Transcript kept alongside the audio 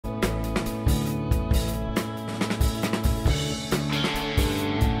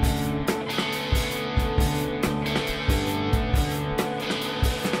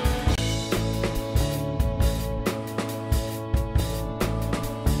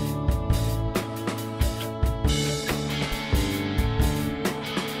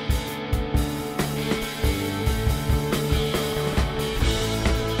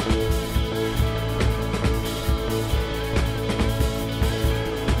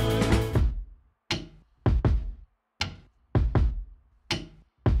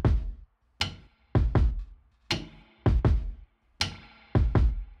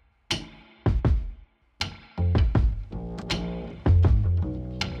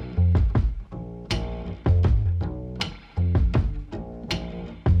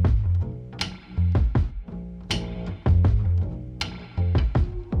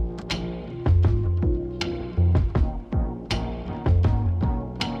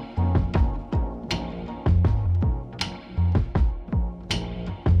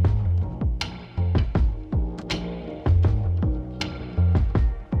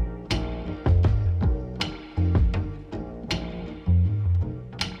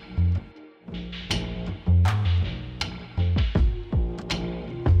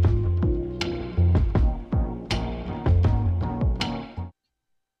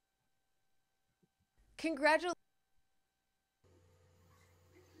Congratulations.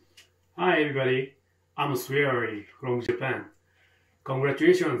 Hi everybody, I'm Sweary from Japan.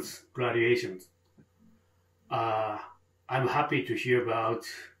 Congratulations, graduations. Uh, I'm happy to hear about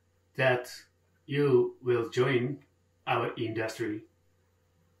that you will join our industry.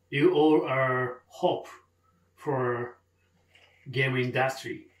 You all are hope for game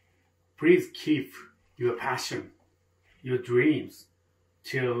industry. Please keep your passion, your dreams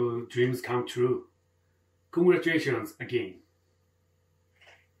till dreams come true. Congratulations again.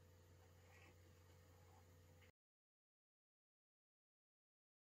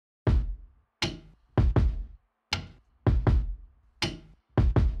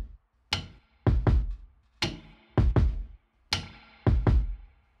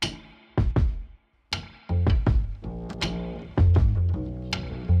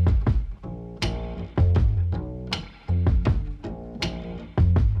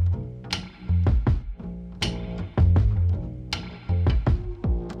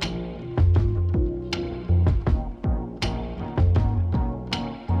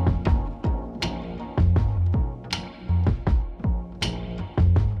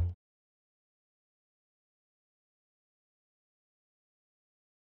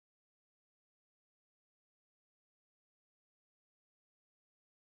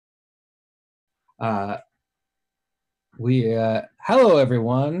 Uh, Hello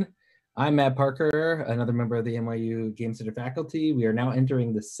everyone. I'm Matt Parker, another member of the NYU Game Center faculty. We are now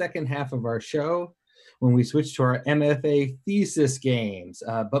entering the second half of our show when we switch to our MFA thesis games.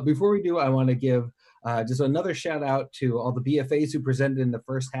 But before we do, I want to give just another shout out to all the BFAs who presented in the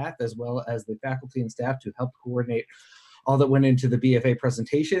first half, as well as the faculty and staff to help coordinate all that went into the BFA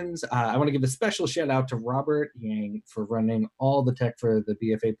presentations. I want to give a special shout out to Robert Yang for running all the tech for the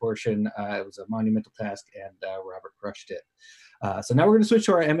BFA portion. It was a monumental task, and Robert crushed it. So now we're going to switch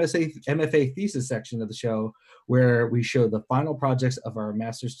to our MFA thesis section of the show, where we show the final projects of our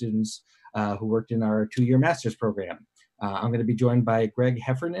master's students who worked in our 2-year master's program. I'm going to be joined by Greg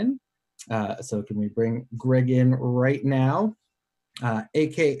Heffernan. So can we bring Greg in right now,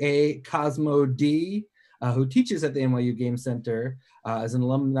 AKA Cosmo D, who teaches at the NYU Game Center as an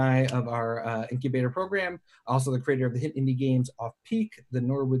alumni of our incubator program, also the creator of the hit indie games Off Peak, the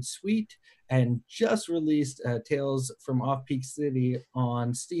Norwood Suite, and just released Tales from Off Peak City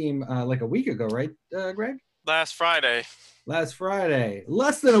on Steam like a week ago, right, Greg? Last Friday. Last Friday,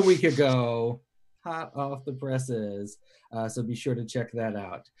 less than a week ago, hot off the presses. So be sure to check that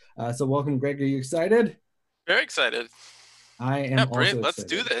out. So welcome, Greg. Are you excited? Very excited. I am also excited. Let's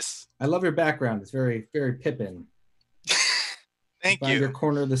do this. I love your background. It's very, very Pippin. Thank Find you. your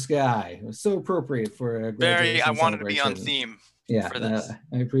corner of the sky. It was so appropriate for a graduation I wanted to be on celebration. theme. Yeah, for this.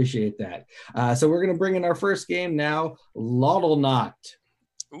 I appreciate that. So we're going to bring in our first game now, Laudle Not.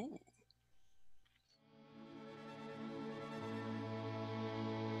 Ooh.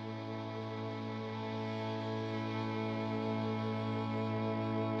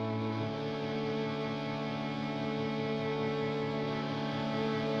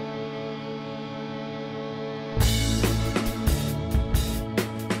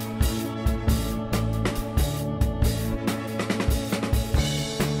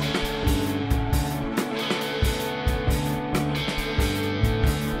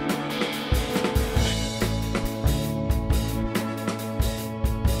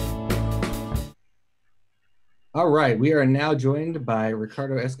 All right, we are now joined by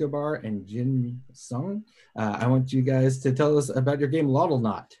Ricardo Escobar and Jin Sung. I want you guys to tell us about your game, Laudle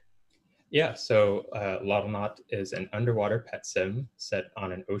Not. Yeah, so Laudle is an underwater pet sim set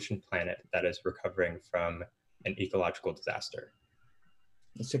on an ocean planet that is recovering from an ecological disaster.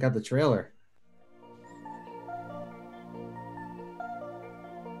 Let's check out the trailer.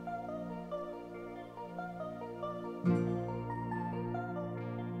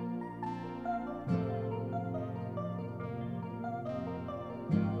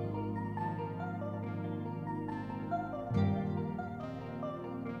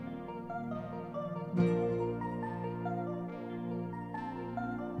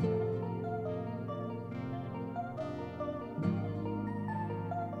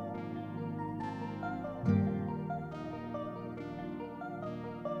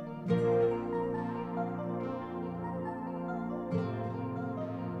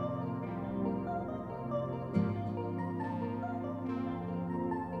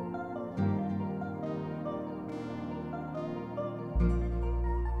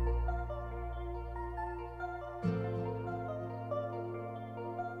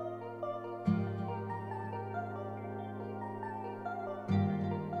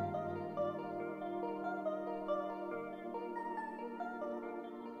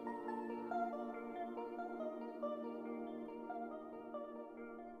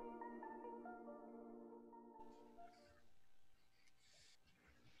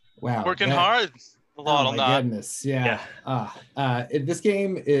 Wow. Working hard. Oh Laudel my not. goodness. Yeah. This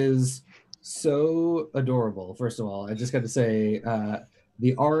game is so adorable. First of all, I just got to say,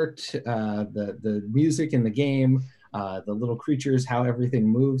 the art, the music in the game, the little creatures, how everything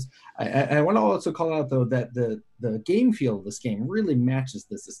moves. I want to also call out though that the game feel of this game really matches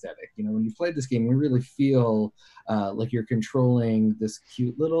this aesthetic. You know, when you play this game, you really feel like you're controlling this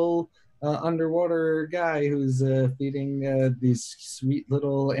cute little underwater guy who's feeding these sweet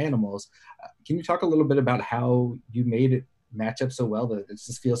little animals. Can you talk a little bit about how you made it match up so well, that it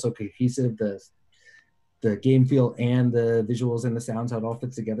just feels so cohesive, the game feel and the visuals and the sounds, how it all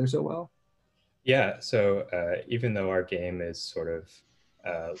fits together so well? Yeah, so even though our game is sort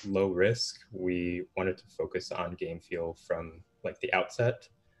of low risk, we wanted to focus on game feel from like the outset,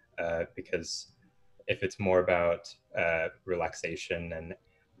 because if it's more about relaxation and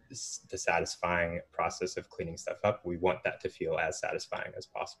the satisfying process of cleaning stuff up, we want that to feel as satisfying as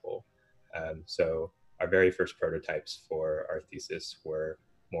possible. So our very first prototypes for our thesis were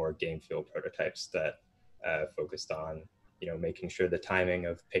more game feel prototypes that focused on, you know, making sure the timing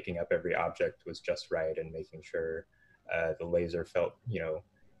of picking up every object was just right, and making sure the laser felt, you know,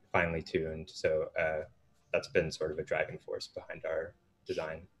 finely tuned. So that's been sort of a driving force behind our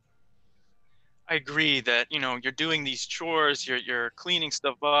design. I agree that, you know, you're doing these chores, you're cleaning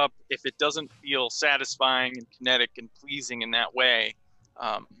stuff up. If it doesn't feel satisfying and kinetic and pleasing in that way,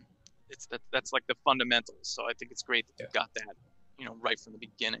 that's like the fundamentals. So I think it's great that you got that, you know, right from the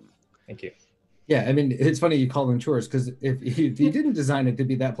beginning. Thank you. Yeah, I mean, it's funny you call them chores, because if you didn't design it to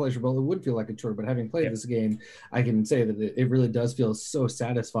be that pleasurable, it would feel like a chore. But having played this game, I can say that it really does feel so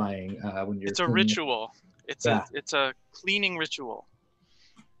satisfying when you're. It's a ritual. It's a cleaning ritual.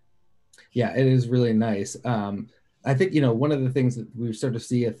 Yeah, it is really nice. I think, you know, one of the things that we sort of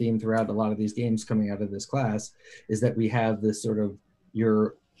see a theme throughout a lot of these games coming out of this class is that we have this sort of,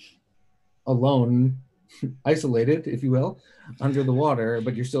 you're alone, isolated, if you will, under the water,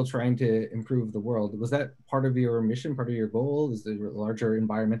 but you're still trying to improve the world. Was that part of your mission, part of your goal? Is there a larger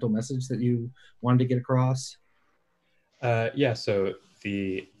environmental message that you wanted to get across? Yeah, so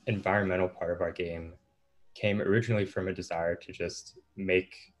the environmental part of our game came originally from a desire to just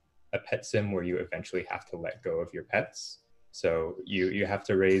make a pet sim where you eventually have to let go of your pets. So you have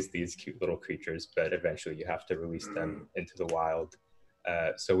to raise these cute little creatures, but eventually you have to release them into the wild.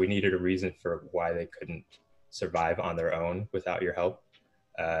 So we needed a reason for why they couldn't survive on their own without your help.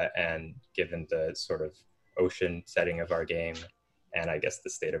 And given the sort of ocean setting of our game, and I guess the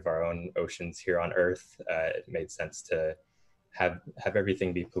state of our own oceans here on Earth, it made sense to have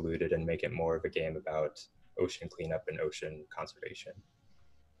everything be polluted and make it more of a game about ocean cleanup and ocean conservation.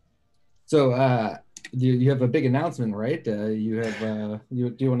 So you have a big announcement, right? You have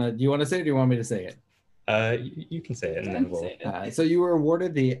do you want to say it, or do you want me to say it? You can say it, and then we'll. So you were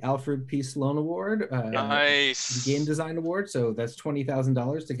awarded the Alfred P. Sloan Award, nice, the Game Design Award. So that's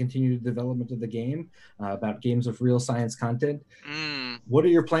 $20,000 to continue the development of the game, about games of real science content. What are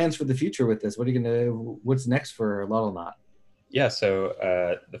your plans for the future with this? What's next for Luddlenaut? Yeah, so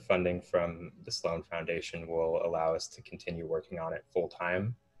the funding from the Sloan Foundation will allow us to continue working on it full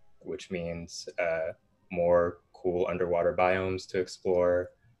time, which means more cool underwater biomes to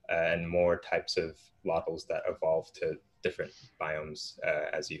explore, and more types of lottles that evolve to different biomes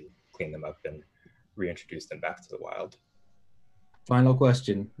as you clean them up and reintroduce them back to the wild. Final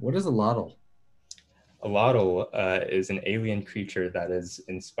question. What is a lottle? A lottle is an alien creature that is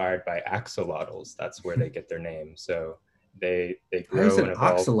inspired by axolotls. That's where they get their name. So they grow and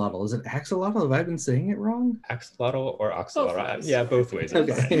evolve. Axolotl. Is it axolotl? Have I been saying it wrong? Axolotl or axolotl? Yeah, both ways.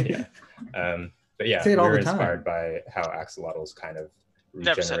 Okay. Yeah. But yeah, we're inspired by how axolotls kind of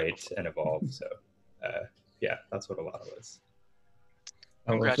regenerate and evolve. So yeah, that's what a lottle is.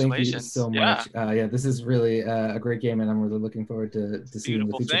 Congratulations. Thank you so much. Yeah, this is really a great game, and I'm really looking forward to seeing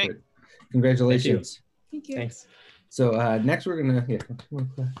the future. Congratulations. Thank you. Thanks. So next we're gonna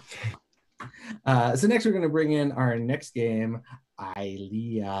bring in our next game,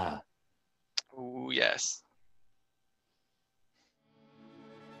 Ilea. Oh yes.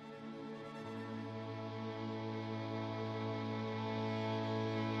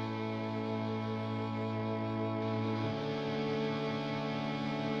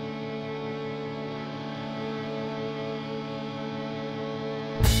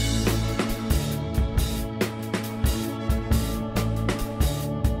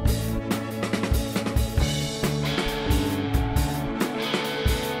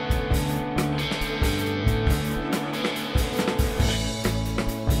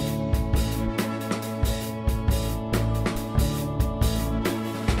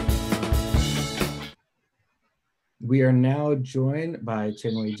 we are now joined by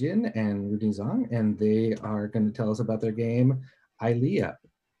Chenwei Jin and Rudy Zhang, and they are going to tell us about their game, Ilea.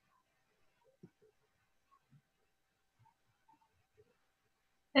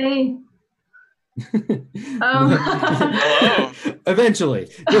 Hey. Hello. Eventually,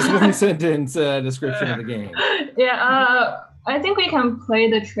 just one sentence description of the game. Yeah, I think we can play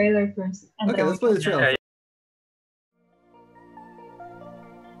the trailer first. And Okay, then let's play the trailer.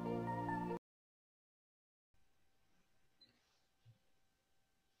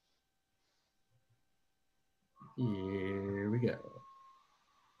 Here we go.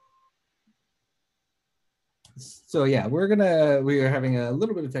 So yeah, we are having a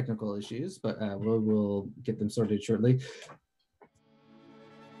little bit of technical issues, but we'll get them sorted shortly.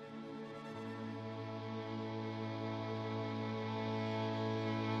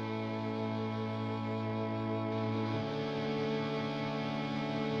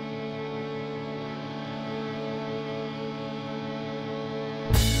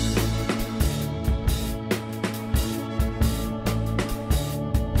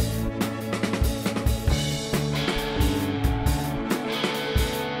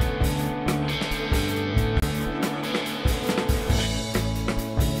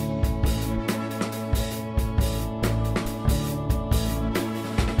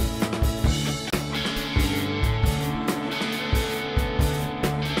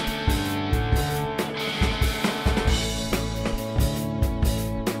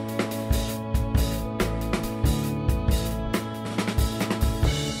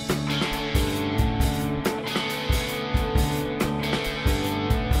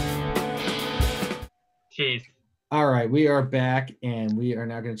 Cheese. All right, we are back, and we are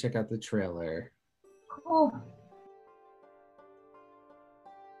now going to check out the trailer. Cool.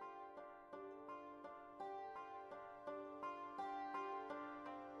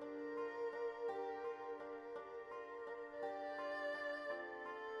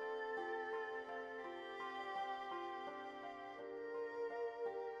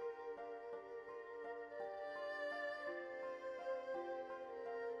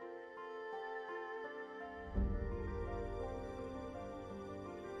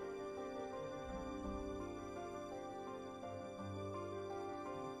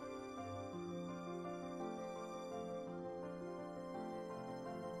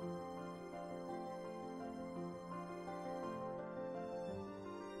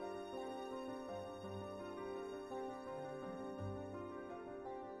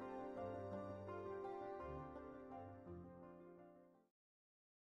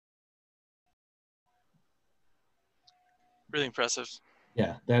 Really impressive.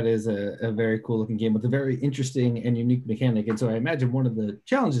 Yeah, that is a very cool looking game with a very interesting and unique mechanic. And so I imagine one of the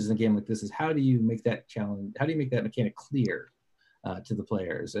challenges in a game like this is how do you make that mechanic clear to the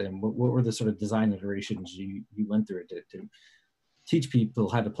players? And what were the sort of design iterations you went through to teach people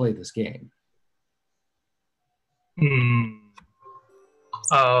how to play this game?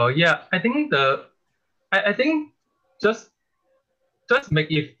 Yeah, I think I think just make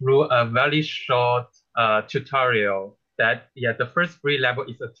it through a very short tutorial. That the first 3 level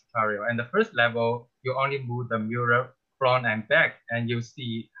is a tutorial, and the first level you only move the mirror front and back, and you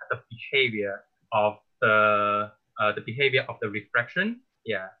see the behavior of the reflection.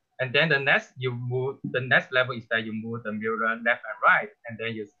 Yeah, and then the next level is that you move the mirror left and right, and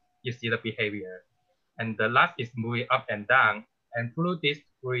then you see the behavior, and the last is moving up and down. And through these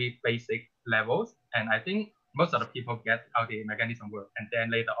 3 basic levels, and I think most of the people get how the mechanism works, and then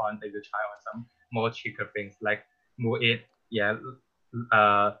later on they will try on some more trickier things like move it,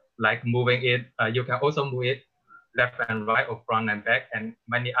 like moving it. You can also move it left and right or front and back, and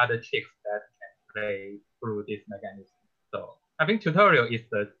many other tricks that can play through this mechanism. So I think tutorial is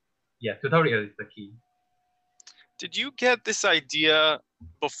the key. Did you get this idea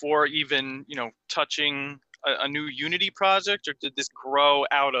before even touching a new Unity project, or did this grow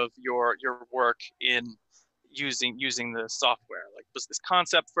out of your work in using the software? Like, was this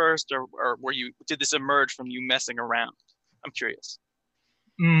concept first, or did this emerge from you messing around? I'm curious.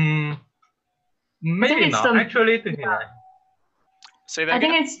 Maybe not. Actually, Say that I again?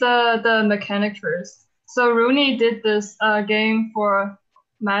 think it's the mechanic first. So Rooney did this game for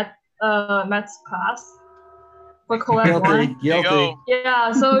maths class for collab 1. Guilty.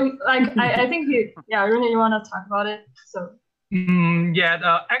 Yeah, so like I think Rooney, you want to talk about it? So.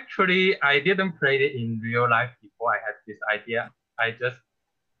 Actually, I didn't play it in real life before I had this idea.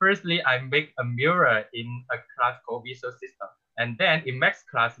 Firstly, I make a mirror in a class called Visual System. And then in Max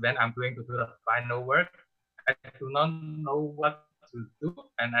class, when I'm going to do the final work, I do not know what to do.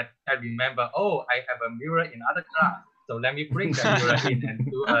 And I remember, I have a mirror in other class. So let me bring the mirror in and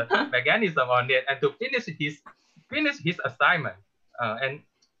do a mechanism on it. And to finish this finish his assignment. And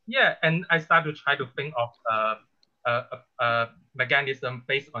I start to try to think of a mechanism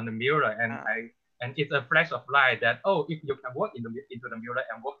based on the mirror, and it's a flash of light that, oh, if you can walk into the mirror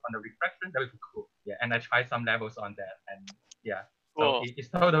and work on the reflection, that would be cool. Yeah, and I tried some levels on that, and yeah, Cool. so it's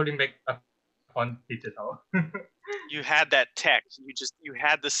totally make upon digital. You had that tech. You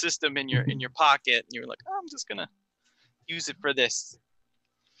had the system in your pocket, and you were like, oh, I'm just gonna use it for this.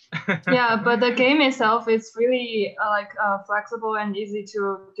 Yeah, but the game itself is really flexible and easy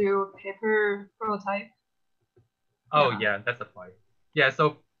to do paper prototype. Oh yeah, that's the point. Yeah,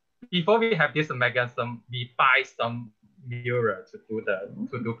 so before we have this mechanism, we buy some mirror to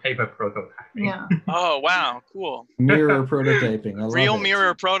do paper prototyping. Yeah. Oh wow, cool. Mirror prototyping. I love Real it.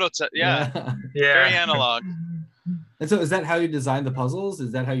 mirror prototype. Yeah. Yeah. Very analog. And so is that how you design the puzzles?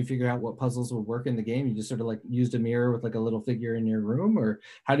 Is that how you figure out what puzzles will work in the game? You just sort of like used a mirror with like a little figure in your room, or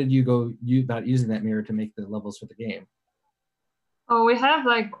how did you go about using that mirror to make the levels for the game? Oh, we have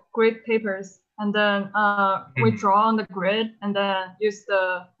like grid papers, and then we draw on the grid, and then use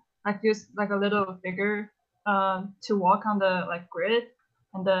like a little figure to walk on the like grid,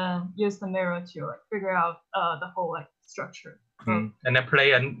 and then use the mirror to like figure out the whole like structure. And then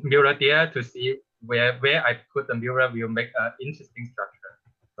play a mirror there to see where I put the mirror will make an interesting structure.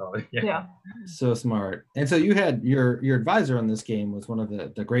 So yeah. So smart. And so you had your advisor on this game was one of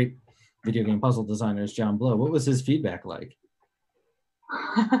the great video game puzzle designers, John Blow. What was his feedback like?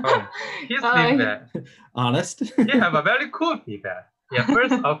 Oh, his feedback. Honest. He have a very cool feedback. Yeah,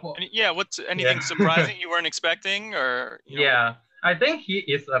 first of all. Yeah, what's anything surprising you weren't expecting, or Yeah, I think he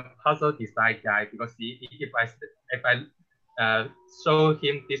is a puzzle design guy, because if I show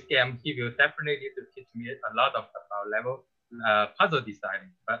him this game, he will definitely need to teach me a lot about level puzzle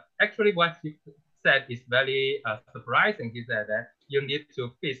design. But actually, what he said is very surprising. He said that you need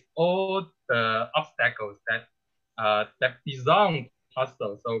to fix all the obstacles that belong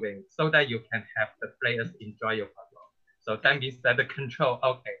puzzle solving, so that you can have the players enjoy your puzzle. So that means that the control,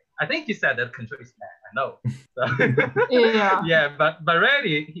 okay. I think he said that control is bad, I know. So, yeah, but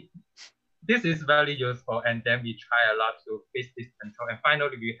really, this is very useful. And then we try a lot to fix this control. And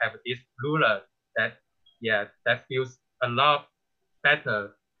finally, we have this ruler that feels a lot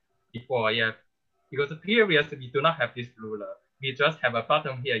better before, because previously we do not have this ruler. We just have a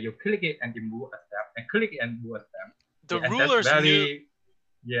button here. You click it and you move a step, and click it and move a step. The ruler's new.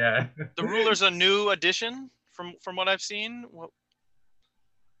 Yeah. The ruler's a new addition from what I've seen.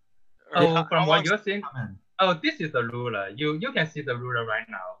 From what you're seeing? Oh, this is the ruler. You can see the ruler right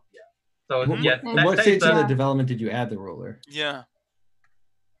now. Yeah. So what stage of the development did you add the ruler? Yeah.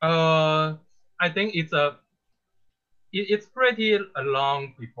 I think it's pretty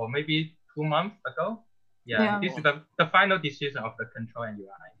long before, maybe 2 months ago. Yeah. This is the final decision of the control and UI.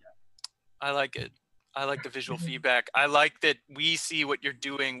 Yeah. I like it. I like the visual feedback. I like that we see what you're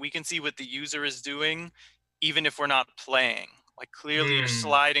doing. We can see what the user is doing, even if we're not playing. Like clearly you're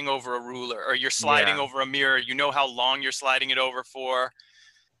sliding over a ruler, or you're sliding over a mirror. You know how long you're sliding it over for.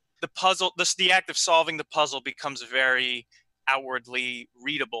 The puzzle, the act of solving the puzzle becomes very outwardly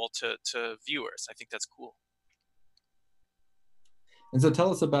readable to viewers. I think that's cool. And so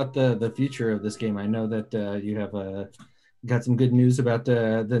tell us about the future of this game. I know that you have got some good news about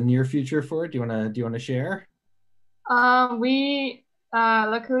the near future for it. Do you want to share? We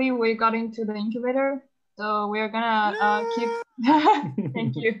luckily we got into the incubator, so we're gonna keep.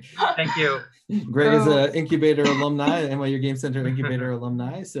 Thank you. Thank you. Greg is an incubator alumni, NYU Game Center incubator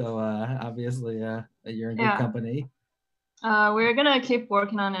alumni. So obviously you're in good company. We're gonna keep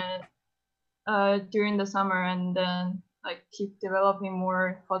working on it during the summer, and then like keep developing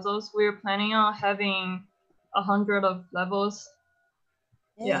more puzzles. We're planning on having 100 of levels.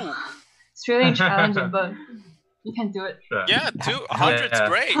 Yeah, it's really challenging, but you can do it. Sure. Yeah, 100's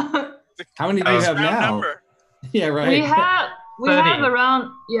great. How many do you have now? Number. Yeah, right. We have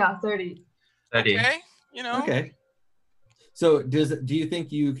around 30. 30. Okay, Okay. So do you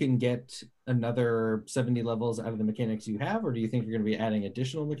think you can get another 70 levels out of the mechanics you have, or do you think you're going to be adding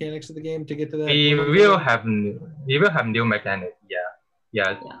additional mechanics to the game to get to that? We will have new mechanics.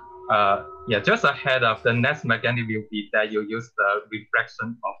 Yeah. Just ahead of the next mechanic will be that you use the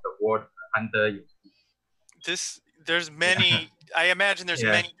reflection of the water under you. There's many. I imagine there's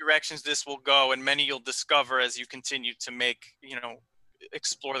many directions this will go, and many you'll discover as you continue to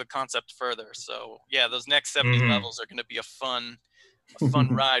explore the concept further. So yeah, those next 70 levels are going to be a fun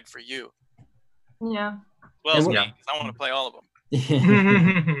ride for you. Yeah. Well, I want to play all of them.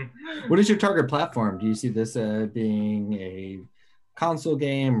 What is your target platform? Do you see this being a console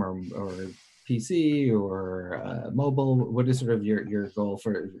game or PC or mobile? What is sort of your goal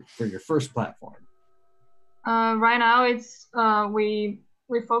for your first platform? Right now, it's we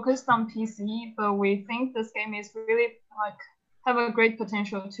focused on PC, but we think this game is really like have a great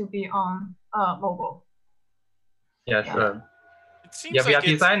potential to be on mobile. Yeah, Yeah. sure. It seems Yeah, we like are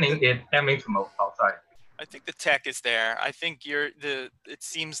designing it aiming to outside. I think the tech is there. I think it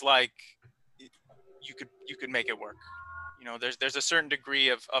seems like you could make it work. You know, there's a certain degree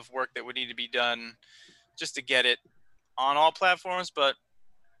of work that would need to be done just to get it on all platforms, but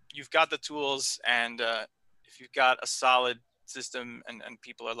you've got the tools, and if you've got a solid system and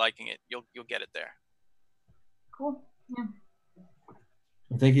people are liking it, you'll get it there. Cool. Yeah.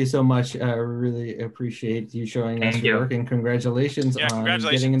 Thank you so much. I really appreciate you showing us Thank your you. work, and congratulations Yeah, on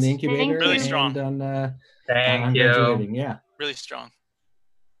congratulations. getting in the incubator Really and strong. on Thank you. graduating. Yeah. Really strong.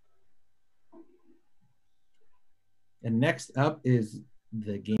 And next up is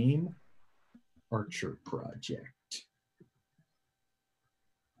the game Archer Project.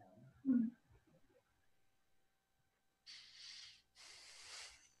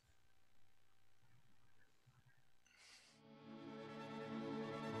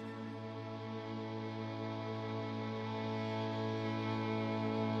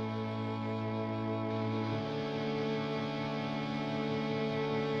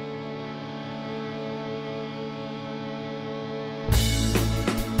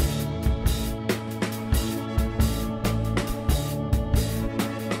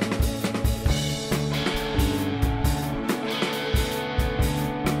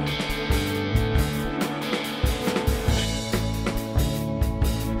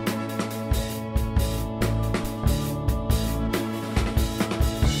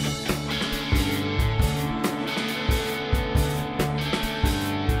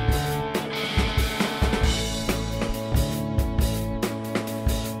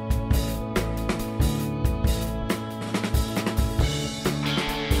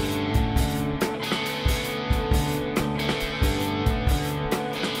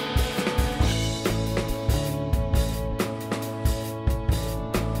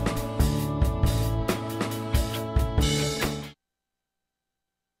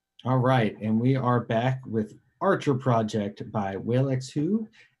 All right, and we are back with Archer Project by Whalex Hu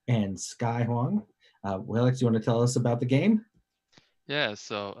and Sky Huang. Whalex, you want to tell us about the game? Yeah,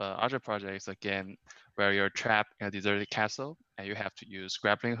 so Archer Project is a game where you're trapped in a deserted castle and you have to use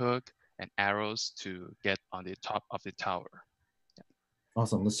grappling hook and arrows to get on the top of the tower. Yeah.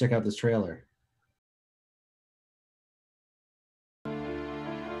 Awesome, let's check out this trailer.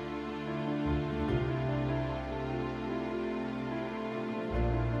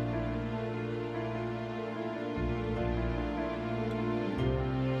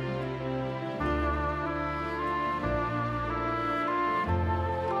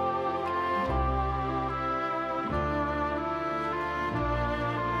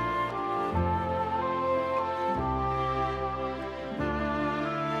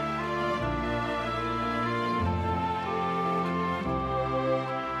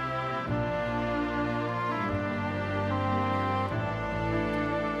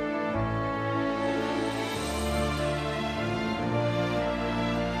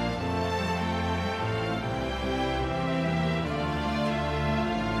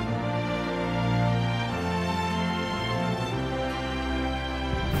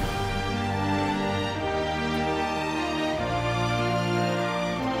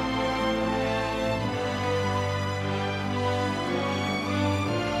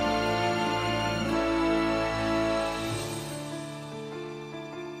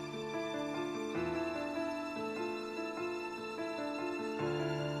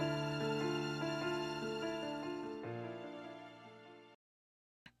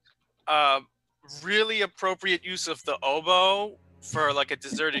 Really appropriate use of the oboe for like a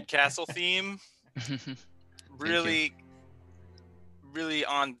deserted castle theme. Really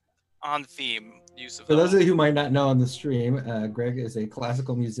on theme use of For the those of you who might not know on the stream, Greg is a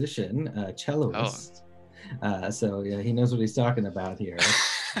classical musician, celloist. So yeah, he knows what he's talking about here.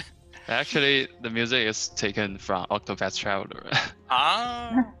 Actually, the music is taken from Octopath Traveler.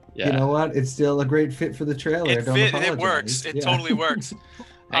 Ah. Yeah. You know what? It's still a great fit for the trailer. It works. It totally works.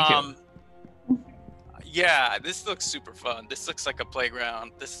 Thank you. Yeah, this looks super fun. This looks like a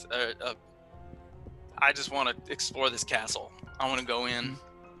playground. This, I just want to explore this castle. I want to go in.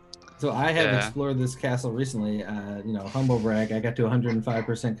 So I have explored this castle recently. You know, humble brag, I got to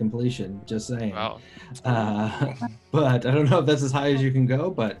 105% completion. Just saying. Wow. But I don't know if that's as high as you can go.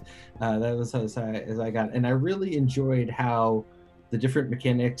 But that was as high as I got, and I really enjoyed how the different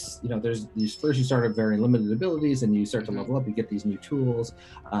mechanics, you know, there's these, first you start with very limited abilities and you start to level up, you get these new tools,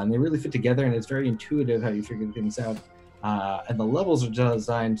 and they really fit together, and it's very intuitive how you figure things out. and the levels are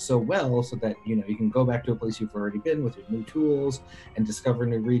designed so well so that you can go back to a place you've already been with your new tools and discover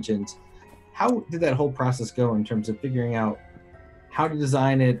new regions. How did that whole process go in terms of figuring out how to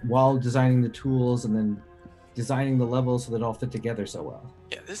design it while designing the tools and then designing the levels so that it all fit together so well?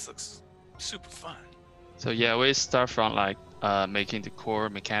 Yeah, this looks super fun. So yeah, we start from like making the core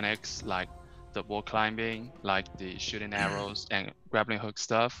mechanics, like the wall climbing, like the shooting arrows and grappling hook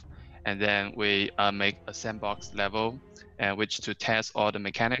stuff. And then we make a sandbox level, which to test all the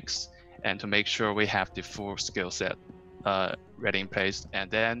mechanics and to make sure we have the full skill set ready in place. And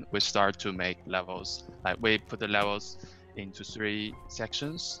then we start to make levels. Like we put the levels into 3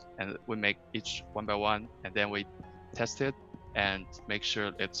 sections, and we make each one by one, and then we test it and make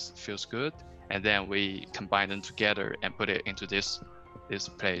sure it feels good. And then we combine them together and put it into this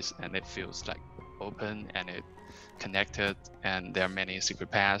place, and it feels like open and it connected, and there are many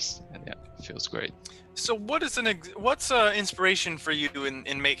secret paths, and yeah, it feels great. So what's inspiration for you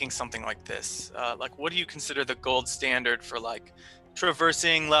in making something like this? Like, what do you consider the gold standard for like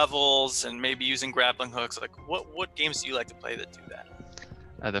traversing levels and maybe using grappling hooks? Like, what games do you like to play that do that?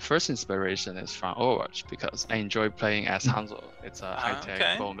 The first inspiration is from Overwatch, because I enjoy playing as Hanzo. It's a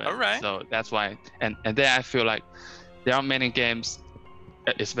high-tech bowman. All right. So that's why, and then I feel like there are many games,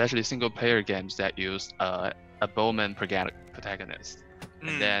 especially single-player games, that use a bowman protagonist.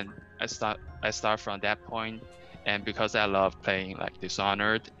 And then I start from that point, and because I love playing like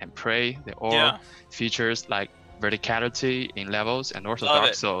Dishonored and Prey, they all features like verticality in levels, and also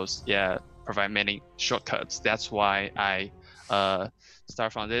Dark Souls, provide many shortcuts. That's why I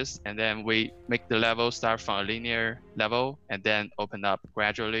start from this, and then we make the level start from a linear level and then open up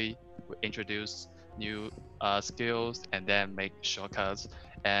gradually. We introduce new skills and then make shortcuts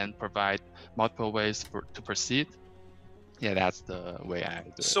and provide multiple ways to proceed. Yeah, that's the way I do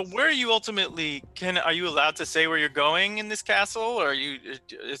it. So where are you ultimately, are you allowed to say where you're going in this castle, or do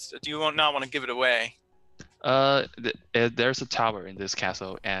you not want to give it away? There's a tower in this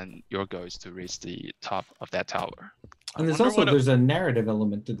castle, and your goal is to reach the top of that tower. And there's a narrative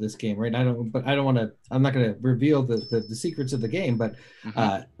element to this game, right? I'm not going to reveal the secrets of the game, but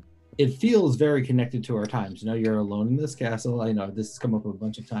it feels very connected to our times. You're alone in this castle. I know this has come up a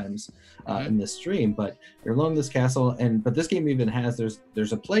bunch of times in this stream, but you're alone in this castle, but this game even has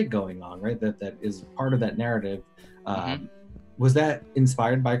there's a plague going on, right? That is part of that narrative. Was that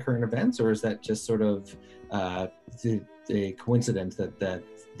inspired by current events, or is that just sort of the coincidence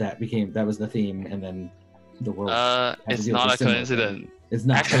that was the theme, and then the world? It's not a coincidence. It's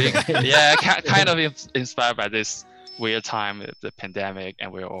not actually. Yeah, kind of inspired by this weird time with the pandemic,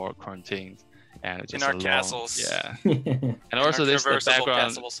 and we're all quarantined and just in our alone. castles. Yeah. And also the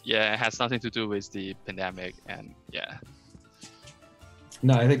background. Castles. Yeah, it has nothing to do with the pandemic, and yeah.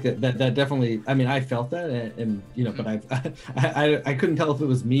 No, I think that definitely. I mean, I felt that, and but I couldn't tell if it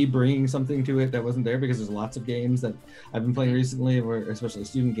was me bringing something to it that wasn't there, because there's lots of games that I've been playing recently, especially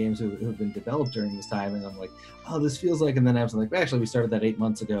student games who have been developed during this time, and I'm like, oh, this feels like, and then I was like, actually, we started that 8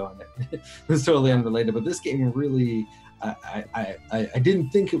 months ago, and it was totally unrelated. But this game really, I didn't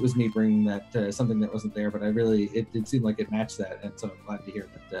think it was me bringing that something that wasn't there, but it seemed like it matched that, and so I'm glad to hear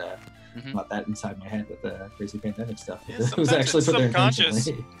that. Not that inside my head with the crazy pandemic stuff. Yeah, it was actually put subconscious.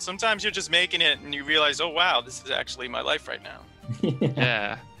 There sometimes you're just making it and you realize, oh wow, this is actually my life right now.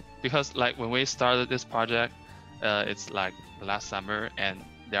 Yeah, because like when we started this project, it's like last summer, and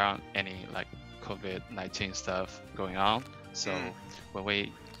there aren't any like COVID-19 stuff going on. So when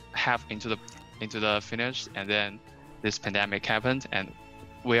we have into the finish, and then this pandemic happened, and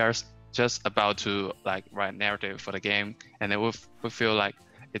we are just about to like write narrative for the game, and then we feel like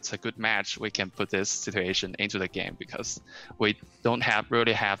it's a good match. We can put this situation into the game, because we don't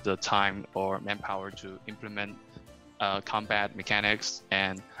really have the time or manpower to implement combat mechanics.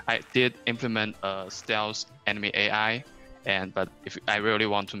 And I did implement a stealth enemy AI, but if I really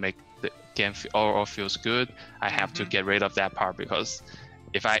want to make the game all feels good, I have to get rid of that part, because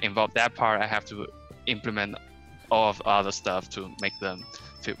if I involve that part, I have to implement all of other stuff to make them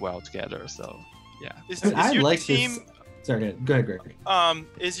fit well together. So yeah. Is your team? Sorry, go ahead, Greg.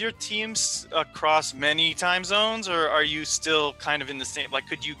 Is your team across many time zones, or are you still kind of in the same? Like,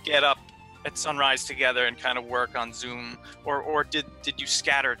 could you get up at sunrise together and kind of work on Zoom, or did you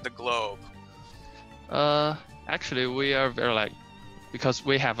scatter the globe? Actually, we are very because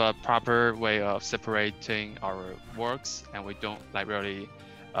we have a proper way of separating our works, and we don't really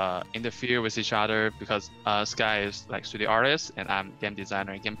interfere with each other, because Sky is like 3D artist, and I'm game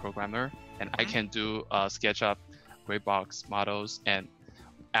designer and game programmer, and I can do SketchUp gray box models, and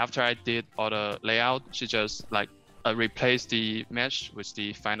after I did all the layout, she just replaced the mesh with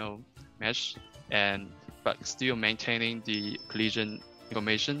the final mesh, and but still maintaining the collision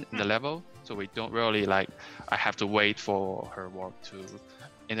information in the level. So we don't really like, I have to wait for her work to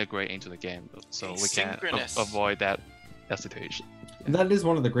integrate into the game. So we can avoid that situation. And that is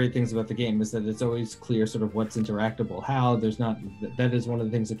one of the great things about the game, is that it's always clear sort of what's interactable, how. There's not, that is one of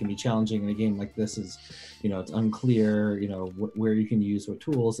the things that can be challenging in a game like this is, it's unclear, where you can use what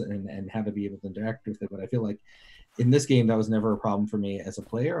tools and how to be able to interact with it. But I feel like in this game, that was never a problem for me as a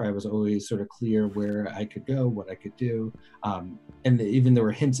player. I was always sort of clear where I could go, what I could do. And even there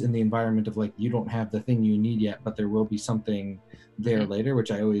were hints in the environment of like, you don't have the thing you need yet, but there will be something there later,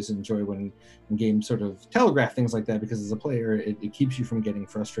 which I always enjoy when games sort of telegraph things like that, because as a player, it keeps you from getting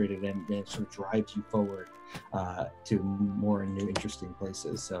frustrated and it sort of drives you forward to more new, interesting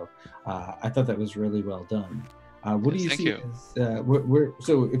places. So I thought that was really well done. What do you see?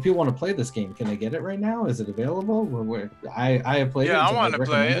 So if you want to play this game, can I get it right now? Is it available? I have played it. Yeah, I want to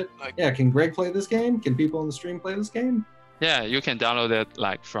play it. Yeah, can Greg play this game? Can people on the stream play this game? Yeah, you can download it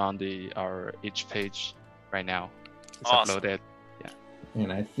like from our itch page right now. It's uploaded. Yeah.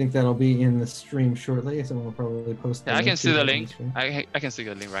 And I think that'll be in the stream shortly. Someone will probably post. Yeah, I can see the link. I can see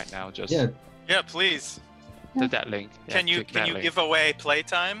the link right now. Just yeah, please. That link. Yeah, can you give away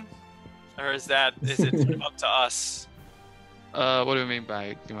playtime? Or is it up to us? What do you mean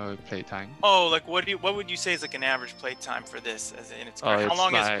by giving away playtime? Oh, like what would you say is like an average playtime for this? As in how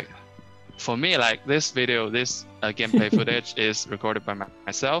long is it? For me, like this video, this gameplay footage is recorded by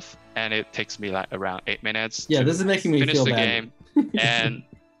myself, and it takes me like around 8 minutes. Yeah, this is making me finish feel the bad. game, and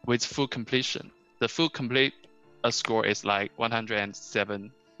with full completion, the full complete score is like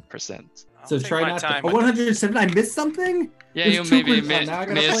 107%. So try not to. 107. I missed something. Yeah, you maybe miss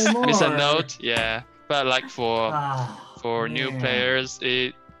a note. Yeah, but like for new players,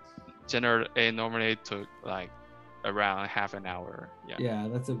 it normally took like around half an hour. Yeah,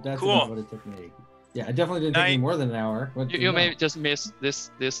 that's cool. About what it took me. Yeah, it definitely didn't take me more than an hour. You may just miss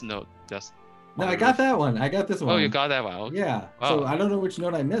this note. No, I got that one. I got this one. Oh, you got that one. Okay. Yeah. Wow. So I don't know which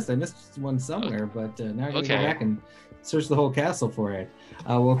note I missed. I missed one somewhere, but now I'm gonna go back and search the whole castle for it.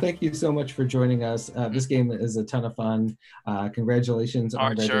 Well, thank you so much for joining us. This game is a ton of fun. Congratulations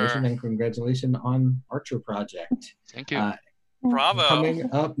on graduation and congratulations on Archer Project. Thank you. Bravo. Coming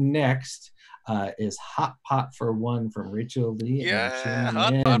up next is Hot Pot for One from Rachel Lee. Yeah,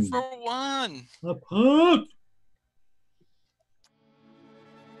 Hot Pot for One. Hot Pot.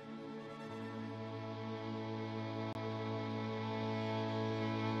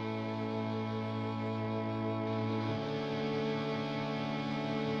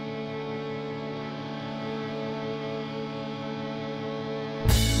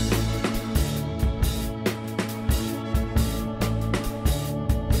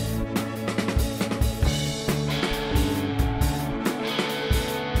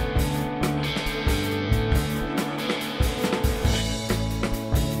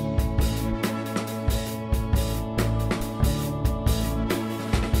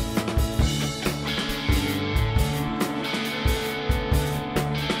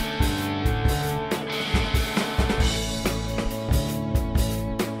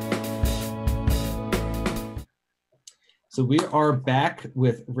 So we are back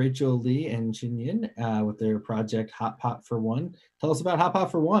with Rachel Lee and Jinyin with their project Hot Pot for One. Tell us about Hot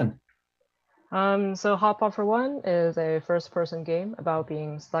Pot for One. So Hot Pot for One is a first-person game about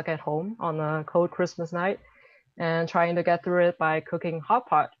being stuck at home on a cold Christmas night and trying to get through it by cooking hot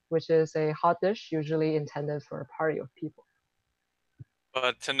pot, which is a hot dish usually intended for a party of people.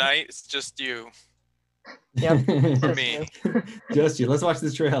 But tonight it's just you. Yep. For me. Just you. Let's watch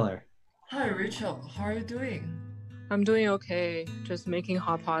this trailer. Hi Rachel, how are you doing? I'm doing okay, just making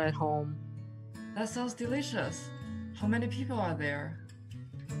hot pot at home. That sounds delicious. How many people are there?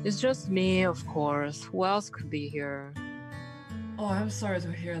 It's just me, of course. Who else could be here? Oh, I'm sorry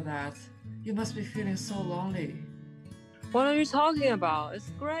to hear that. You must be feeling so lonely. What are you talking about? It's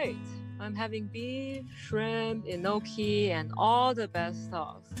great. I'm having beef, shrimp, enoki, and all the best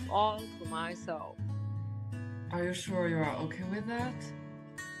stuff, all to myself. Are you sure you are okay with that?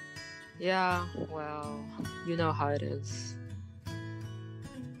 Yeah, well, you know how it is.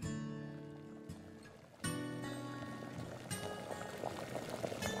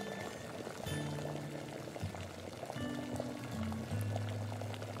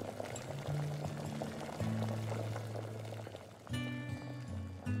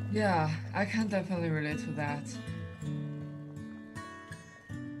 Yeah, I can definitely relate to that.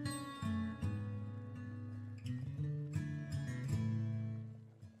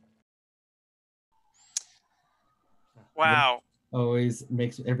 Wow. Always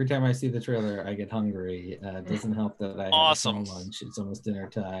makes, every time I see the trailer, I get hungry. It doesn't help that I have Awesome. lunch. It's almost dinner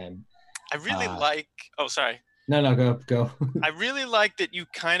time. I really like. Oh, sorry. No, go. I really like that you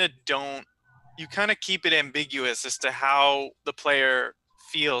kind of don't. You kind of keep it ambiguous as to how the player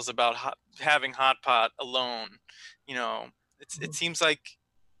feels about having hot pot alone. You know, it seems like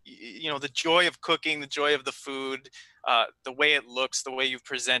the joy of cooking, the joy of the food, the way it looks, the way you've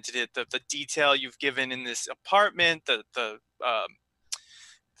presented it, the detail you've given in this apartment, the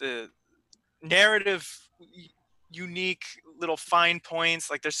narrative, unique little fine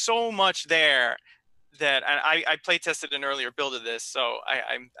points. Like there's so much there that I play tested an earlier build of this, so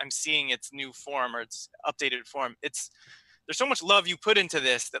I'm seeing its new form or its updated form. There's so much love you put into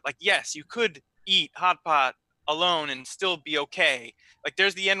this that, like, yes, you could eat hot pot alone and still be okay. Like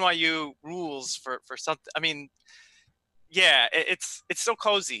there's the NYU rules for something. I mean, yeah, it's so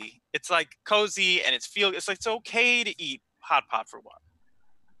cozy. It's like cozy and it's like it's okay to eat hot pot for one.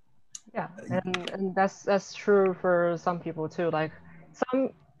 Yeah, and that's true for some people too. Like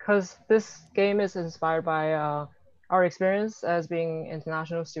because this game is inspired by our experience as being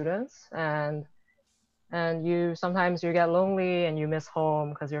international students, and you sometimes you get lonely and you miss home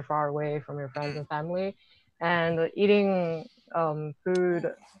because you're far away from your friends and family, and eating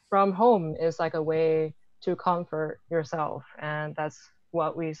food from home is like a way to comfort yourself, and that's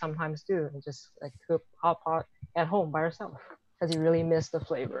what we sometimes do, and just like cook hot pot at home by yourself because you really miss the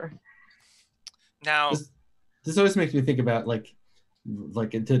flavor. Now, this always makes me think about like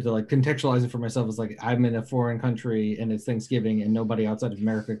to like contextualize it for myself is like I'm in a foreign country and it's Thanksgiving and nobody outside of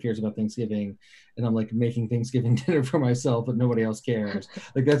America cares about Thanksgiving, and I'm like making Thanksgiving dinner for myself but nobody else cares.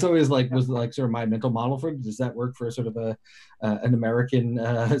 Like that's always like was like sort of my mental model for it. Does that work for sort of an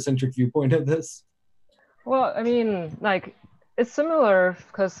American centric viewpoint of this? Well, I mean, like it's similar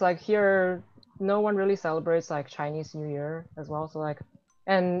because like here no one really celebrates like Chinese New Year as well, so like,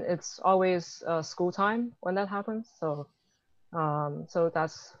 and it's always school time when that happens, so so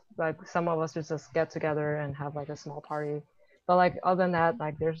that's like some of us just get together and have like a small party, but like other than that,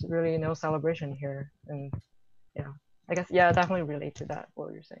 like there's really no celebration here. And yeah, I guess definitely relate to that,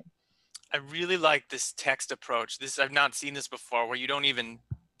 what you're saying. I really like this text approach. I've not seen this before, where you don't even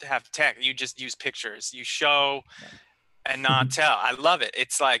have text, you just use pictures, you show and not tell. I love it.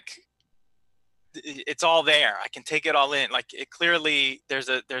 It's like it's all there. I can take it all in. Like it clearly there's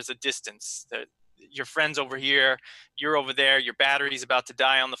a distance. Your friend's over here, you're over there, your battery's about to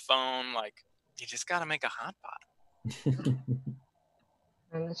die on the phone. Like you just got to make a hot pot.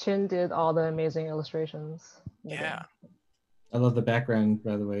 And Chin did all the amazing illustrations. Yeah. I love the background,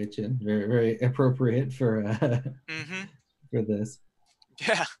 by the way, Chin. Very, very appropriate for for this.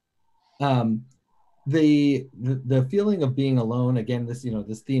 Yeah. The feeling of being alone, again, this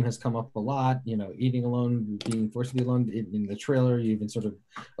this theme has come up a lot, eating alone, being forced to be alone. In the trailer you even sort of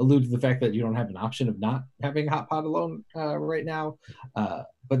allude to the fact that you don't have an option of not having hot pot alone right now,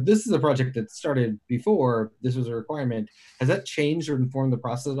 but this is a project that started before this was a requirement. Has that changed or informed the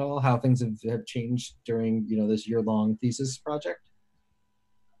process at all, how things have changed during this year-long thesis project?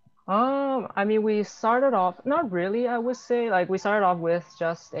 I mean, we started off, not really, I would say, like we started off with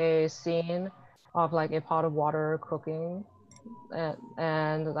just a scene of like a pot of water cooking,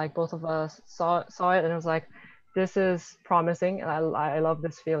 and like both of us saw it and it was like, this is promising, and I love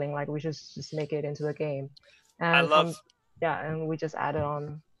this feeling, like we should just make it into the game. And and we just added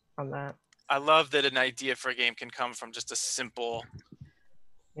on from that. I love that an idea for a game can come from just a simple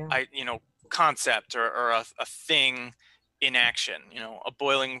concept or a thing in action. A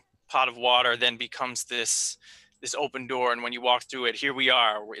boiling pot of water then becomes this open door, and when you walk through it, here we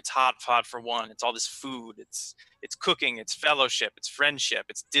are. It's hot pot for one. It's all this food. It's cooking. It's fellowship. It's friendship.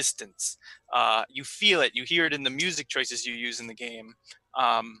 It's distance. You feel it. You hear it in the music choices you use in the game.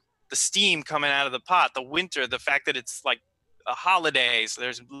 The steam coming out of the pot. The winter. The fact that it's like a holiday, so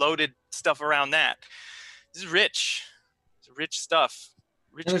there's loaded stuff around that. This is rich. It's rich stuff.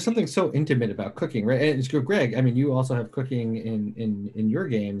 And there's something so intimate about cooking, right? And it's Greg, I mean, you also have cooking in your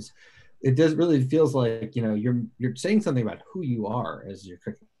games. It does really feels like you're saying something about who you are as you're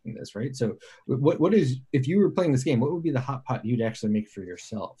cooking this, right? So what is, if you were playing this game, what would be the hot pot you'd actually make for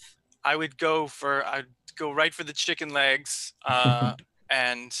yourself? I'd go right for the chicken legs,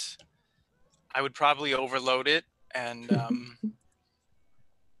 and I would probably overload it and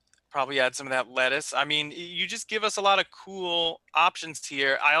probably add some of that lettuce. I mean, you just give us a lot of cool options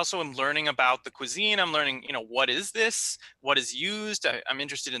here. I also am learning about the cuisine. I'm learning, what is this? What is used? I'm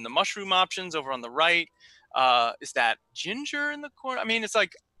interested in the mushroom options over on the right. Is that ginger in the corner? I mean, it's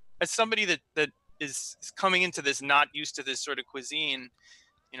like, as somebody that is coming into this, not used to this sort of cuisine,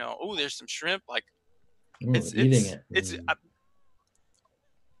 oh, there's some shrimp. Like, eating it.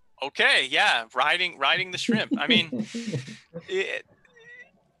 Okay, yeah, riding the shrimp. I mean,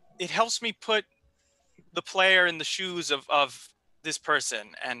 it helps me put the player in the shoes of this person,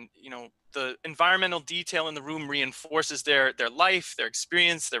 and the environmental detail in the room reinforces their life, their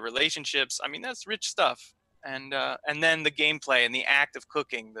experience, their relationships. I mean, that's rich stuff. And then the gameplay and the act of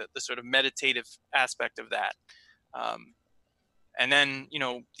cooking, the sort of meditative aspect of that. And then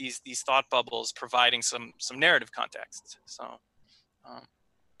these thought bubbles providing some narrative context. So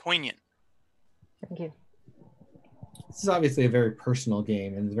poignant. Thank you. This is obviously a very personal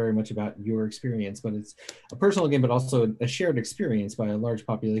game and it's very much about your experience, but it's a personal game, but also a shared experience by a large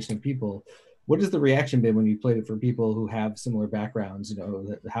population of people. What has the reaction been when you played it for people who have similar backgrounds?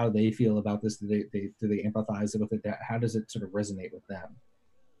 How they feel about this? Do they empathize with it? How does it sort of resonate with them?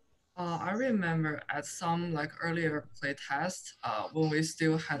 I remember at some earlier playtest, when we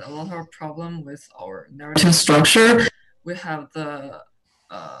still had a lot of problem with our narrative structure, we have the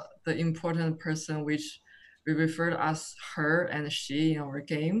important person which we referred as her and she in our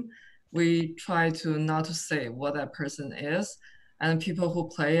game. We try to not to say what that person is, and people who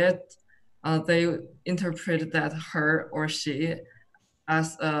play it, they interpret that her or she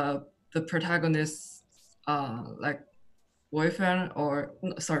as the protagonist's boyfriend or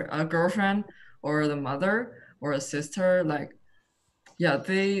a girlfriend or the mother or a sister.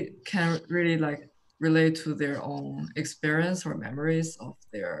 They can really relate to their own experience or memories of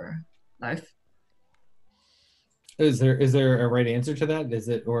their life. Is there a right answer to that? Is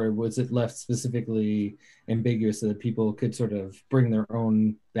it, or was it left specifically ambiguous so that people could sort of bring their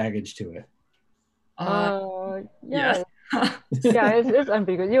own baggage to it? Yes. Yeah, it's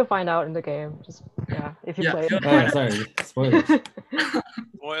ambiguous. You'll find out in the game. Just if you play it. Oh yeah, sorry, spoilers.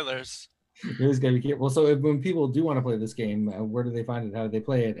 Spoilers. You always gotta be careful. So when people do want to play this game, where do they find it? How do they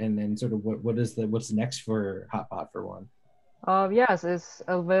play it? And then sort of what's next for Hotpot for one? Yes, it's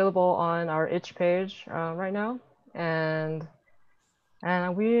available on our itch page right now, and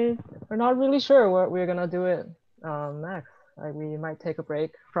we're not really sure what we're gonna do it next. We might take a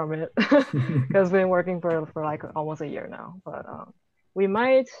break from it because we've been working for almost a year now. But we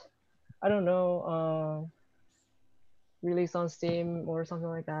might, I don't know, release on Steam or something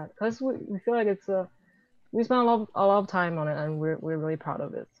like that, because we feel like it's we spent a lot of time on it, and we're really proud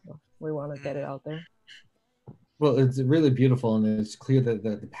of it. So we want to get it out there. Well, it's really beautiful, and it's clear that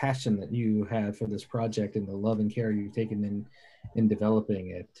the passion that you have for this project and the love and care you've taken in developing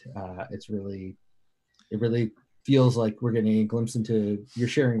it, it really feels like we're getting a glimpse into, you're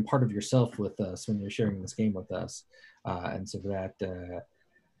sharing part of yourself with us when you're sharing this game with us, and so for that,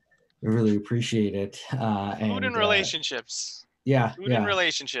 I really appreciate it. Food and relationships. Food and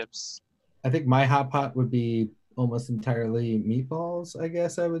relationships. I think my hot pot would be almost entirely meatballs, I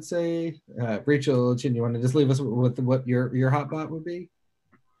guess I would say. Rachel, Chin, you want to just leave us with what your hot pot would be?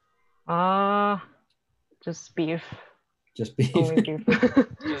 Just beef. Just beef. Only beef.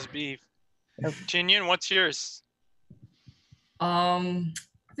 Just beef. Chin, what's yours? I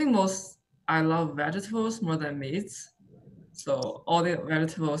think I love vegetables more than meats. So all the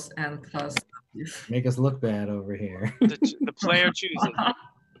vegetables and plus beef. Make us look bad over here. The player chooses. The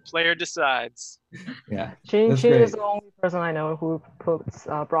player decides. Yeah. Chin is the only person I know who puts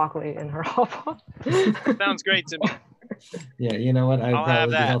broccoli in her hot pot. Sounds great to me. Yeah, you know what? I'd probably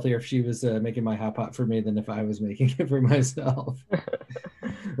be that. healthier if she was making my hot pot for me than if I was making it for myself.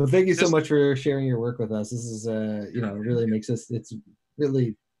 Well, thank you so much for sharing your work with us. This is, really makes us, it's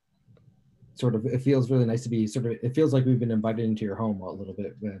really sort of, it feels really nice to be it feels like we've been invited into your home a little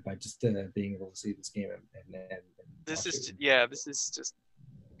bit by just being able to see this game. And this is just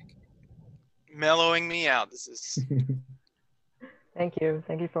mellowing me out. This is. Thank you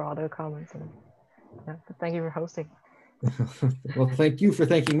for all the comments, and thank you for hosting. Well, thank you for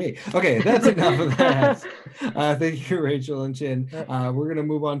thanking me. Okay, that's enough of that. Thank you, Rachel and Chin. We're going to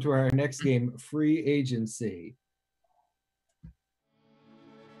move on to our next game, Free Agency.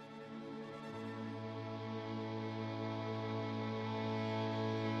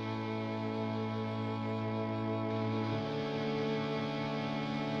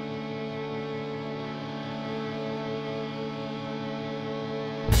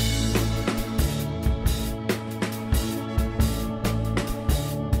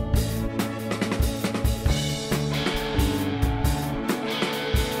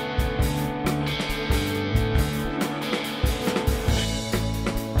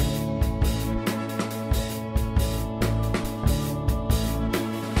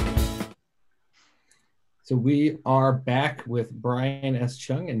 So we are back with Brian S.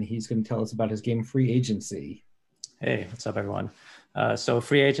 Chung, and he's going to tell us about his game Free Agency. Hey, what's up, everyone? So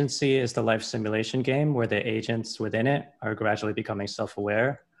Free Agency is the life simulation game where the agents within it are gradually becoming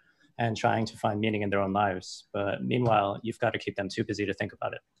self-aware and trying to find meaning in their own lives. But meanwhile, you've got to keep them too busy to think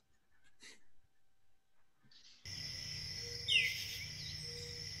about it.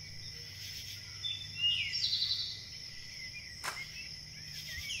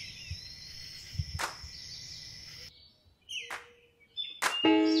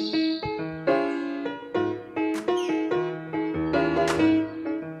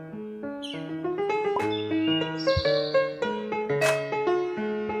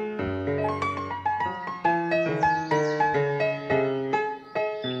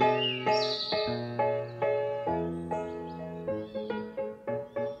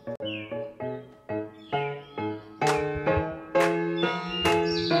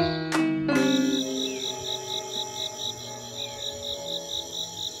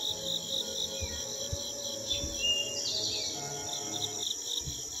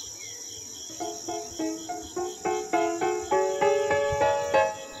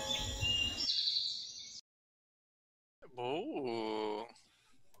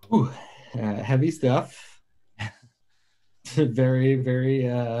 heavy stuff. Very, very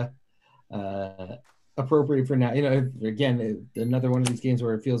appropriate for now. You know, again, another one of these games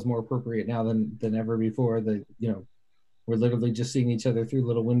where it feels more appropriate now than ever before. We're literally just seeing each other through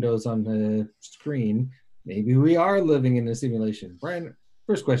little windows on the screen. Maybe we are living in a simulation. Brian,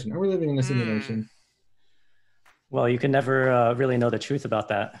 first question: are we living in a simulation? Well, you can never really know the truth about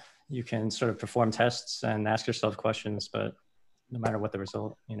that. You can sort of perform tests and ask yourself questions, but no matter what the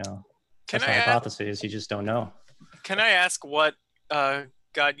result, that's the hypothesis. You just don't know. Can I ask what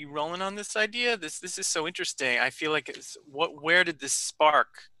got you rolling on this idea? This is so interesting. I feel like where did this spark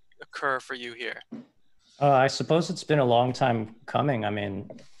occur for you here? I suppose it's been a long time coming. I mean,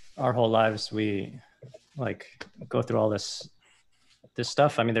 our whole lives we go through all this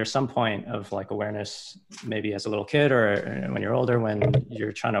stuff. I mean, there's some point of awareness, maybe as a little kid or when you're older, when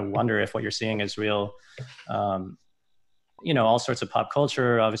you're trying to wonder if what you're seeing is real. All sorts of pop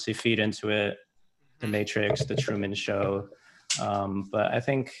culture obviously feed into it. The Matrix, the Truman Show. But I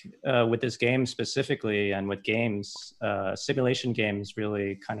think with this game specifically, and with games, simulation games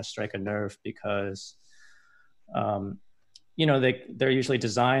really kind of strike a nerve because, they're usually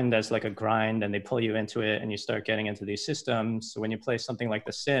designed as like a grind, and they pull you into it, and you start getting into these systems. So when you play something like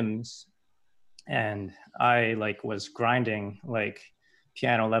The Sims, and I was grinding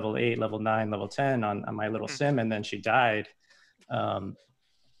piano level 8, level 9, level 10 on my little sim, and then she died.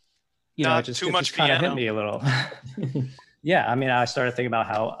 It just kind of hit me a little. Yeah, I mean, I started thinking about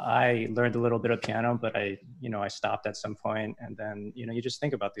how I learned a little bit of piano, but I stopped at some point, and then you just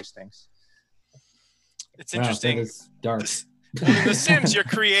think about these things. It's interesting. That is dark. In The Sims, you're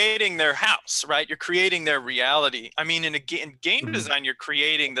creating their house, right? You're creating their reality. I mean, in game design, you're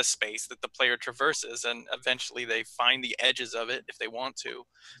creating the space that the player traverses, and eventually they find the edges of it if they want to,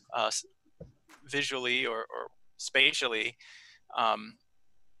 visually or spatially.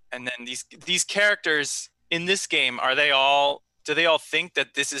 And then these characters in this game, do they all think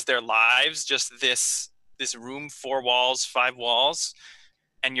that this is their lives, just this room, 4 walls, 5 walls,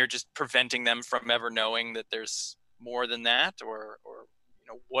 and you're just preventing them from ever knowing that there's more than that, or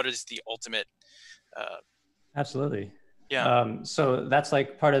what is the ultimate? Absolutely. Yeah. So that's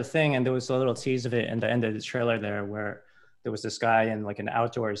part of the thing, and there was a little tease of it in the end of the trailer there, where there was this guy in an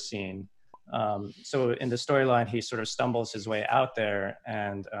outdoors scene. So in the storyline, he sort of stumbles his way out there,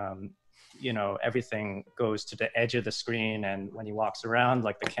 and everything goes to the edge of the screen, and when he walks around,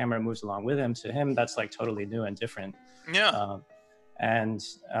 the camera moves along with him. To him, that's totally new and different. Yeah. And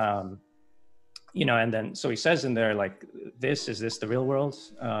then so he says in there, is this the real world?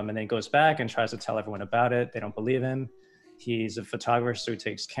 And then he goes back and tries to tell everyone about it. They don't believe him. He's a photographer, so he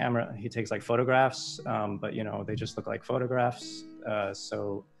takes photographs, but they just look like photographs.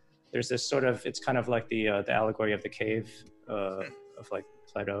 So there's this sort of, it's kind of like the allegory of the cave of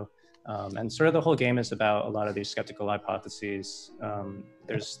Plato. And sort of the whole game is about a lot of these skeptical hypotheses.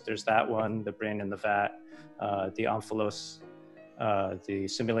 There's that one, the brain in the vat, the omphalos, the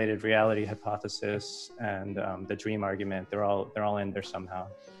simulated reality hypothesis, and the dream argument. They're all in there somehow.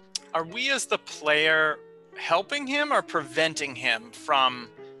 Are we as the player helping him or preventing him from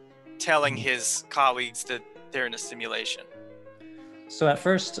telling his colleagues that they're in a simulation? So at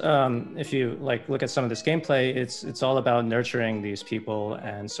first, if you look at some of this gameplay, it's all about nurturing these people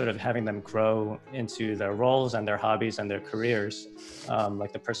and sort of having them grow into their roles and their hobbies and their careers.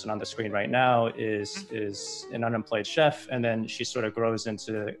 The person on the screen right now is an unemployed chef, and then she sort of grows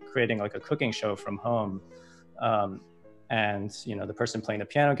into creating a cooking show from home. And the person playing the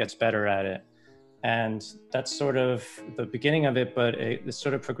piano gets better at it. And that's sort of the beginning of it, but it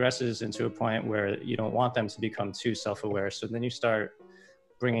sort of progresses into a point where you don't want them to become too self-aware. So then you start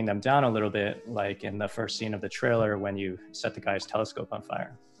bringing them down a little bit, like in the first scene of the trailer when you set the guy's telescope on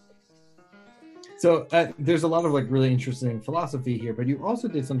fire. So there's a lot of really interesting philosophy here, but you also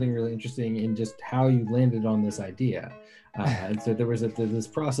did something really interesting in just how you landed on this idea. And so there was this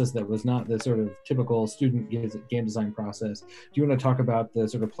process that was not the sort of typical student game design process. Do you want to talk about the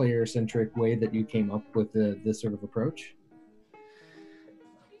sort of player-centric way that you came up with this sort of approach?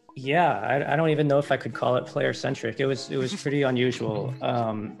 Yeah, I don't even know if I could call it player-centric. It was pretty unusual.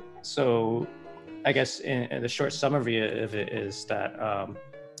 So I guess in the short summary of it is that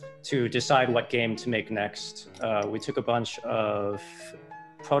to decide what game to make next, we took a bunch of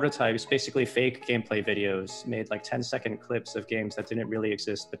prototypes, basically fake gameplay videos, made 10-second clips of games that didn't really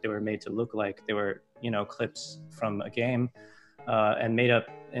exist, but they were made to look like they were, clips from a game, and made up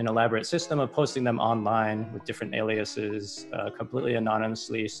an elaborate system of posting them online with different aliases, completely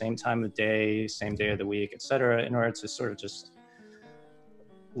anonymously, same time of day, same day of the week, etc., in order to sort of just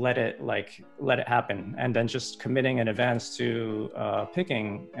let it happen, and then just committing in advance to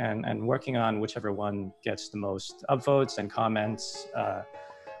picking and working on whichever one gets the most upvotes and comments.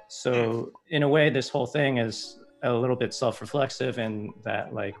 So in a way, this whole thing is a little bit self-reflexive in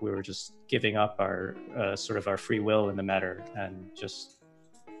that like we were just giving up our sort of our free will in the matter and just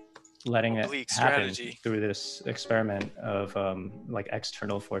letting it happen through this experiment of like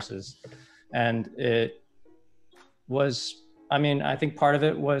external forces. And it was, I mean, I think part of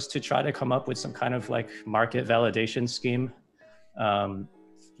it was to try to come up with some kind of like market validation scheme.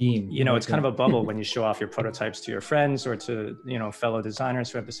 You know, it's kind of a bubble when you show off your prototypes to your friends or to, you know, fellow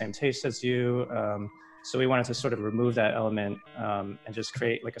designers who have the same taste as you. So we wanted to sort of remove that element and just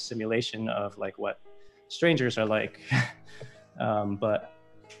create like a simulation of like what strangers are like. But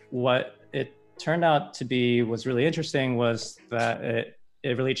what it turned out to be was really interesting was that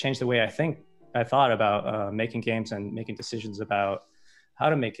it really changed the way I thought about making games and making decisions about how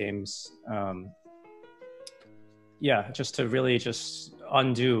to make games. Yeah, just to really just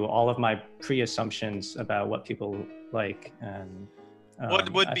undo all of my pre-assumptions about what people like. And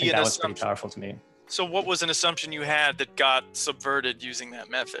what would I be think an that was assumption? pretty powerful to me. So what was an assumption you had that got subverted using that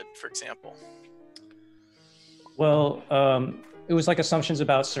method, for example? Well, it was like assumptions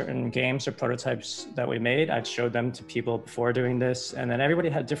about certain games or prototypes that we made. I'd showed them to people before doing this, and then everybody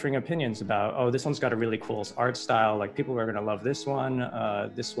had differing opinions about, oh, this one's got a really cool art style. Like people are gonna love this one.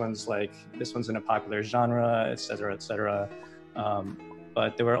 This one's in a popular genre, et cetera, et cetera.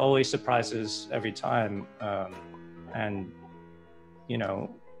 But there were always surprises every time. And, you know,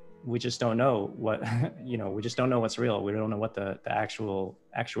 we just don't know what, you know, we just don't know what's real. We don't know what the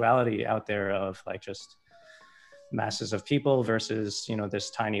actuality out there of like just masses of people versus, you know,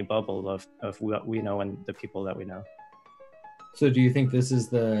 this tiny bubble of what we know and the people that we know. So do you think this is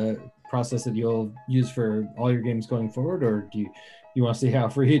the process that you'll use for all your games going forward, or do you want to see how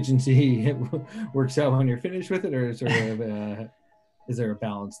free agency works out when you're finished with it, or sort of is there a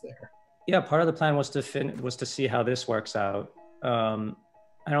balance there? Yeah, part of the plan was to see how this works out.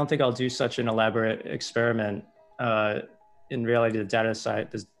 I don't think I'll do such an elaborate experiment. In reality,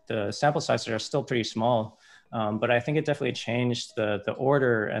 the sample sizes are still pretty small. But I think it definitely changed the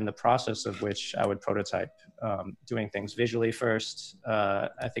order and the process of which I would prototype, doing things visually first.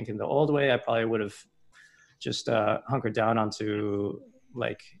 I think in the old way, I probably would have just hunkered down onto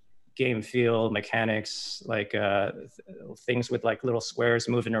like game feel mechanics, like things with like little squares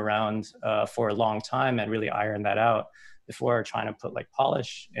moving around for a long time and really iron that out before trying to put like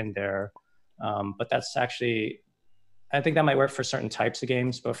polish in there. But that's actually, I think that might work for certain types of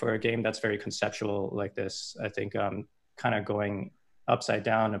games, but for a game that's very conceptual like this, I think kind of going upside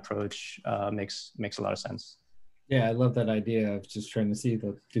down approach makes a lot of sense. Yeah, I love that idea of just trying to see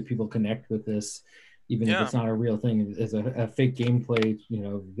do people connect with this, even if it's not a real thing, as a fake gameplay, you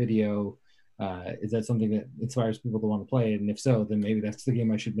know, video. Is that something that inspires people to want to play? And if so, then maybe that's the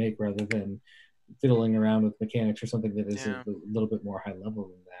game I should make rather than fiddling around with mechanics or something that is a little bit more high level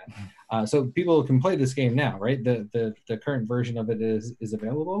than that. So people can play this game now, right? The current version of it is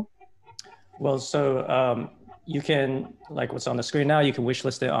available? Well, so you can, like what's on the screen now, you can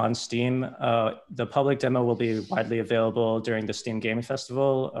wishlist it on Steam. The public demo will be widely available during the Steam Gaming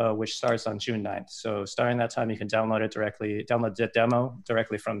Festival, which starts on June 9th. So starting that time, you can download the demo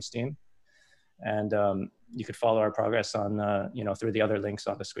directly from Steam. And you could follow our progress on, you know, through the other links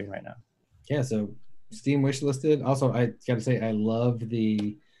on the screen right now. Yeah, so Steam wishlisted. Also, I gotta say, I love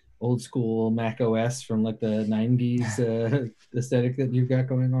the old school Mac OS from like the 90s aesthetic that you've got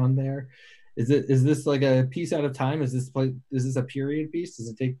going on there. Is this like a piece out of time? Is this a period piece? Does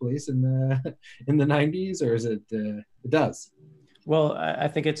it take place in the 90s, or is it it does? Well, I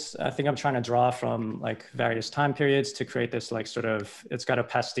think I'm trying to draw from like various time periods to create this like sort of, it's got a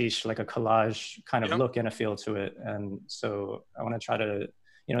pastiche, like a collage kind of look and a feel to it. And so I want to try to,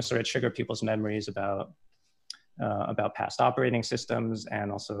 you know, sort of trigger people's memories about past operating systems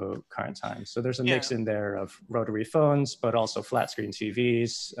and also current times. So there's a mix in there of rotary phones, but also flat screen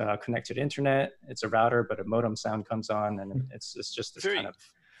TVs, connected internet. It's a router, but a modem sound comes on, and it's just this kind of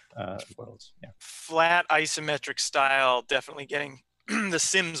world. Yeah. Flat isometric style, definitely getting the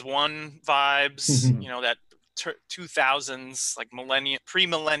Sims 1 vibes, you know, that 2000s, like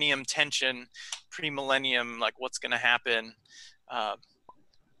pre-millennium tension, pre-millennium, like what's going to happen.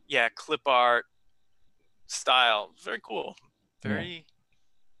 Yeah, clip art style, very cool. Very,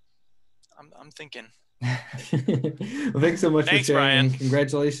 I'm thinking. Well, thanks so much for sharing. Brian.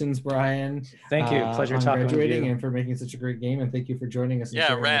 Congratulations, Brian. Thank you. Pleasure talking with you. And for making such a great game. And thank you for joining us and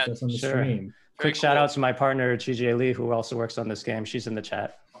sharing with us on the stream. Quick shout out to my partner, GJ Lee, who also works on this game. She's in the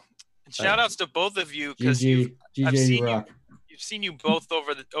chat. And shout outs to both of you, because you've seen you both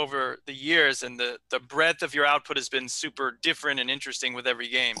over the years, and the breadth of your output has been super different and interesting with every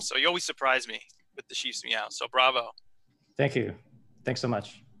game. So you always surprise me with the Chiefs Meow. So bravo. Thank you. Thanks so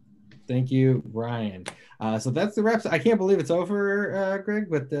much. Thank you, Ryan. So that's the wraps. I can't believe it's over, Greg,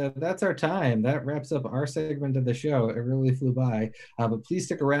 but that's our time. That wraps up our segment of the show. It really flew by. But please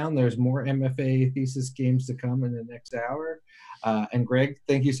stick around. There's more MFA thesis games to come in the next hour. And Greg,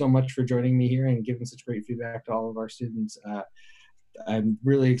 thank you so much for joining me here and giving such great feedback to all of our students. I'm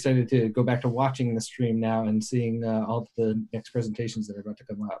really excited to go back to watching the stream now and seeing all the next presentations that are about to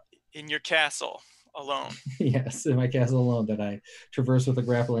come up. In your castle alone. Yes, in my castle alone that I traverse with a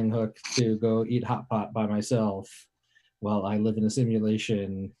grappling hook to go eat hot pot by myself while I live in a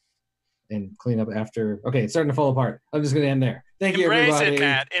simulation and clean up after. Okay, it's starting to fall apart. I'm just going to end there. Thank you, everybody.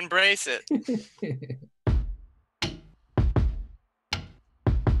 Embrace it, Matt. Embrace it.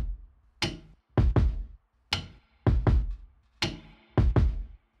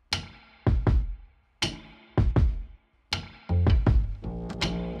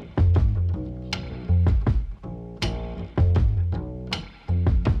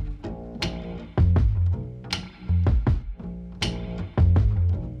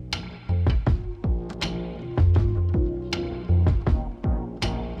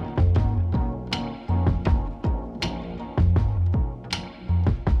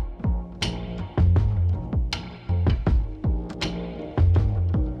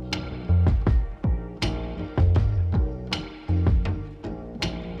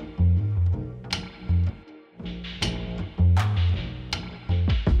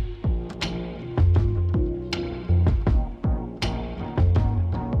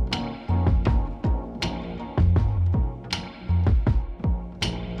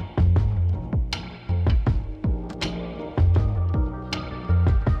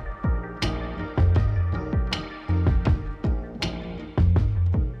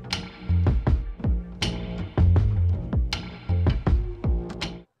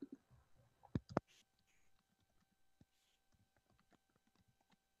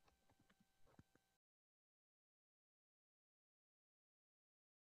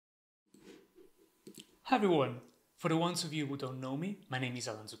 Hi everyone! For the ones of you who don't know me, my name is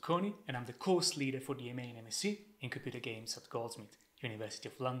Alan Zucconi and I'm the course leader for the MA and MSc in Computer Games at Goldsmith, University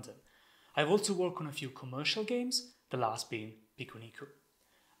of London. I've also worked on a few commercial games, the last being Pico Nico.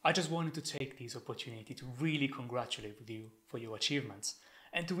 I just wanted to take this opportunity to really congratulate you for your achievements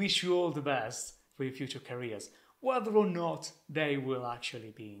and to wish you all the best for your future careers, whether or not they will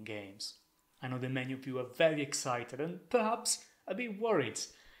actually be in games. I know that many of you are very excited and perhaps a bit worried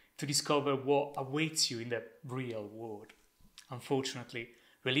to discover what awaits you in the real world. Unfortunately,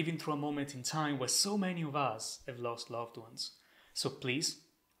 we're living through a moment in time where so many of us have lost loved ones. So please,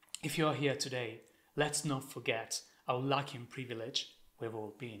 if you are here today, let's not forget how lucky and privileged we've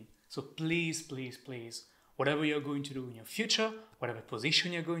all been. So please, please, please, whatever you're going to do in your future, whatever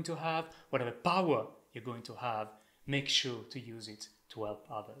position you're going to have, whatever power you're going to have, make sure to use it to help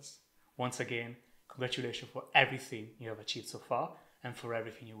others. Once again, congratulations for everything you have achieved so far and for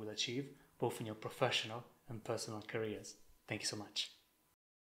everything you will achieve, both in your professional and personal careers. Thank you so much.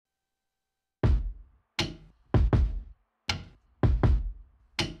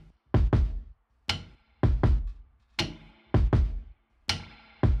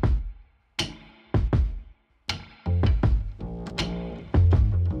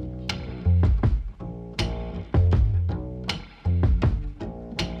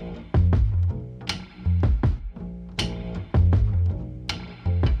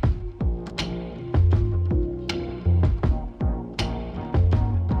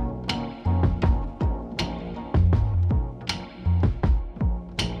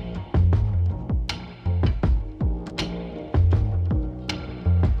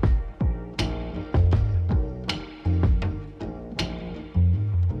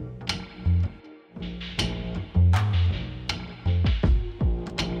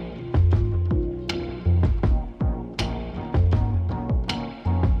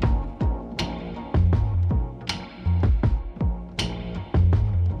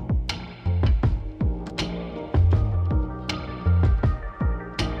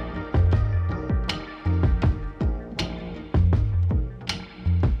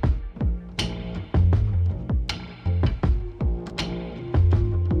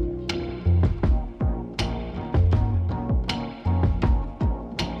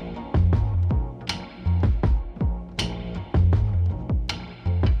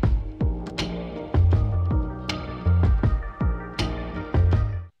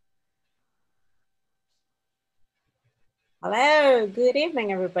 Hello, good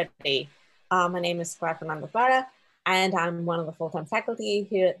evening, everybody. My name is Fernanda Barra. and I'm one of the full-time faculty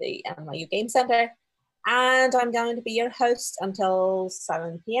here at the NYU Game Center. And I'm going to be your host until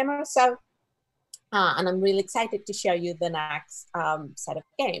 7 p.m. or so. And I'm really excited to show you the next set of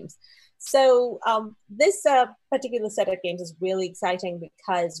games. So this particular set of games is really exciting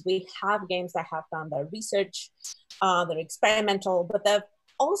because we have games that have done their research, they're experimental, but they've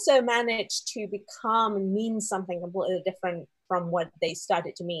also managed to mean something completely different from what they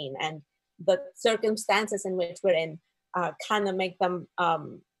started to mean. And the circumstances in which we're in kind of make them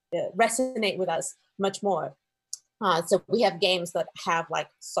resonate with us much more. So we have games that have like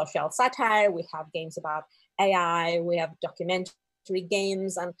social satire, we have games about AI, we have documentary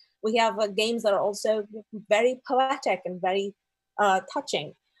games, and we have games that are also very poetic and very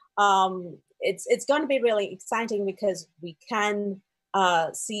touching. It's going to be really exciting because we can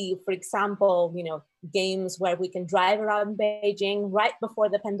see, for example, games where we can drive around Beijing right before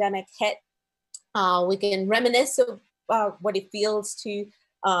the pandemic hit. We can reminisce of what it feels to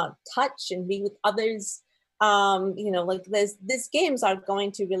touch and be with others. Like these games are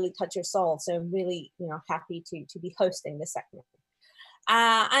going to really touch your soul. So I'm really, happy to be hosting this segment.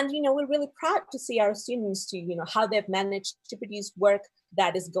 And we're really proud to see our students to, how they've managed to produce work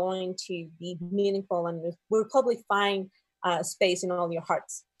that is going to be meaningful and will probably find space in all your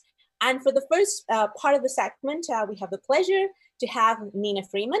hearts. And for the first part of the segment, we have the pleasure to have Nina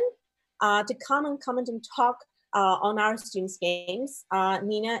Freeman to come and comment and talk on our students' games.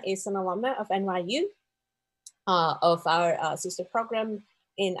 Nina is an alumna of NYU, of our sister program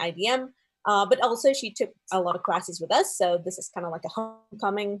in IBM, but also she took a lot of classes with us. So this is kind of like a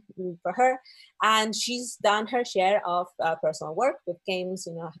homecoming for her. And she's done her share of personal work with games,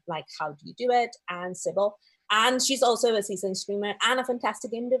 like How Do You Do It and Sybil. And she's also a seasoned streamer and a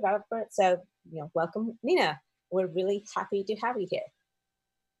fantastic game developer. So, welcome, Nina. We're really happy to have you here.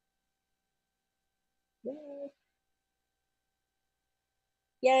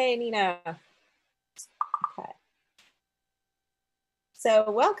 Yay, Yay, Nina. Okay. So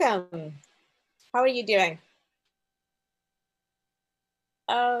welcome. How are you doing?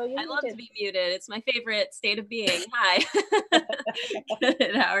 Oh, I love to be muted. It's my favorite state of being. Hi.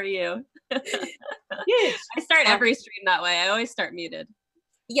 Good. How are you? Good. I start every stream that way. I always start muted.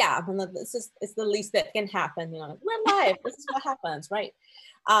 Yeah, it's the least that can happen. We're live. This is what happens, right?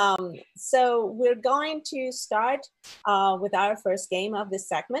 So we're going to start with our first game of this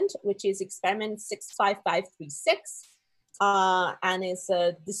segment, which is Experiment 65536. And it's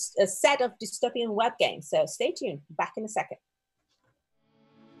a set of dystopian web games. So stay tuned. Back in a second.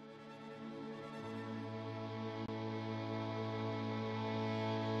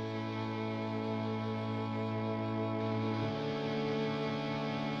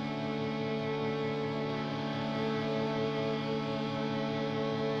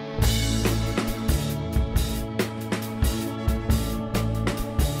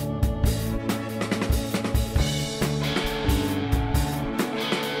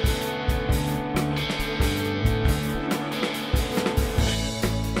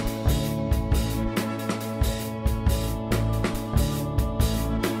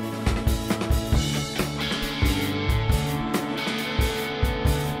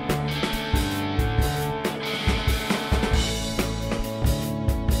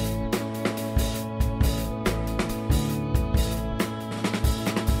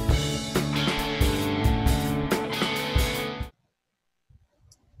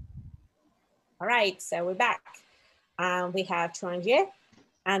 All right, so we're back. We have Chuan Jie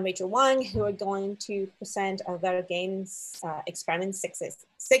and Rachel Wang, who are going to present their games, Experiment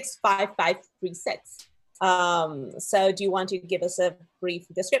 65536. So do you want to give us a brief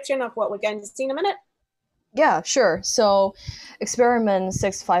description of what we're going to see in a minute? Yeah, sure. So Experiment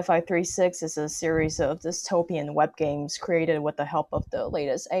 65536 is a series of dystopian web games created with the help of the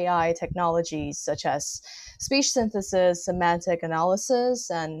latest AI technologies such as speech synthesis, semantic analysis,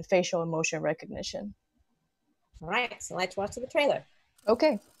 and facial emotion recognition. All right, so let's watch the trailer.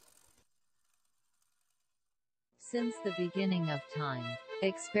 Okay. Since the beginning of time,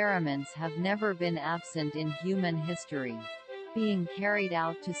 experiments have never been absent in human history, being carried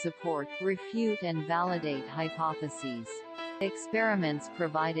out to support, refute and validate hypotheses. Experiments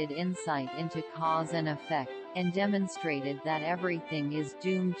provided insight into cause and effect, and demonstrated that everything is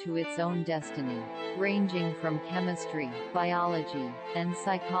doomed to its own destiny, ranging from chemistry, biology, and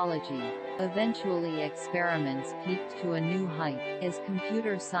psychology. Eventually experiments peaked to a new height, as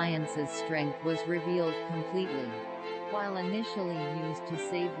computer science's strength was revealed completely. while initially used to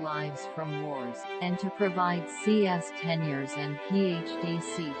save lives from wars, and to provide CS tenures and PhD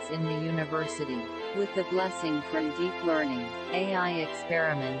seats in the university. With the blessing from deep learning, AI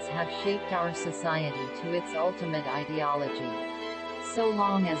experiments have shaped our society to its ultimate ideology. So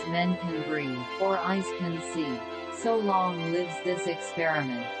long as men can breathe, or eyes can see, so long lives this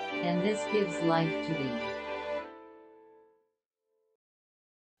experiment, and this gives life to thee.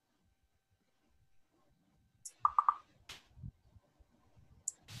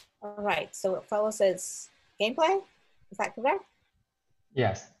 All right, so what follows is gameplay. Is that correct?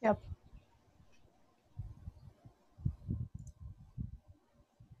 Yes. Yep.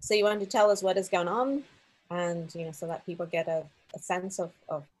 So you want to tell us what is going on, and so that people get a sense of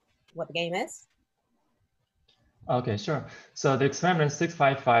what the game is? Okay, sure. So the experiment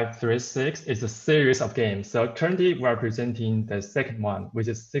 65536 is a series of games. So currently we are presenting the second one, which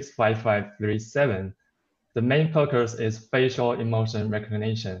is 65537. The main focus is facial emotion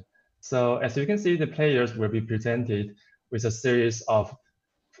recognition. So as you can see, the players will be presented with a series of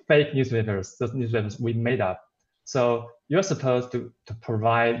fake newspapers, those newspapers we made up. So you're supposed to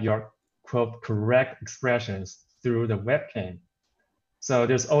provide your quote correct expressions through the webcam. So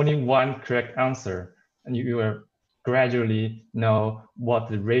there's only one correct answer, and you will gradually know what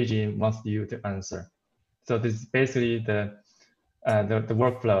the regime wants you to answer. So this is basically the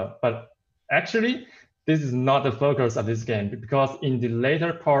workflow. But actually, this is not the focus of this game, because in the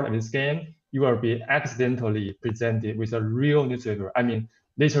later part of this game, you will be accidentally presented with a real newspaper. I mean,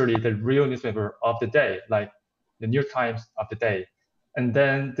 literally the real newspaper of the day, like the New York Times of the day. And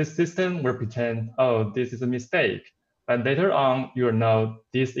then this system will pretend, oh, this is a mistake. But later on, you will know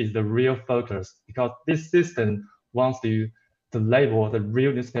this is the real focus, because this system wants you to label the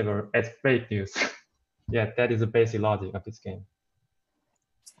real newspaper as fake news. Yeah, that is the basic logic of this game.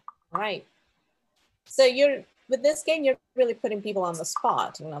 Right. So with this game, you're really putting people on the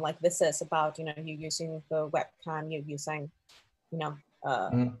spot. Like this is about you using the webcam, you're using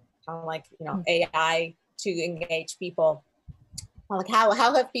kind of like AI to engage people. Like how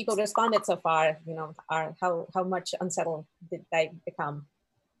have people responded so far? How much unsettled did they become?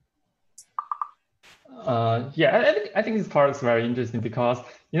 Yeah, I think this part is very interesting, because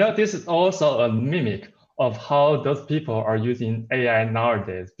this is also a mimic of how those people are using AI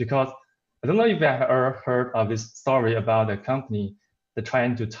nowadays. Because I don't know if you have ever heard of this story about a company that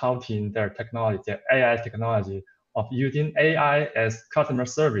trying to touting their technology, their AI technology, of using AI as customer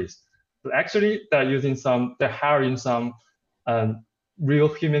service. But actually, they're hiring some real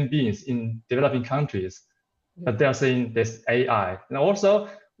human beings in developing countries, but they're saying this AI. And also,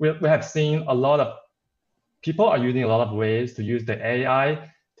 we have seen a lot of people are using a lot of ways to use the AI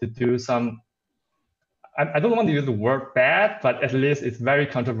to do some, I don't want to use the word bad, but at least it's very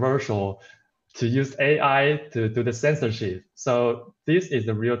controversial to use AI to do the censorship. So this is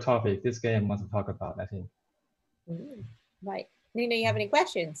the real topic this game wants to talk about, I think. Right. Nina, you have any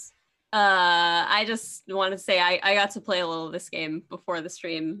questions? I just want to say I got to play a little of this game before the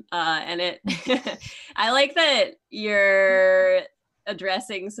stream, and it I like that you're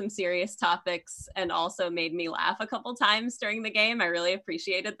addressing some serious topics and also made me laugh a couple times during the game. I really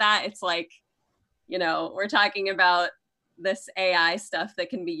appreciated that. It's like, we're talking about this AI stuff that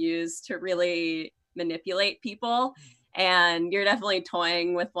can be used to really manipulate people, and you're definitely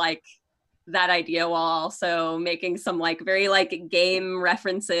toying with like that idea while also making some like very like game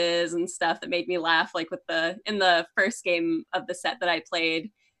references and stuff that made me laugh. Like in the first game of the set that I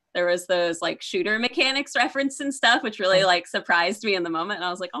played, there was those like shooter mechanics reference and stuff, which really like surprised me in the moment. And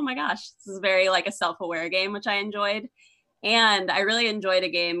I was like, oh my gosh, this is very like a self-aware game, which I enjoyed. And I really enjoyed a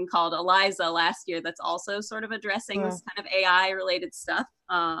game called Eliza last year that's also sort of addressing this kind of AI related stuff.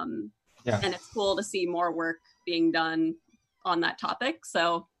 And it's cool to see more work being done on that topic.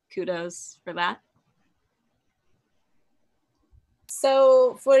 So kudos for that.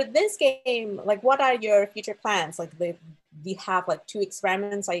 So for this game, like what are your future plans? Like do you have like 2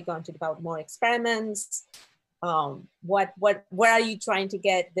 experiments? Are you going to develop more experiments? Where are you trying to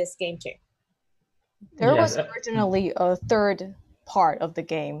get this game to? There was originally a third part of the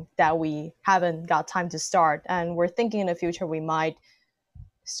game that we haven't got time to start, and we're thinking in the future we might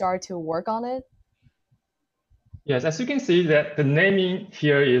start to work on it. Yes, as you can see that the naming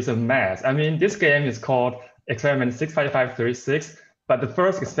here is a mess. I mean, this game is called Experiment 65536, but the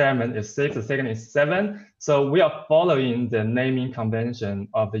first experiment is 6, the second is 7. So we are following the naming convention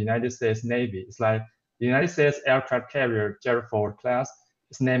of the United States Navy. It's like the United States aircraft carrier Gerald Ford class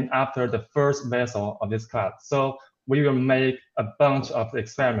is named after the first vessel of this class. So we will make a bunch of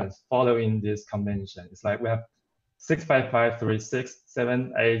experiments following this convention. It's like we have 65536,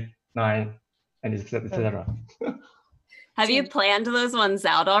 7, 8, 9, and etc. Have you planned those ones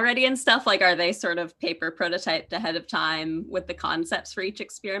out already and stuff? Like, are they sort of paper prototyped ahead of time with the concepts for each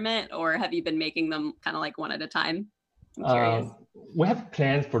experiment, or have you been making them kind of like one at a time? I'm curious. We have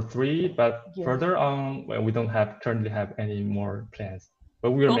plans for 3, but further on, well, we don't currently have any more plans,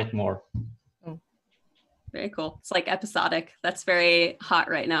 but we will make more. Very cool. It's like episodic. That's very hot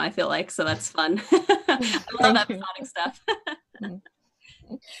right now, I feel like, so that's fun. I love episodic stuff.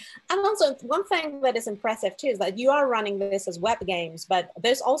 And also, one thing that is impressive too is that you are running this as web games, but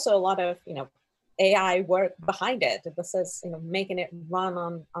there's also a lot of AI work behind it. This is making it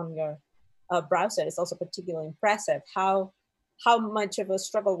run on your browser is also particularly impressive. How much of a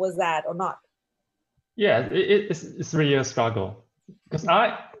struggle was that, or not? Yeah, it's really a struggle, because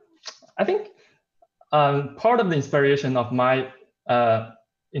I think part of the inspiration of my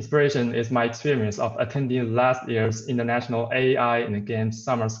inspiration is my experience of attending last year's International AI in Games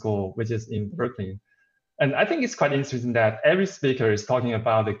Summer School, which is in Berkeley. And I think it's quite interesting that every speaker is talking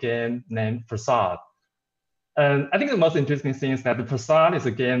about a game named Prasad. And I think the most interesting thing is that the Prasad is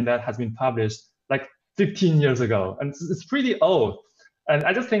a game that has been published like 15 years ago, and it's pretty old. And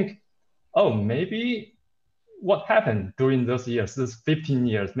I just think, oh, maybe what happened during those years, those 15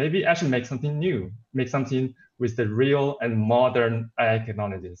 years, maybe I should make something new, make something with the real and modern AI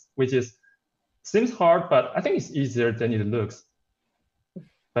technologies, which seems hard, but I think it's easier than it looks,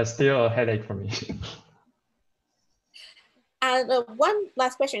 but still a headache for me. And one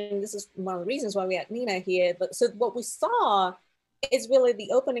last question, this is one of the reasons why we had Nina here, but so what we saw is really the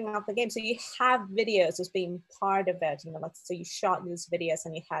opening of the game. So you have videos as being part of it, so you shot these videos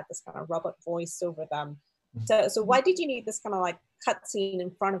and you had this kind of robot voice over them. So why did you need this kind of like cutscene in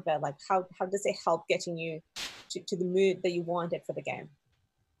front of it? Like how does it help getting you to the mood that you wanted for the game?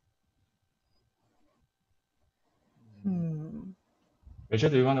 Rachel,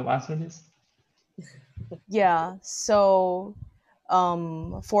 do you want to answer this? Yeah, so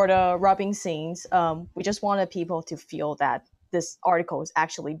for the rubbing scenes, we just wanted people to feel that this article is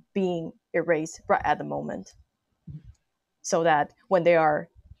actually being erased right at the moment, so that when they are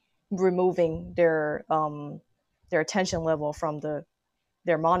removing their attention level from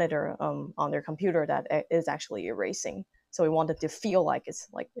their monitor on their computer, that is actually erasing. So we wanted to feel like it's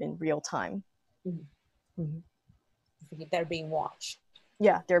like in real time. They're being watched.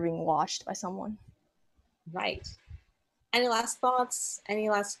 Yeah, they're being watched by someone. Right. Any last thoughts? Any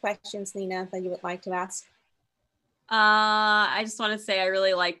last questions, Nina, that you would like to ask? I just want to say I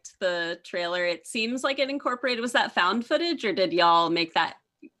really liked the trailer. It seems like it incorporated, was that found footage, or did y'all make that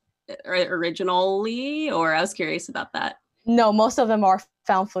originally? Or I was curious about that. No, most of them are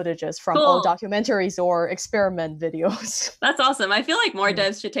found footages from old documentaries or experiment videos. That's awesome. I feel like more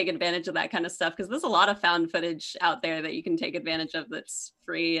devs should take advantage of that kind of stuff, because there's a lot of found footage out there that you can take advantage of that's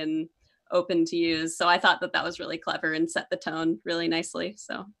free and open to use. So I thought that was really clever and set the tone really nicely.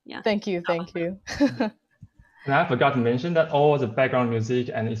 So yeah. Thank you. And I forgot to mention that all the background music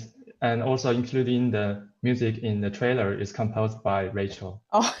and also including the music in the trailer is composed by Rachel.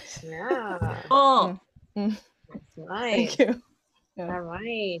 Oh, yeah. Cool. That's nice. Thank you. Yeah. All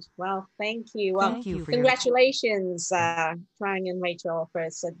right. Well, thank you. Well, Thank you for congratulations, Trang and Rachel, for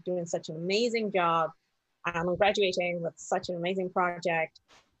doing such an amazing job and graduating with such an amazing project.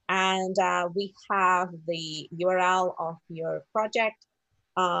 And we have the URL of your project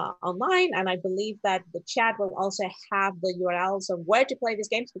online, and I believe that the chat will also have the URLs of where to play these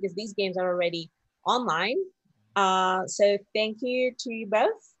games, because these games are already online. So thank you to you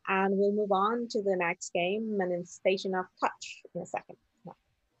both, and we'll move on to the next game, Manifestation of Touch, in a second.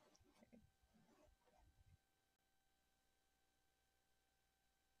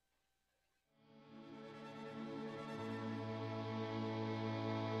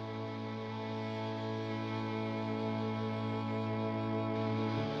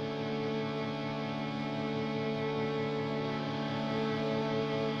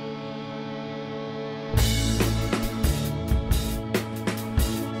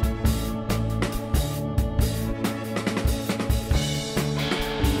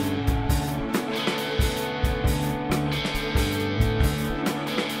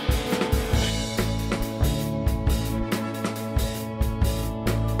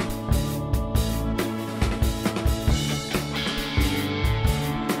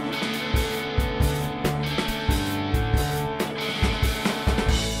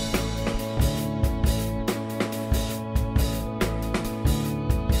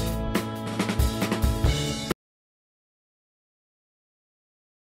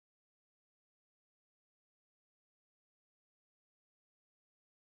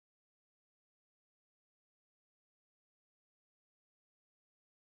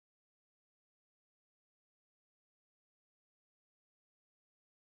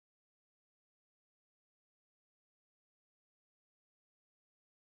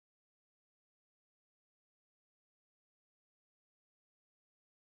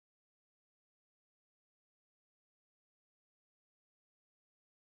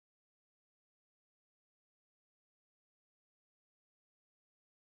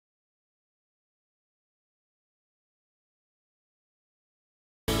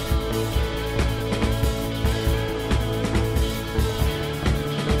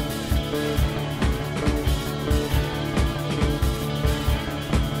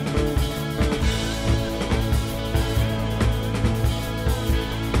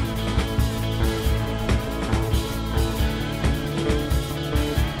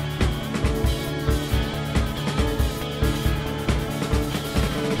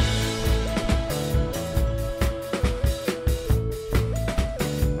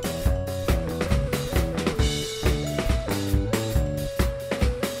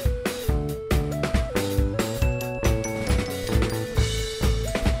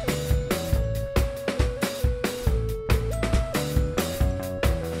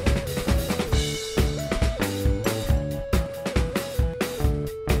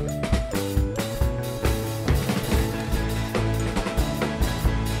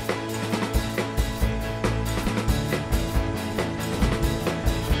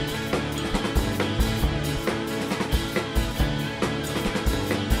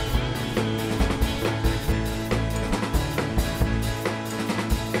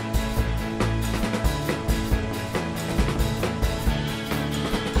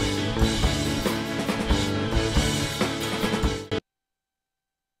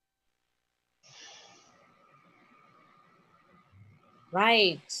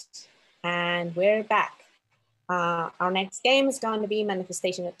 Right, and we're back. Our next game is going to be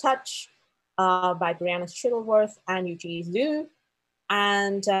Manifestation of Touch by Brianna Shuttleworth and Yuji Zhu.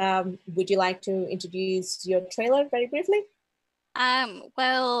 And would you like to introduce your trailer very briefly?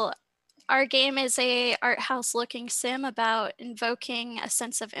 Well, our game is a art house looking sim about invoking a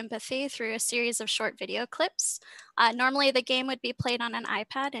sense of empathy through a series of short video clips. Normally the game would be played on an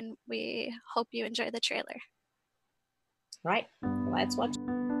iPad, and we hope you enjoy the trailer. Right, let's watch.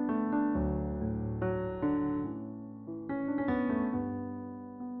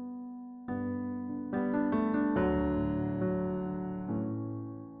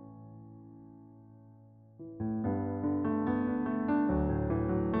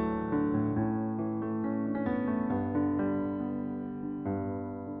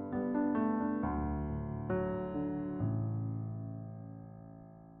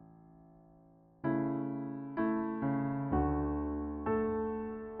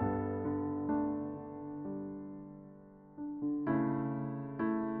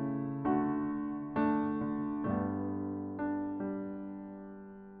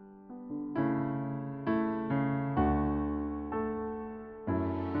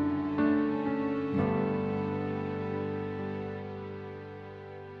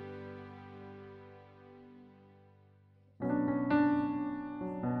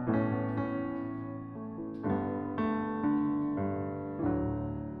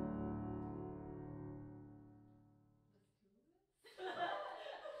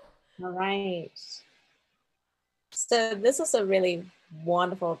 All right. So this is a really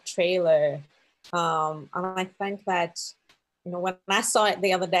wonderful trailer. And I think that, you know, when I saw it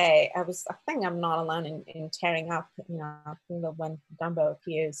the other day, I think I'm not alone in tearing up, you know, when Dumbo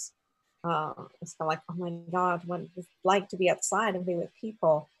appears. It's kind of like, oh my God, what it's like to be outside and be with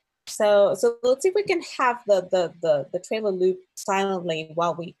people. So let's see if we can have the trailer loop silently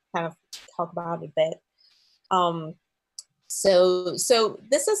while we kind of talk about it a bit. So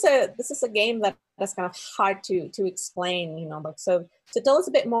this is a game that's kind of hard to explain, you know, like, so tell us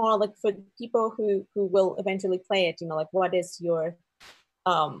a bit more, like, for people who will eventually play it, you know, like, what is your,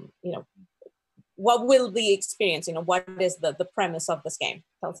 you know, what will the experience, you know, what is the premise of this game?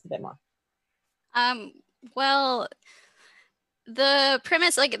 Tell us a bit more. Well, the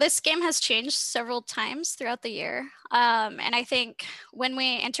premise, like, this game has changed several times throughout the year. And I think when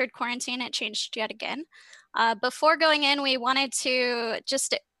we entered quarantine, it changed yet again. Before going in, we wanted to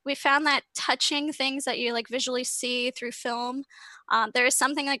we found that touching things that you like visually see through film, there is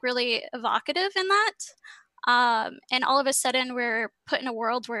something like really evocative in that. And all of a sudden we're put in a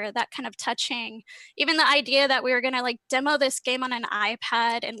world where that kind of touching, even the idea that we were gonna like demo this game on an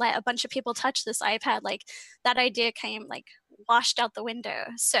iPad and let a bunch of people touch this iPad, like that idea came like washed out the window.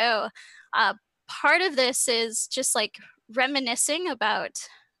 So part of this is just like reminiscing about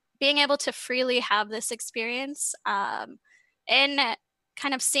being able to freely have this experience, and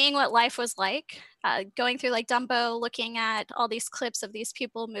kind of seeing what life was like, going through like Dumbo, looking at all these clips of these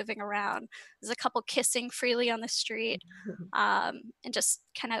people moving around. There's a couple kissing freely on the street, and just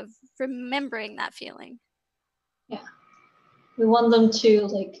kind of remembering that feeling. Yeah, we want them to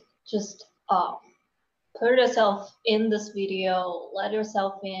like just put yourself in this video, let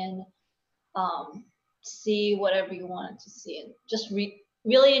yourself in, see whatever you wanted to see, and just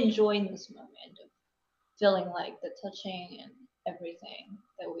really enjoying this moment of feeling like the touching and everything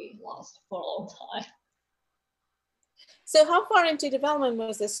that we lost for a long time. So how far into development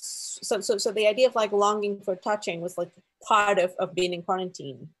was this? So the idea of like longing for touching was like part of being in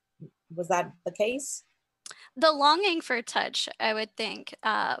quarantine. Was that the case? The longing for touch, I would think.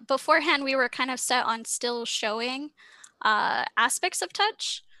 Beforehand, we were kind of set on still showing aspects of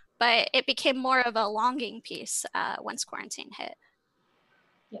touch, but it became more of a longing piece once quarantine hit.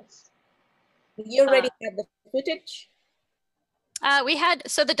 Yes. You already had the footage?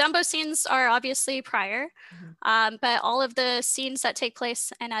 So the Dumbo scenes are obviously prior, but all of the scenes that take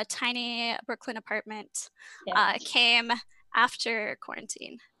place in a tiny Brooklyn apartment came after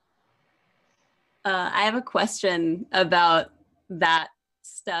quarantine. I have a question about that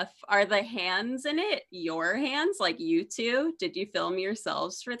stuff. Are the hands in it your hands, like you two? Did you film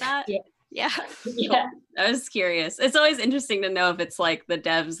yourselves for that? Yeah. Cool. I was curious. It's always interesting to know if it's like the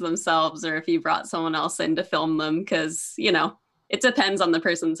devs themselves or if you brought someone else in to film them, because, you know, it depends on the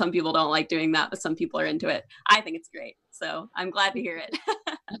person. Some people don't like doing that, but some people are into it. I think it's great. So I'm glad to hear it.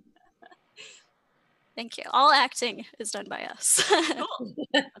 Thank you. All acting is done by us. Cool.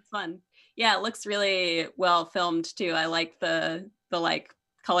 That's fun. Yeah, it looks really well filmed too. I like the like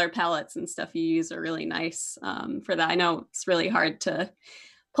color palettes and stuff you use are really nice for that. I know it's really hard to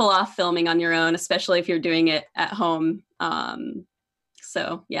pull off filming on your own, especially if you're doing it at home.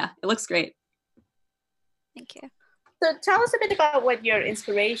 So yeah, it looks great. Thank you. So tell us a bit about what your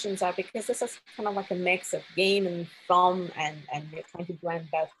inspirations are, because this is kind of like a mix of game and film, and you're trying to blend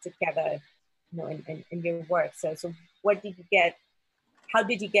both together, you know, in your work. So what did you get? How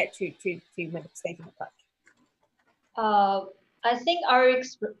did you get to manifestation of touch? I think our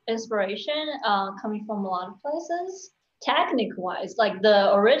inspiration coming from a lot of places. Technique-wise, like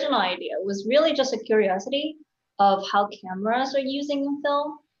the original idea was really just a curiosity of how cameras are using in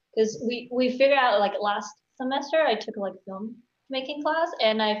film, because we figured out, like last semester I took like film making class,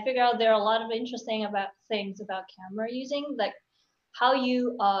 and I figured out there are a lot of interesting things about camera using, like how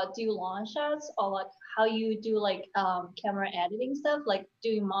you do long shots, or like how you do like camera editing stuff, like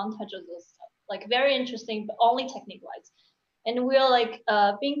doing montages and stuff, like very interesting, but only technique-wise. And we are like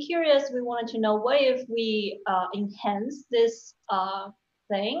being curious. We wanted to know what if we enhance this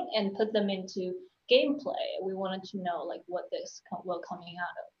thing and put them into gameplay. We wanted to know like what this will coming out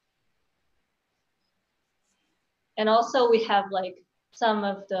of. And also we have like some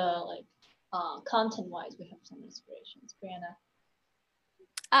of the like content-wise, we have some inspirations. Brianna.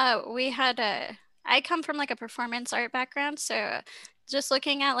 I come from like a performance art background, so just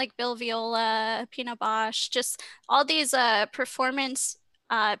looking at like Bill Viola, Pina Bosch, just all these performance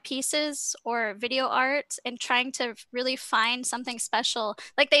pieces or video art, and trying to really find something special.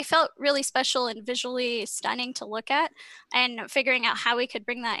 Like they felt really special and visually stunning to look at, and figuring out how we could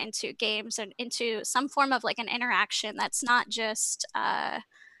bring that into games and into some form of like an interaction that's not just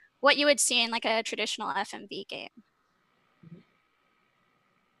what you would see in like a traditional FMV game.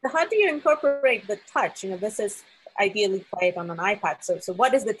 So how do you incorporate the touch? You know, this is ideally played on an iPad. So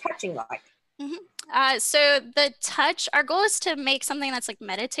what is the touching like? So the touch, our goal is to make something that's like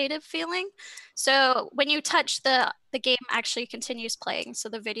meditative feeling. So when you touch, the game actually continues playing. So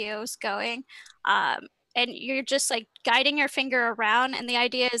the video is going, and you're just like guiding your finger around. And the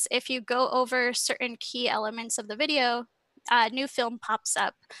idea is if you go over certain key elements of the video, new film pops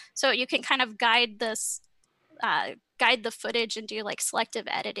up. So you can kind of guide this, guide the footage and do like selective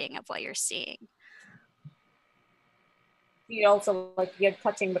editing of what you're seeing. You also like, you're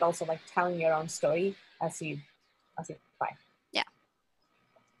touching, but also like telling your own story as you play. Yeah.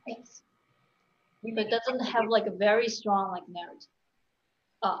 Yes. But it doesn't have like a very strong like narrative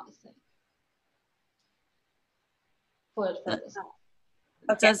thing. For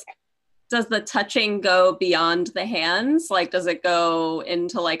this. Does the touching go beyond the hands? Like, does it go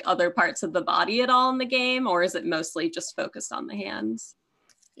into like other parts of the body at all in the game, or is it mostly just focused on the hands?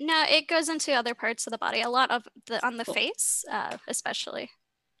 No, it goes into other parts of the body. A lot of on the face, especially.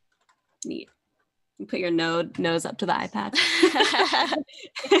 Neat. You put your nose up to the iPad.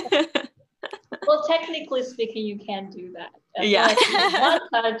 Well, technically speaking, you can do that. Yeah. Like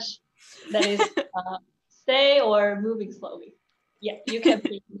one touch that is stay or moving slowly. Yeah, you can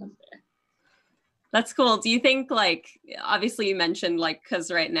put your nose there. That's cool. Do you think, like, obviously you mentioned like,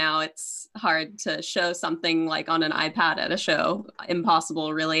 because right now it's hard to show something like on an iPad at a show,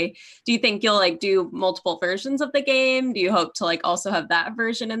 impossible really. Do you think you'll like do multiple versions of the game? Do you hope to like also have that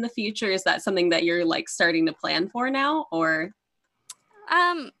version in the future? Is that something that you're like starting to plan for now, or?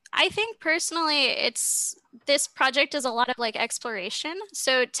 I think personally this project is a lot of like exploration.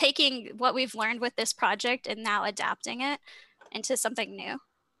 So taking what we've learned with this project and now adapting it into something new.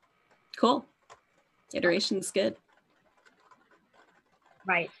 Cool. Iteration's good.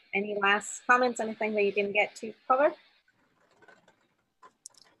 Right. Any last comments? Anything that you didn't get to cover?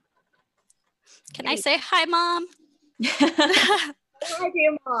 Can I say hi, Mom? Hi to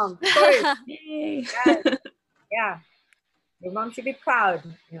your mom. Of course. Yes. Yeah. Your mom should be proud.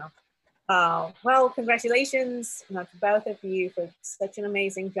 You know. Well, congratulations, to both of you for such an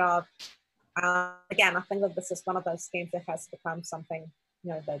amazing job. Again, I think that this is one of those games that has become something,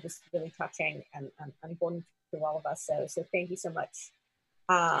 that is really touching and important to all of us. So thank you so much.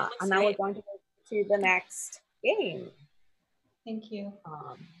 And now we're going to go to the next game. Thank you.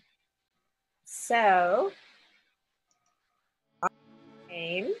 So, our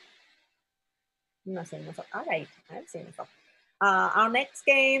game. I'm not saying myself. All right, I'm saying myself. Our next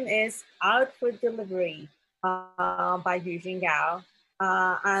game is Out for Delivery by Yu Gao.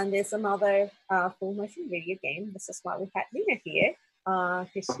 And it's another full motion video game. This is why we had Lena here,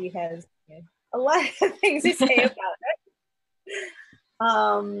 because she has a lot of things to say about it.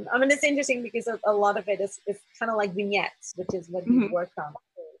 I mean, it's interesting because a lot of it is kind of like vignettes, which is what you worked on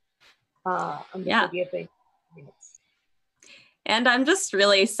the video thing. And I'm just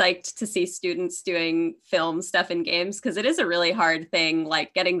really psyched to see students doing film stuff in games, because it is a really hard thing,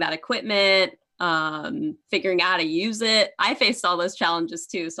 like getting that equipment, figuring out how to use it. I faced all those challenges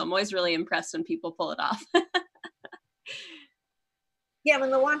too, so I'm always really impressed when people pull it off. Yeah,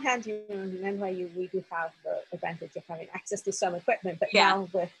 on the one hand, in NYU, we do have the advantage of having access to some equipment, but now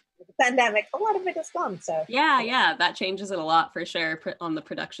with the pandemic, a lot of it is gone. So yeah, that changes it a lot for sure on the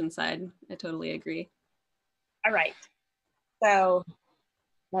production side. I totally agree. All right. So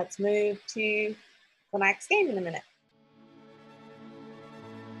let's move to the next game in a minute.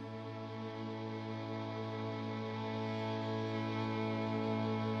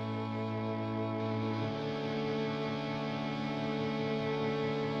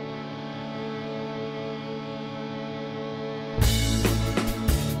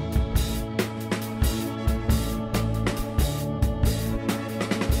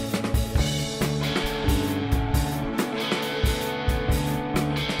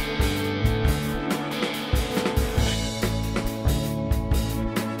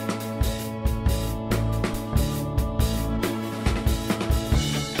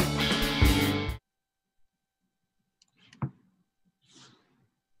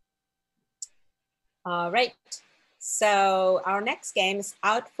 All right, so our next game is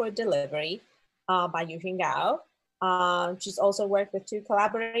Out for Delivery by Yu Gao. She's also worked with two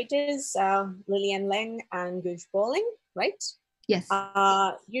collaborators, Lillian Leng and Guj Bowling, right? Yes.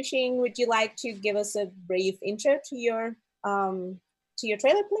 Yuxing, would you like to give us a brief intro to your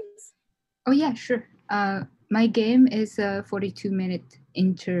trailer, please? Oh yeah, sure. My game is a 42-minute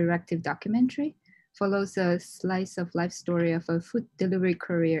interactive documentary, follows a slice of life story of a food delivery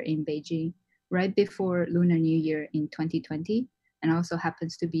courier in Beijing right before Lunar New Year in 2020, and also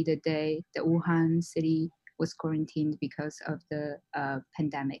happens to be the day the Wuhan city was quarantined because of the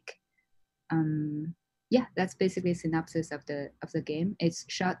pandemic. Yeah, that's basically a synopsis of the game. It's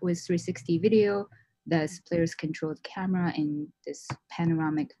shot with 360 video, thus players control the camera in this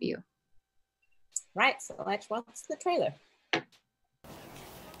panoramic view. Right, so let's watch the trailer.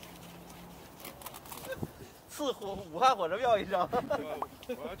 似乎武汉火车票一张。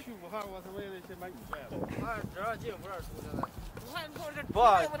我要去武汉，我他妈也得先把你带了。武汉只让进不让出，现在。武汉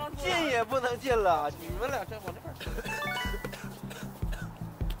不进也不能进了，你们俩再往这边。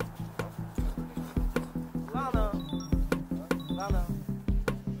辣呢？辣呢？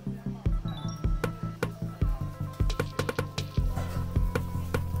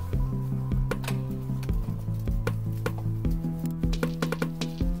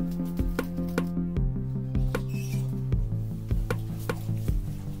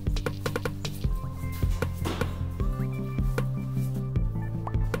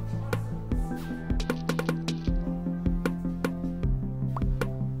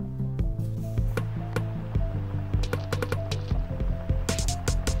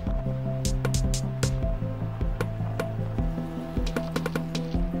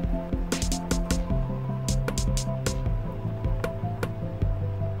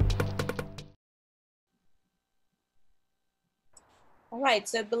 All right,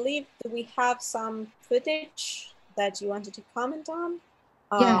 so I believe that we have some footage that you wanted to comment on.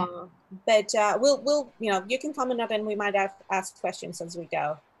 Yeah. But we'll you can comment on it and we might have ask questions as we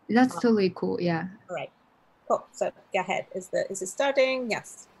go. That's totally cool, yeah. All right, cool. So go ahead. Is it starting?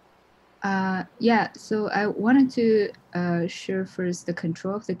 Yes. Yeah, so I wanted to share first the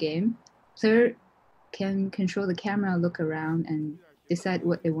control of the game. Player can control the camera, look around, and decide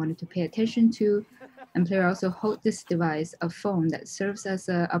what they wanted to pay attention to. And player also hold this device, a phone that serves as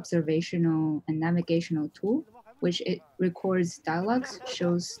an observational and navigational tool. which it records dialogues,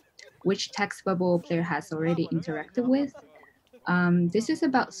 shows which text bubble player has already interacted with. This is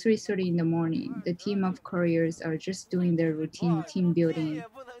about 3:30 in the morning. The team of couriers are just doing their routine team building,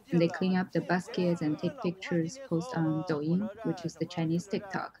 and they clean up the baskets and take pictures, post on Douyin, which is the Chinese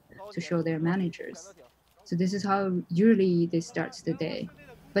TikTok, to show their managers. So this is how usually they start the day.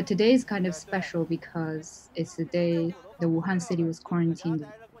 But today is kind of special because it's the day the Wuhan city was quarantined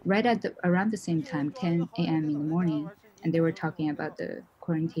right at around the same time, 10 a.m. in the morning, and they were talking about the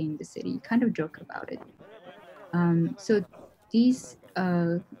quarantine in the city, kind of joke about it. So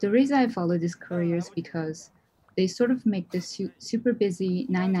the reason I follow these careers because they sort of make the super busy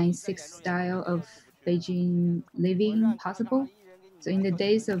 996 style of Beijing living possible. So in the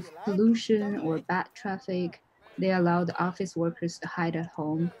days of pollution or bad traffic, they allow the office workers to hide at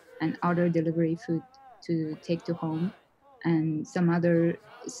home and order delivery food to take to home, and some other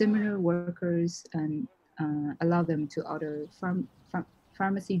similar workers and allow them to order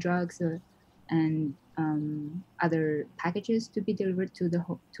pharmacy drugs and other packages to be delivered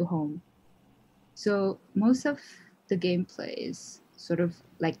to home. So most of the gameplay is sort of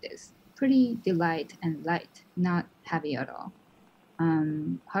like this, pretty delight and light, not heavy at all.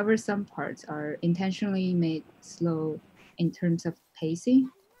 However, some parts are intentionally made slow in terms of pacing.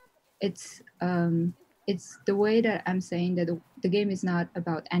 It's the way that I'm saying that the game is not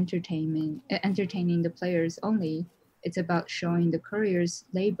about entertaining the players only. It's about showing the couriers'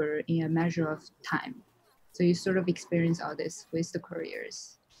 labor in a measure of time. So you sort of experience all this with the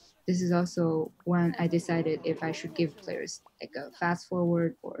couriers. This is also when I decided if I should give players like a fast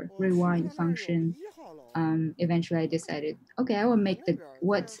forward or rewind function. Eventually I decided, okay, I will make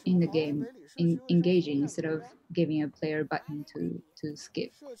what's in the game engaging instead of giving a player button to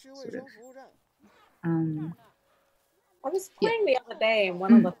skip, sort of. I was playing the other day, and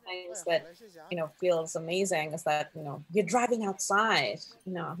one of the things that feels amazing is that you're driving outside.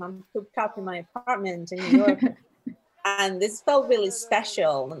 I'm cooped up in my apartment in New York, and this felt really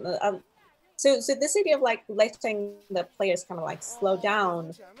special. So this idea of like letting the players kind of like slow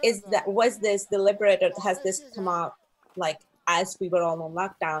down, was this deliberate, or has this come up like as we were all on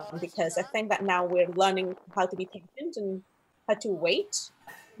lockdown? Because I think that now we're learning how to be patient and how to wait.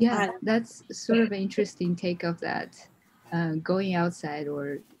 Yeah, that's sort of an interesting take of that. Going outside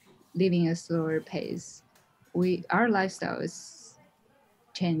or living a slower pace, our lifestyle is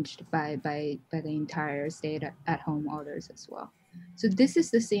changed by the entire stay-at-home orders as well. So this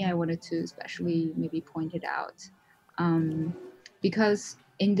is the thing I wanted to especially maybe point it out, because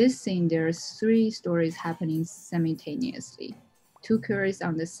in this scene there are 3 stories happening simultaneously. 2 couriers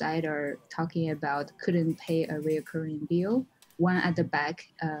on the side are talking about couldn't pay a recurring bill. One at the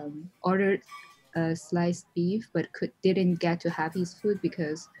back ordered sliced beef but didn't get to have his food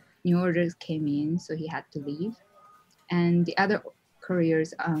because new orders came in, so he had to leave. And the other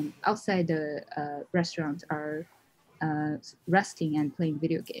couriers outside the restaurant are resting and playing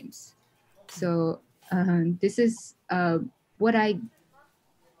video games. So this is what I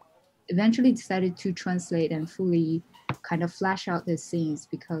eventually decided to translate and fully kind of flash out the scenes,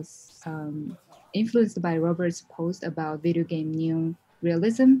 because influenced by Robert's post about video game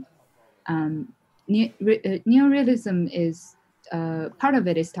neorealism. Neorealism is part of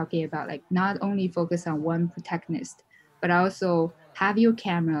it is talking about like not only focus on one protagonist, but also have your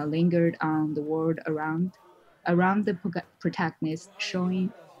camera lingered on the world around the protagonist,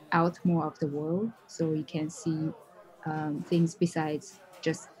 showing out more of the world, so you can see things besides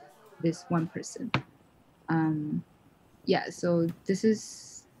just this one person. Yeah, so this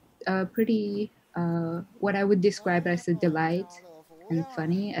is pretty what I would describe as a delight and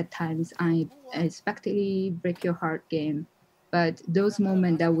funny, at times unexpectedly break your heart game. But those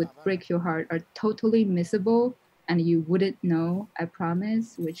moments that would break your heart are totally missable and you wouldn't know, I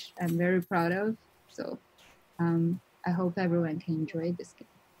promise, which I'm very proud of. So I hope everyone can enjoy this game.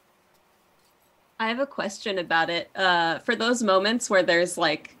 I have a question about it. For those moments where there's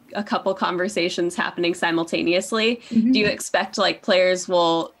like a couple conversations happening simultaneously, do you expect like players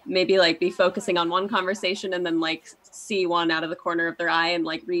will maybe like be focusing on one conversation and then like see one out of the corner of their eye and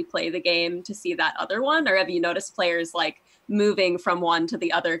like replay the game to see that other one? Or have you noticed players like moving from one to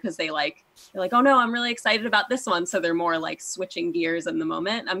the other because they're like, oh no, I'm really excited about this one, so they're more like switching gears in the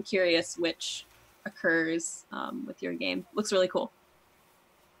moment? I'm curious which occurs with your game. Looks really cool.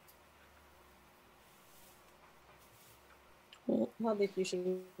 Well, if you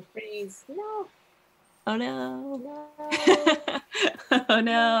should freeze. No. Oh no. No. Oh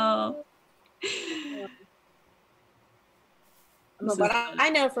no. No, but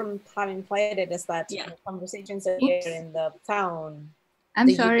I know from having played it is that conversations here in the town I'm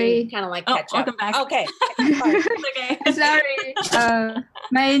so sorry. Kind of like Oh, catch welcome up. back. Okay. Okay. Sorry.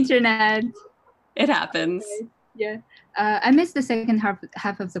 My internet. It happens. Yeah. I missed the second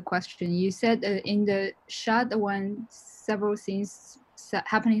half of the question. You said in the shot one, several things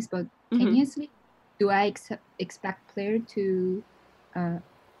happening spontaneously. Do I expect player to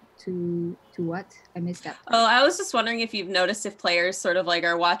what? I missed that. Oh, I was just wondering if you've noticed if players sort of like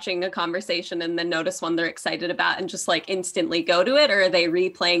are watching a conversation and then notice one they're excited about and just like instantly go to it, or are they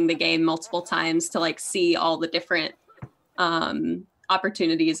replaying the game multiple times to like see all the different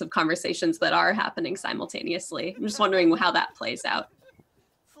opportunities of conversations that are happening simultaneously? I'm just wondering how that plays out.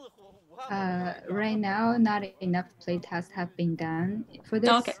 Right now, not enough playtests have been done for this.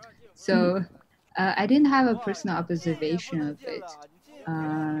 Okay. So I didn't have a personal observation of it.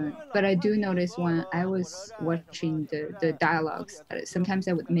 But I do notice when I was watching the dialogues, sometimes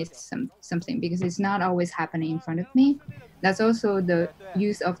I would miss something because it's not always happening in front of me. That's also the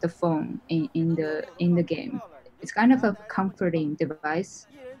use of the phone in the game. It's kind of a comforting device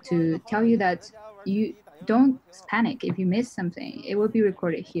to tell you that you don't panic if you miss something. It will be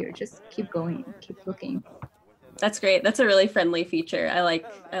recorded here. Just keep going, keep looking. That's great. That's a really friendly feature. I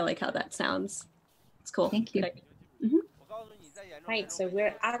like how that sounds. It's cool. Thank you. Right, so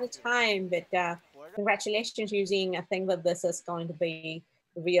we're out of time, but congratulations using. I think that this is going to be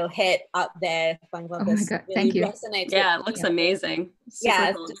a real hit up there. I think that this really thank you. resonates. Yeah, it looks amazing.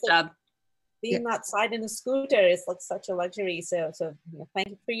 Super cool. Good job. Being outside in a scooter is like such a luxury. So thank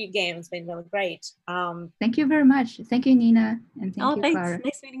you for your game. It's been really great. Thank you very much. Thank you, Nina, and thank you, thanks. Clara.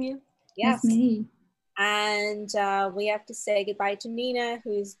 Nice meeting you. Yes. Nice meeting you. And we have to say goodbye to Nina,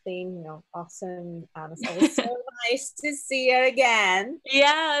 who's been awesome. It's always so nice to see her again.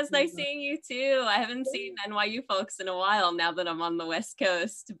 Yeah, it's nice seeing you too. I haven't seen NYU folks in a while now that I'm on the West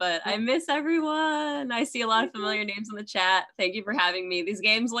Coast, but I miss everyone. I see a lot of familiar names in the chat. Thank you for having me. These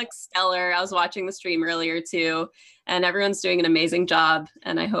games look stellar. I was watching the stream earlier too, and everyone's doing an amazing job.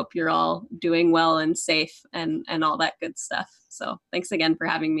 And I hope you're all doing well and safe and all that good stuff. So thanks again for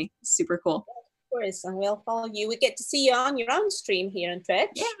having me. It's super cool. Of course, and we'll follow you. We get to see you on your own stream here on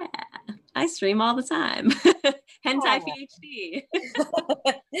Twitch. Yeah, I stream all the time. Hentai PhD. All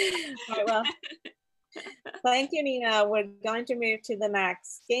right, well, thank you, Nina. We're going to move to the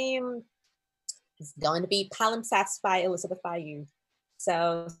next game. It's going to be Palimpsest by Elizabeth Bayou.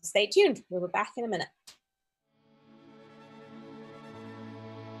 So stay tuned. We'll be back in a minute.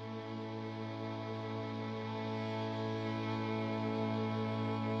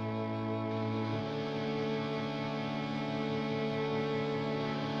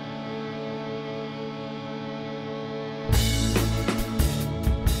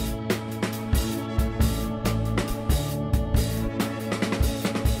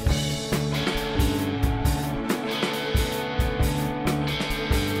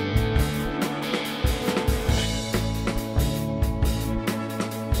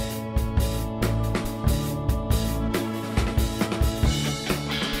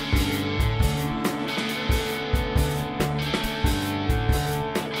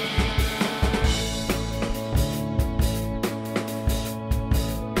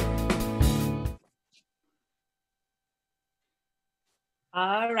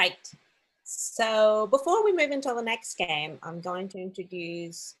 All right. So before we move into the next game, I'm going to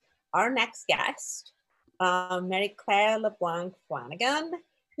introduce our next guest, Mary Claire LeBlanc Flanagan,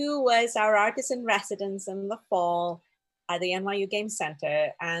 who was our artist in residence in the fall at the NYU Game Center.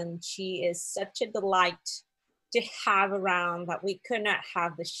 And she is such a delight to have around that we could not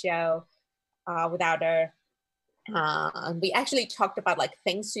have the show without her. And we actually talked about like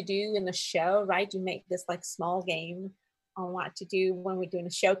things to do in the show, right? You make this like small game on what to do when we're doing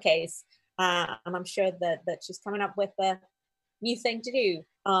a showcase. And I'm sure that she's coming up with a new thing to do.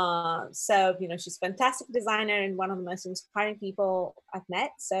 So, she's a fantastic designer and one of the most inspiring people I've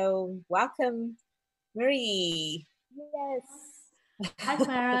met. So welcome, Marie. Yes. Hi,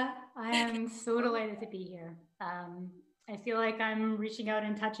 Clara. I am so delighted to be here. I feel like I'm reaching out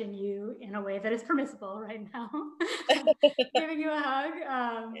and touching you in a way that is permissible right now. Giving you a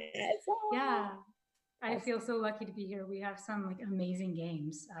hug. Yeah. I feel so lucky to be here. We have some like amazing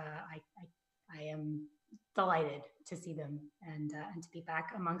games. I am delighted to see them and to be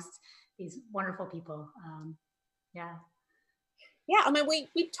back amongst these wonderful people. Yeah. Yeah, I mean,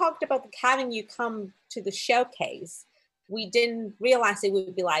 we talked about having you come to the showcase. We didn't realize it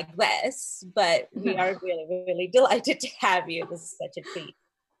would be like this, but we are really, really delighted to have you. This is such a treat.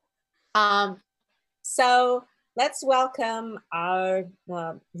 So let's welcome our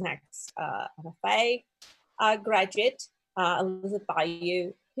next MFA graduate, Elizabeth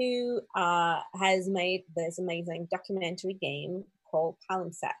Bayou, who has made this amazing documentary game called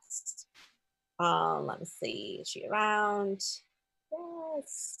Palimpsest. Let me see, is she around?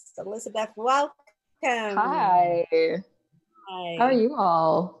 Yes, Elizabeth, welcome. Hi. Hi. How are you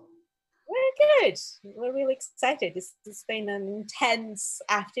all? We're good. We're really excited. This has been an intense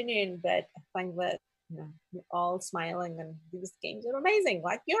afternoon, but I find that you're all smiling and these games are amazing,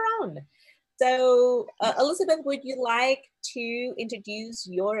 like your own. So, Elizabeth, would you like to introduce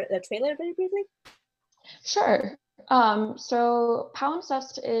your trailer very briefly? Sure. So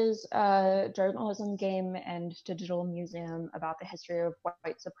Palimpsest is a journalism game and digital museum about the history of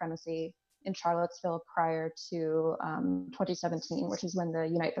white supremacy in Charlottesville prior to 2017, which is when the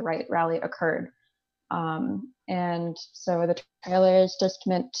Unite the Right rally occurred. And so the trailer is just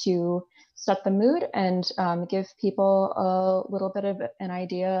meant to set the mood and give people a little bit of an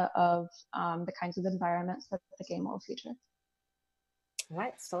idea of the kinds of environments that the game will feature. All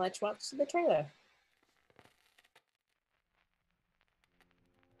right, so let's watch the trailer.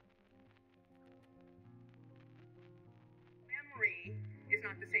 Memory is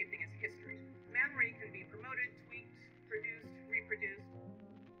not the same thing as history. Memory can be promoted, tweaked, produced, reproduced.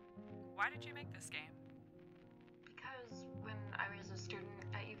 Why did you make this game? Because when I was a student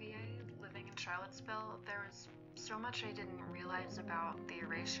at UVA living in Charlottesville, there was so much I didn't realize about the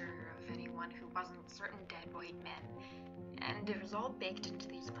erasure of anyone who wasn't certain dead white men. And it was all baked into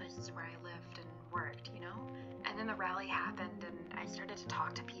these places where I lived and worked, you know? And then the rally happened and I started to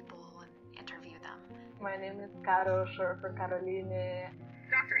talk to people and interview them. My name is Caro, short for Caroline.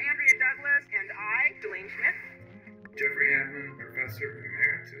 Dr. Andrea Douglas and I, Delane Schmidt. Jeffrey Hammond, Professor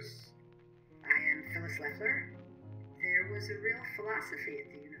Emeritus. I am Phyllis Leffler. There was a real philosophy at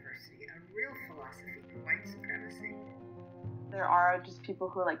the university, a real philosophy of white supremacy. There are just people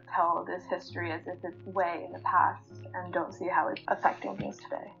who like tell this history as if it's way in the past and don't see how it's affecting things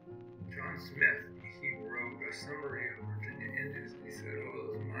today. John Smith, he wrote a summary of Virginia Indians and he said,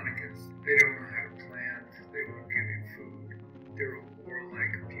 oh, those Monicans, they don't know how to plant, they won't give you food, they're a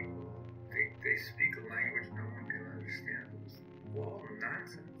warlike people, they speak a language no one can understand. It was all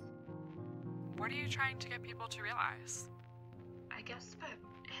nonsense. What are you trying to get people to realize? I guess that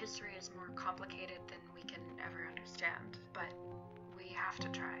history is more complicated than we can ever understand, but we have to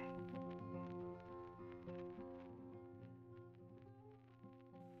try.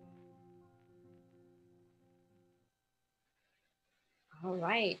 All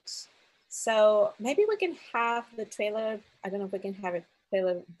right. So maybe we can have the trailer. I don't know if we can have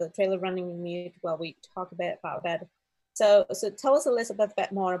the trailer running in mute while we talk a bit about that. So tell us, Elizabeth, a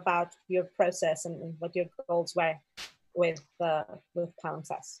bit more about your process and what your goals were with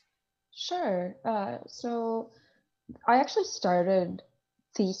Palimpsest. Sure. So I actually started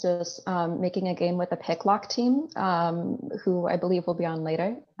thesis making a game with the Picklock team, who I believe will be on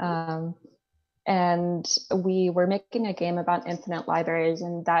later. And we were making a game about infinite libraries,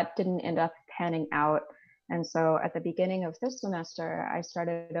 and that didn't end up panning out. And so at the beginning of this semester, I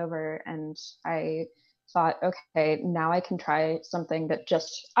started over and I thought, okay, now I can try something that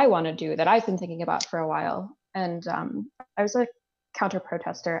just I want to do that I've been thinking about for a while. And I was a counter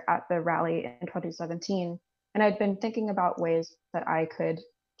protester at the rally in 2017. And I'd been thinking about ways that I could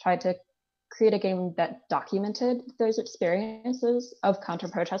try to create a game that documented those experiences of counter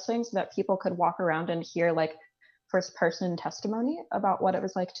protesting so that people could walk around and hear like first person testimony about what it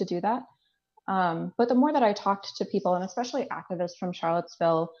was like to do that. But the more that I talked to people, and especially activists from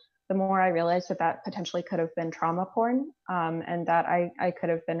Charlottesville, the more I realized that that potentially could have been trauma porn, and that I could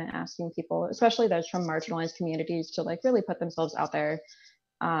have been asking people, especially those from marginalized communities, to like really put themselves out there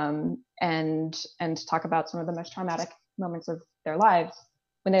and talk about some of the most traumatic moments of their lives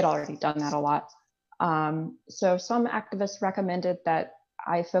when they'd already done that a lot. So some activists recommended that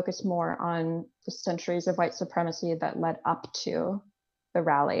I focus more on the centuries of white supremacy that led up to the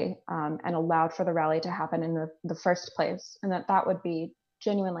rally and allowed for the rally to happen in the first place, and that would be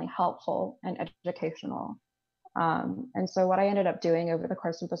genuinely helpful and educational. And so what I ended up doing over the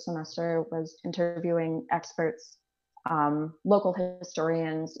course of the semester was interviewing experts, local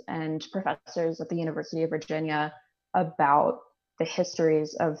historians and professors at the University of Virginia about the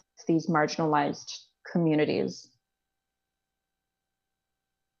histories of these marginalized communities.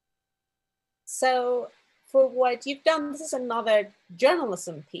 So for what you've done, this is another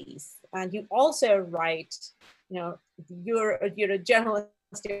journalism piece, and you also write, you're a journalist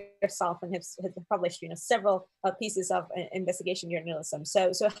yourself and have published, several pieces of investigation journalism.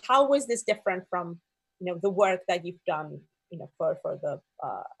 So how was this different from, the work that you've done, for the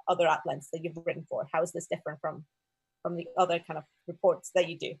other outlets that you've written for? How is this different from the other kind of reports that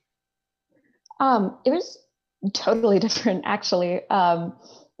you do? It was totally different, actually.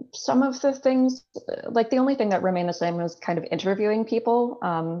 some of the things, like the only thing that remained the same was kind of interviewing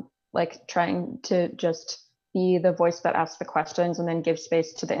people, like trying to just be the voice that asks the questions and then give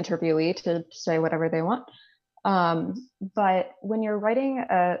space to the interviewee to say whatever they want. But when you're writing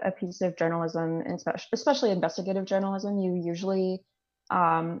a piece of journalism, especially investigative journalism, you usually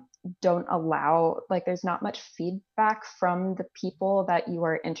don't allow, like there's not much feedback from the people that you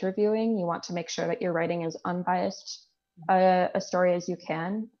are interviewing. You want to make sure that you're writing as unbiased a story as you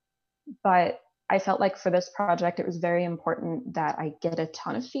can. But I felt like for this project, it was very important that I get a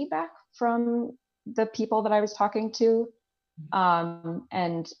ton of feedback from the people that I was talking to,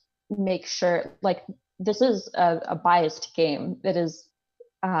 and make sure, like, this is a biased game. It is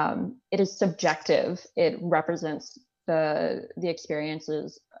subjective. It represents the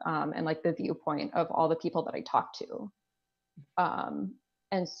experiences and like the viewpoint of all the people that I talked to,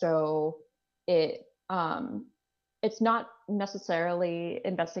 and so it's not necessarily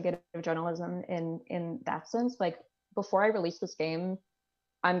investigative journalism in that sense. Like, before I release this game,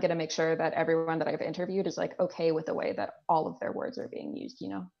 I'm going to make sure that everyone that I've interviewed is like okay with the way that all of their words are being used, you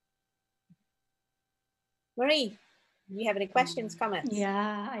know? Marie, do you have any questions, comments?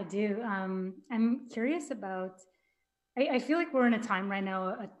 Yeah, I do. I'm curious about, I feel like we're in a time right now,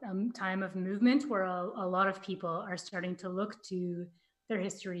 a time of movement where a lot of people are starting to look to their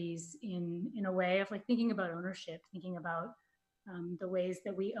histories in a way of like thinking about ownership, thinking about the ways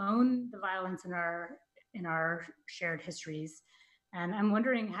that we own the violence in our shared histories. And I'm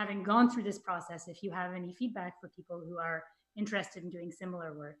wondering, having gone through this process, if you have any feedback for people who are interested in doing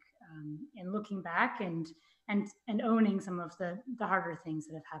similar work, and looking back and owning some of the harder things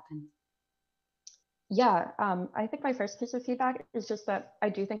that have happened. Yeah, I think my first piece of feedback is just that I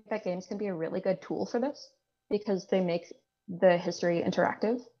do think that games can be a really good tool for this, because they make the history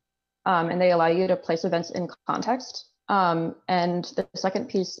interactive, and they allow you to place events in context. And the second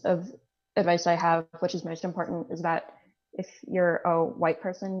piece of advice I have, which is most important, is that if you're a white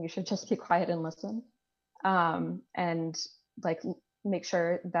person, you should just be quiet and listen, and like make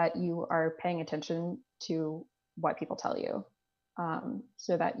sure that you are paying attention to what people tell you,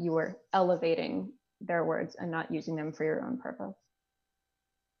 so that you are elevating their words and not using them for your own purpose.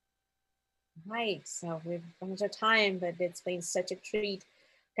 Right, so we've run out of time, but it's been such a treat.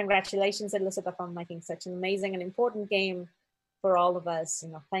 Congratulations, Elizabeth, on making such an amazing and important game for all of us.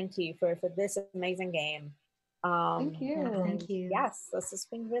 Thank you for this amazing game. Thank you. Thank you. Yes, this has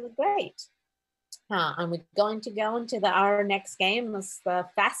been really great. And we're going to go into our next game, is the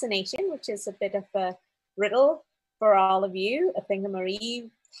Fascination, which is a bit of a riddle for all of you. I think Marie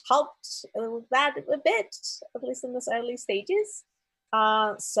helped with that a bit, at least in this early stages.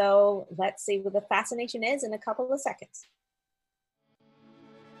 So let's see what the Fascination is in a couple of seconds.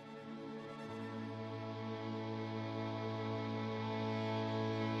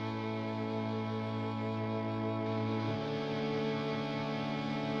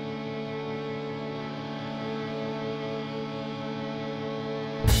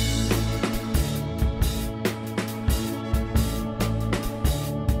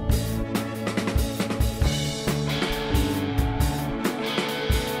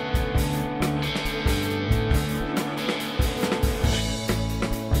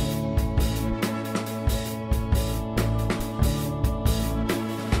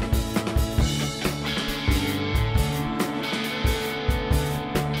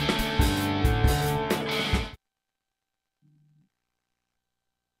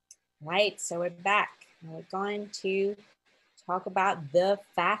 Right, so we're back. We're going to talk about The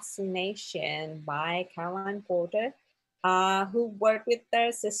Fascination by Caroline Porter, who worked with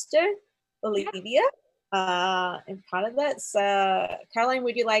their sister, Olivia, in part of that. So, Caroline,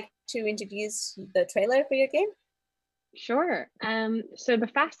 would you like to introduce the trailer for your game? Sure. So The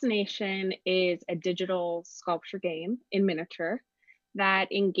Fascination is a digital sculpture game in miniature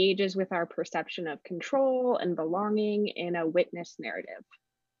that engages with our perception of control and belonging in a witness narrative.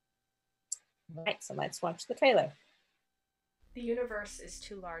 Right, so let's watch the trailer. The universe is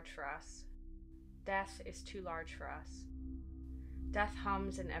too large for us. Death is too large for us. Death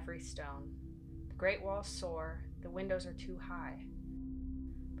hums in every stone. The great walls soar, the windows are too high.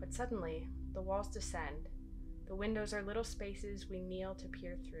 But suddenly, the walls descend. The windows are little spaces we kneel to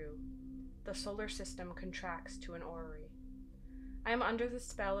peer through. The solar system contracts to an orrery. I am under the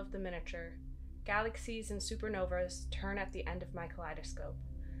spell of the miniature. Galaxies and supernovas turn at the end of my kaleidoscope.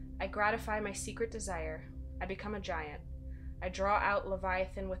 I gratify my secret desire. I become a giant. I draw out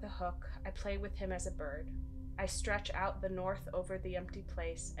Leviathan with a hook. I play with him as a bird. I stretch out the north over the empty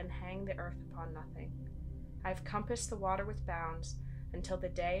place and hang the earth upon nothing. I've compassed the water with bounds until the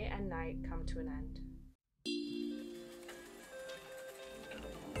day and night come to an end.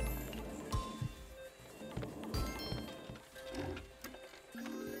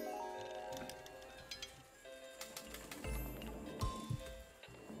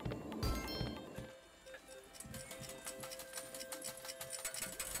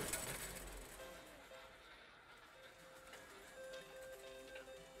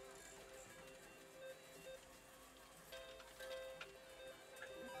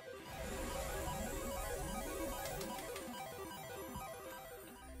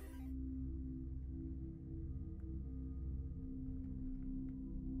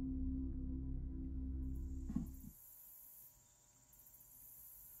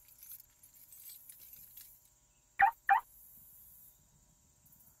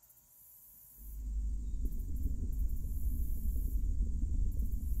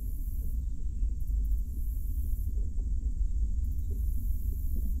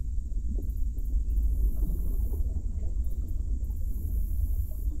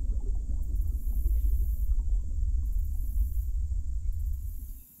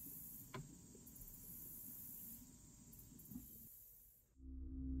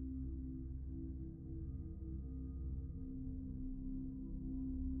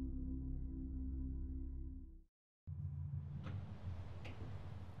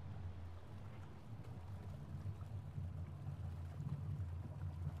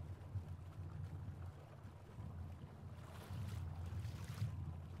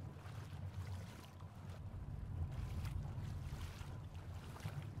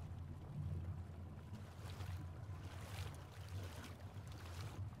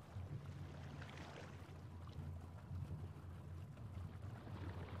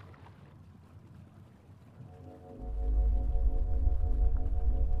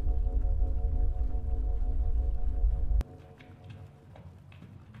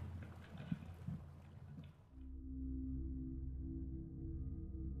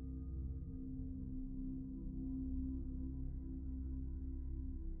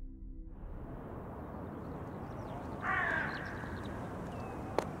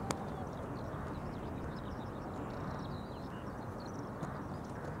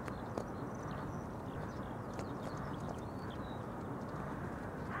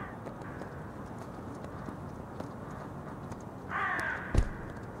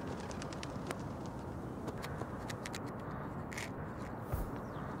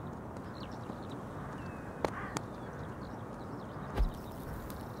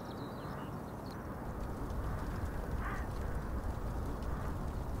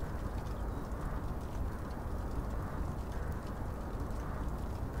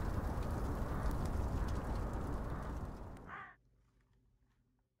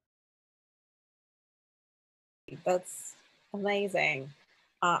 That's amazing.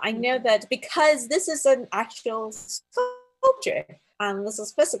 I know that because this is an actual sculpture and this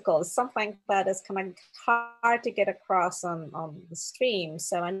is physical, it's something that is kind of hard to get across on the stream.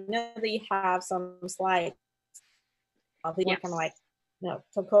 So I know that you have some slides that you kind of like,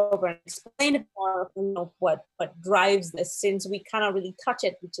 talk over and explain it more, what drives this, since we cannot really touch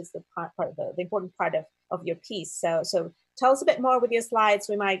it, which is the important part of your piece. So tell us a bit more with your slides.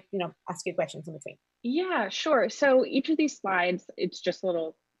 We might, ask you questions in between. Yeah, sure. So each of these slides, it's just a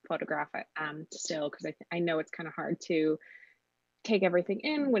little photograph still, because I know it's kind of hard to take everything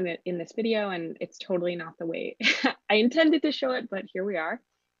in in this video, and it's totally not the way I intended to show it, but here we are.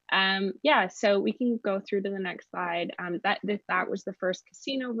 Yeah, so we can go through to the next slide. That was the first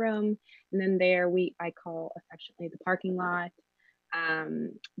casino room, and then there I call affectionately the parking lot.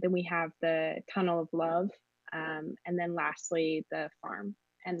 Then we have the tunnel of love, and then lastly the farm,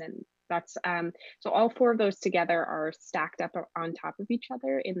 and then that's so all four of those together are stacked up on top of each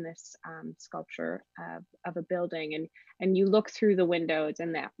other in this sculpture of a building, and you look through the windows,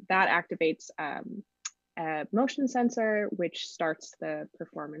 and that activates a motion sensor, which starts the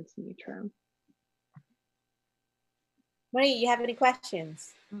performance in each room. Marie, you have any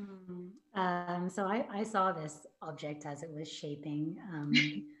questions? So I saw this object as it was shaping.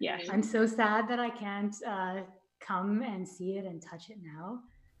 Yes. I'm so sad that I can't come and see it and touch it now.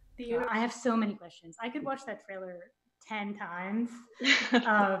 I have so many questions. I could watch that trailer 10 times.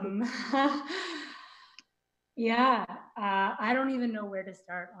 Yeah, I don't even know where to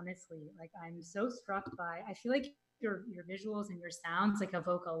start, honestly. Like, I'm so struck by, I feel like your visuals and your sounds like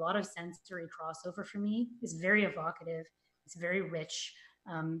evoke a lot of sensory crossover for me. It's very evocative. It's very rich.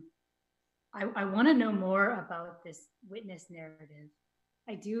 I want to know more about this witness narrative.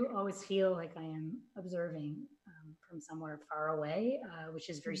 I do always feel like I am observing from somewhere far away, which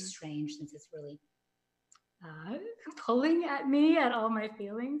is very strange since it's really pulling at me, at all my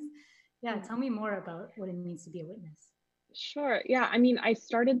feelings. Yeah, tell me more about what it means to be a witness. Sure. Yeah, I mean, I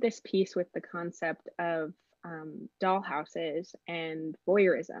started this piece with the concept of dollhouses and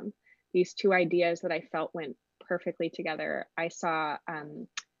voyeurism, these two ideas that I felt went perfectly together. I saw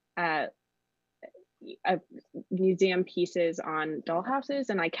museum pieces on dollhouses,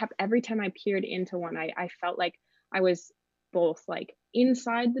 and I kept, every time I peered into one, I felt like I was both like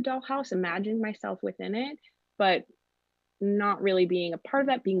inside the dollhouse, imagining myself within it, but not really being a part of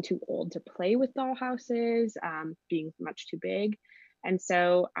that, being too old to play with dollhouses, being much too big. And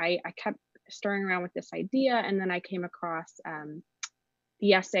so I kept stirring around with this idea, and then I came across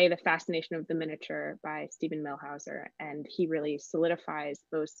the essay, The Fascination of the Miniature by Stephen Millhauser, and he really solidifies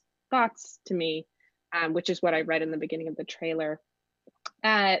those thoughts to me, which is what I read in the beginning of the trailer,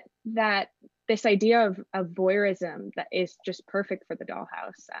 that this idea of voyeurism that is just perfect for the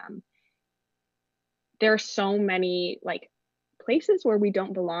dollhouse. There are so many like places where we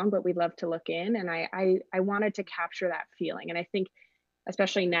don't belong, but we love to look in, and I wanted to capture that feeling. And I think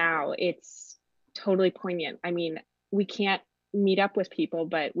especially now it's totally poignant. I mean, we can't meet up with people,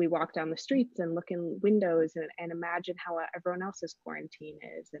 but we walk down the streets and look in windows and imagine how everyone else's quarantine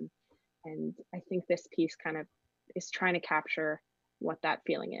is, and I think this piece kind of is trying to capture what that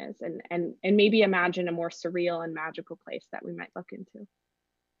feeling is, and maybe imagine a more surreal and magical place that we might look into.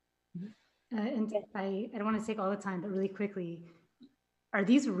 And I don't want to take all the time, but really quickly, are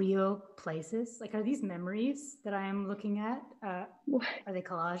these real places? Like, are these memories that I am looking at? Are they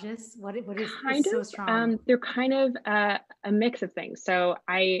collages? What is kind so of strong? They're kind of a mix of things. So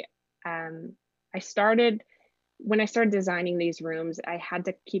I started, when I started designing these rooms, I had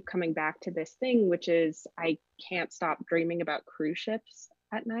to keep coming back to this thing, which is I can't stop dreaming about cruise ships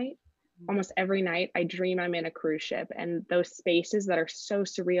at night. Almost every night I dream I'm in a cruise ship, and those spaces that are so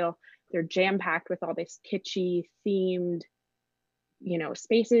surreal, they're jam-packed with all this kitschy themed,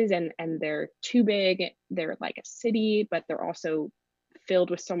 spaces, and they're too big. They're like a city, but they're also filled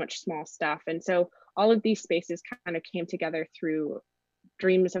with so much small stuff. And so all of these spaces kind of came together through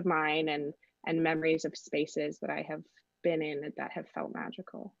dreams of mine and memories of spaces that I have been in that have felt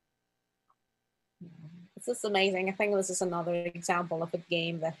magical. This is amazing. I think this is another example of a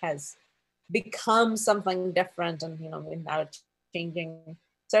game that has become something different, and without changing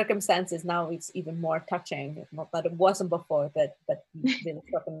circumstances, now it's even more touching. Not that it wasn't before, but really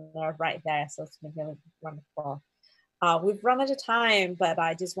struck a nerve right there. So it's been really wonderful. We've run out of time, but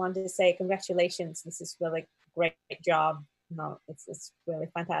I just wanted to say congratulations. This is really great job. It's really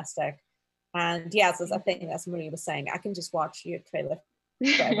fantastic. And yes, as I think as Marie was saying, I can just watch your trailer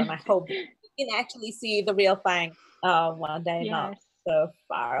forever, and I hope you can actually see the real thing one day, not so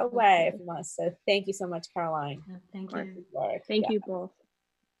far away from us. So thank you so much, Caroline. Thank you. Thank you both.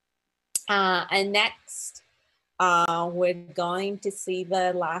 And next, we're going to see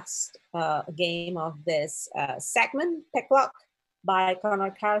the last game of this segment, Picklock, by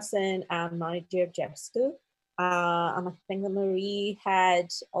Connor Carson and Marie Georgescu. And I think that Marie had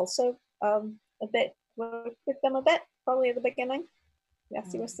also a bit worked with them a bit, probably at the beginning.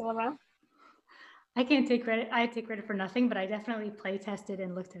 Yes, you were still around. I can't take credit. I take credit for nothing, but I definitely play tested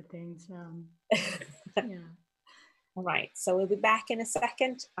and looked at things. Yeah. All right, so we'll be back in a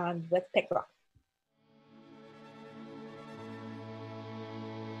second with Picklock.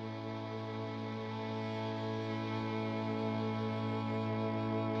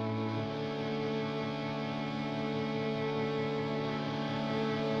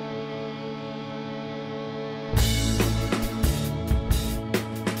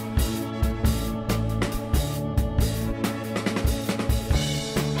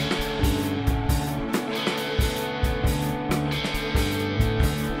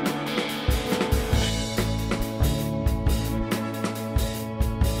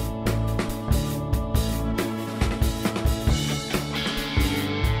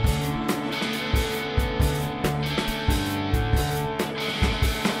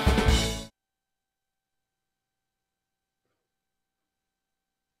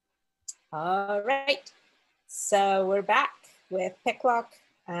 All right, so we're back with Picklock,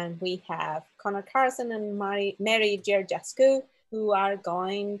 and we have Connor Carson and Mary Georgescu, who are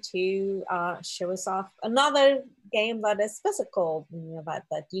going to show us off another game that is physical,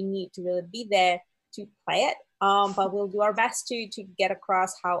 that you need to really be there to play it. But we'll do our best to get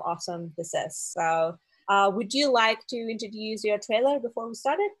across how awesome this is. So would you like to introduce your trailer before we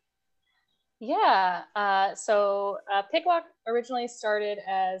started? Yeah, so Picklock originally started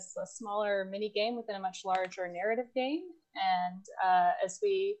as a smaller mini game within a much larger narrative game. And as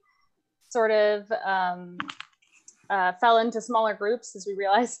we sort of fell into smaller groups, as we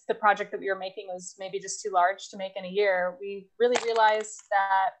realized the project that we were making was maybe just too large to make in a year, we really realized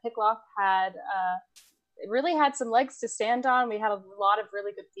that Picklock had it really had some legs to stand on. We had a lot of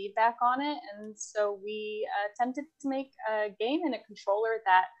really good feedback on it. And so we attempted to make a game and a controller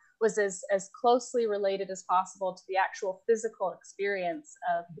that was as closely related as possible to the actual physical experience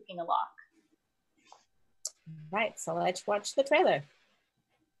of picking a lock. Right, so let's watch the trailer.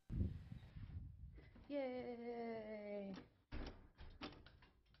 Yay!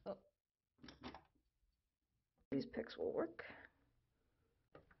 Oh. These picks will work.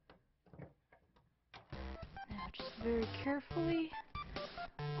 Now just very carefully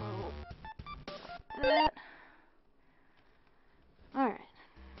roll that. All right.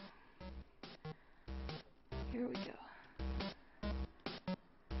 Here we go.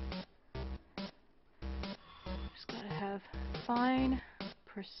 Just gotta have fine,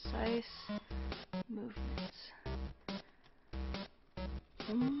 precise movements.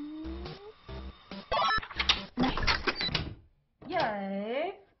 Nice.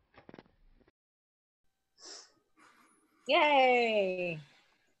 Yay! Yay!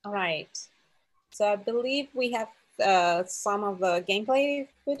 All right. So I believe we have some of the gameplay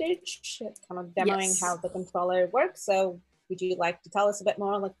footage. It's kind of demoing how the controller works. So would you like to tell us a bit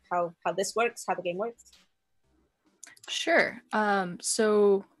more, like how this works, how the game works? Sure.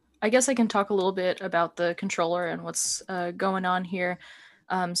 So I guess I can talk a little bit about the controller and what's going on here.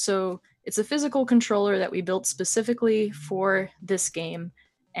 So it's a physical controller that we built specifically for this game.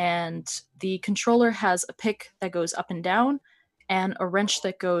 And the controller has a pick that goes up and down and a wrench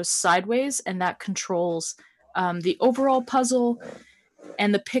that goes sideways, and that controls the overall puzzle.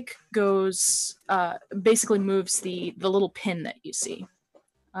 And the pick goes, basically moves the little pin that you see.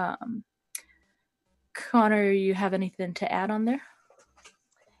 Connor, you have anything to add on there?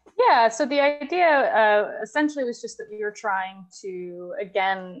 Yeah, so the idea essentially was just that we were trying to,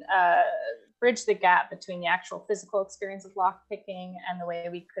 again, bridge the gap between the actual physical experience of lock picking and the way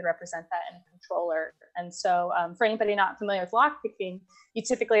we could represent that in a controller. And so for anybody not familiar with lock picking, you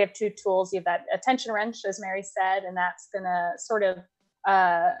typically have two tools. You have that attention wrench, as Mary said, and that's going to sort of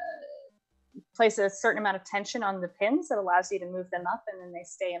place a certain amount of tension on the pins that allows you to move them up, and then they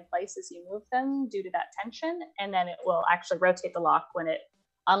stay in place as you move them due to that tension. And then it will actually rotate the lock when it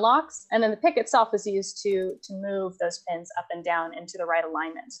unlocks. And then the pick itself is used to move those pins up and down into the right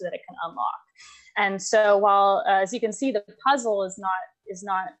alignment so that it can unlock. And so while, as you can see, the puzzle is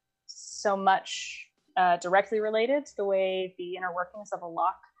not so much directly related to the way the inner workings of a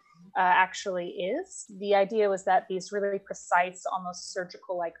lock actually is, the idea was that these really precise, almost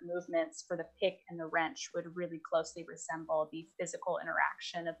surgical-like movements for the pick and the wrench would really closely resemble the physical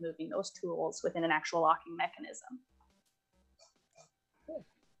interaction of moving those tools within an actual locking mechanism.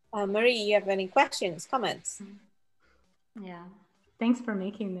 Marie, you have any questions, comments? Yeah, thanks for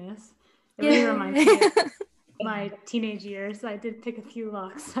making this. It really reminds me my teenage years. I did pick a few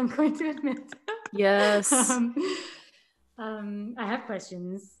locks, I'm going to admit. Yes. I have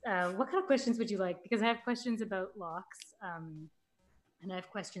questions. What kind of questions would you like? Because I have questions about locks, and I have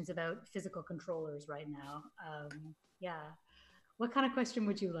questions about physical controllers right now. Yeah. What kind of question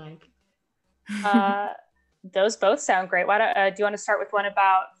would you like? Those both sound great. Why don't, do you want to start with one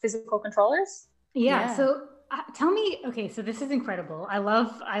about physical controllers? Yeah. So tell me, okay, so this is incredible. I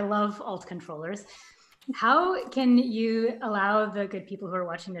love alt controllers. How can you allow the good people who are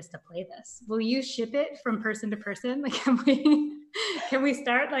watching this to play this? Will you ship it from person to person? Like, can we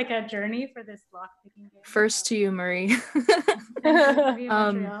start like a journey for this lock picking game? First to you, Marie.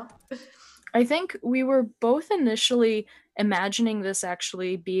 Montreal. I think we were both initially imagining this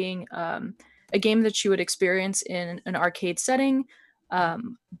actually being a game that you would experience in an arcade setting,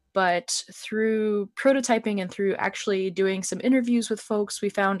 but through prototyping and through actually doing some interviews with folks, we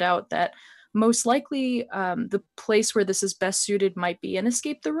found out that most likely the place where this is best suited might be an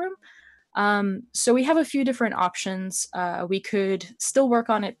escape the room. So we have a few different options. We could still work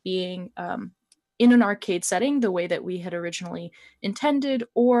on it being in an arcade setting the way that we had originally intended,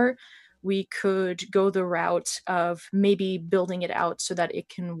 or we could go the route of maybe building it out so that it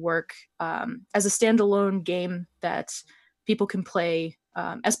can work as a standalone game that people can play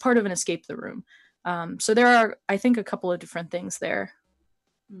as part of an escape the room. So there are, I think, a couple of different things there.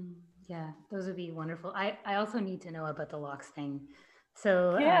 Yeah, those would be wonderful. I also need to know about the locks thing.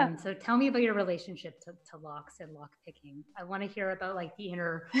 So so tell me about your relationship to locks and lock picking. I want to hear about like the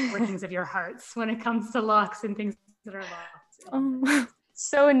inner workings of your hearts when it comes to locks and things that are locked.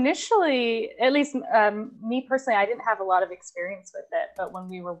 So initially, at least me personally, I didn't have a lot of experience with it, but when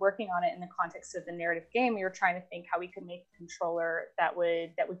we were working on it in the context of the narrative game, we were trying to think how we could make a controller that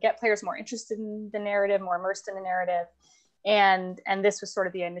would get players more interested in the narrative, more immersed in the narrative. And this was sort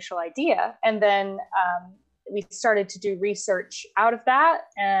of the initial idea. And then we started to do research out of that,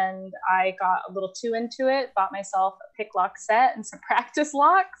 and I got a little too into it, bought myself a pick lock set and some practice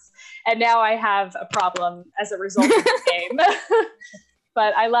locks, and now I have a problem as a result of the game.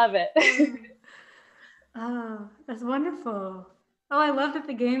 But I love it. Oh, that's wonderful. Oh, I love that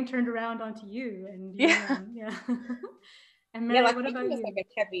the game turned around onto you. And you, yeah. And Mary, like what about you? Like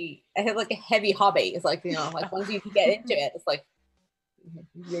I have like a heavy hobby. It's like, you know, like once you get into it, it's like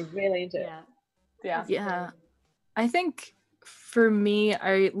you're really into it. Yeah. I think for me,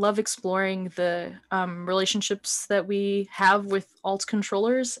 I love exploring the relationships that we have with alt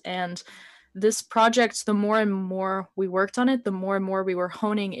controllers, and this project, the more and more we worked on it, the more and more we were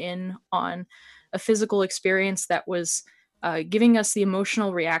honing in on a physical experience that was giving us the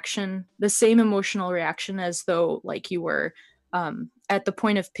emotional reaction, the same emotional reaction as though like you were at the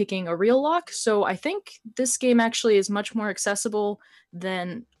point of picking a real lock. So I think this game actually is much more accessible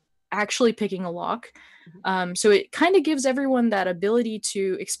than actually picking a lock. So it kind of gives everyone that ability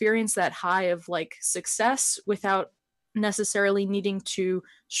to experience that high of like success without necessarily needing to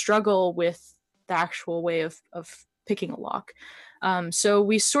struggle with the actual way of picking a lock. So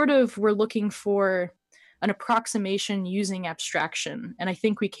we sort of were looking for an approximation using abstraction, and I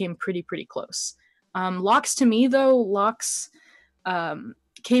think we came pretty close. Locks to me though, locks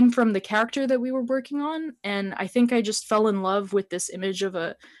came from the character that we were working on, and I think I just fell in love with this image of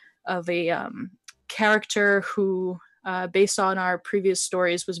a character who based on our previous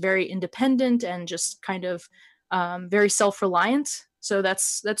stories was very independent and just kind of very self-reliant. So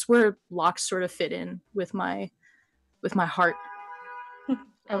that's where locks sort of fit in with my heart.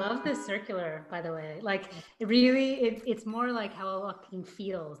 I love this circular, by the way. Like it really, it's more like how a locking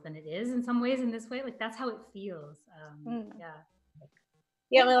feels than it is in some ways in this way. Like that's how it feels.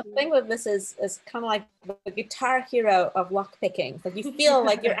 Yeah, I mean, the thing with this is kind of like the Guitar Hero of lock picking. Like you feel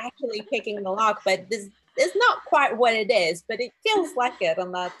like you're actually picking the lock, but this is not quite what it is, but it feels like it,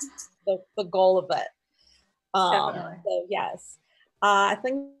 and that's the goal of it. So yes, I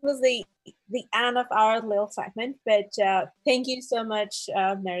think it was the end of our little segment, but thank you so much,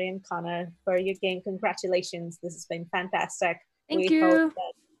 Mary and Connor, for your game. Congratulations, this has been fantastic. Thank we you. Hope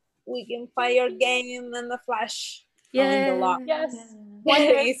that we can play your game in the flesh. Yeah. The lock. Yes.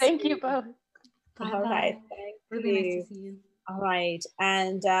 Thank you both. All right. Thank really you. nice to see you. All right.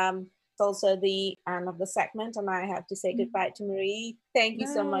 And it's also the end of the segment, and I have to say goodbye to Marie. Thank you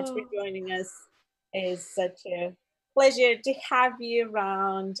so much for joining us. It's such a pleasure to have you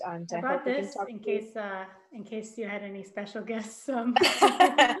around. And I brought this in case you had any special guests who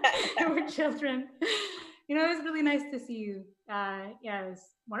were children. You know, it was really nice to see you. Yeah, it was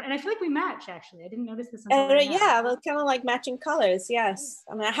more, and I feel like we match actually. I didn't notice this until right now. Yeah, well, kind of like matching colors. Yes,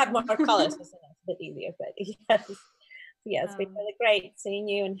 I mean I have more colors, so it's a bit easier. But yes, it's been really great seeing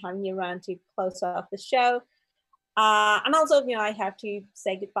you and having you around to close off the show. And also, I have to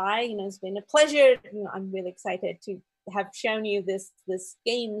say goodbye. It's been a pleasure. I'm really excited to have shown you this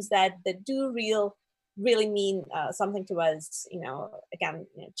games that do really mean something to us. Again,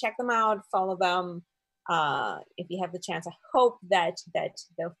 check them out, follow them. If you have the chance, I hope that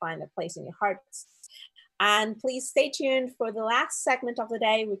they'll find a place in your hearts. And please stay tuned for the last segment of the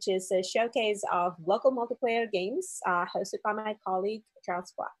day, which is a showcase of local multiplayer games hosted by my colleague,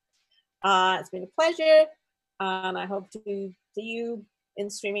 Charles Black. It's been a pleasure, and I hope to see you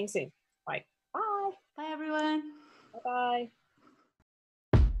in streaming soon. Bye. Bye. Bye, everyone. Bye-bye.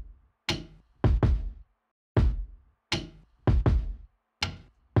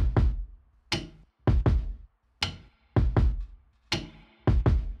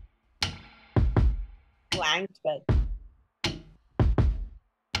 Blanked, but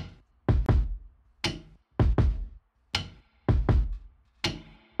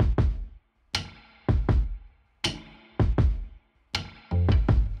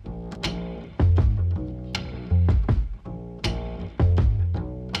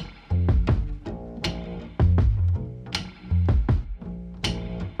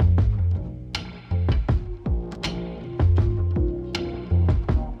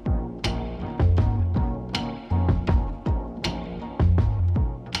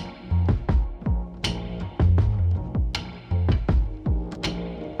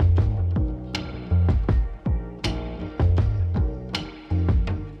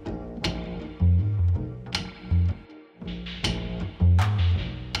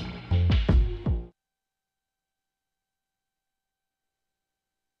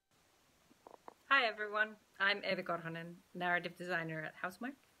Hi everyone, I'm Eva Korhonen, narrative designer at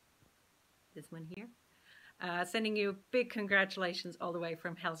Housemarque, this one here. Sending you big congratulations all the way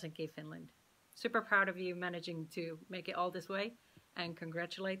from Helsinki, Finland. Super proud of you managing to make it all this way, and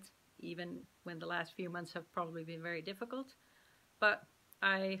congratulate, even when the last few months have probably been very difficult. But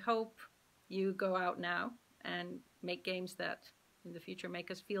I hope you go out now and make games that in the future make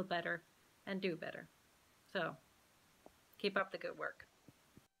us feel better and do better. So keep up the good work.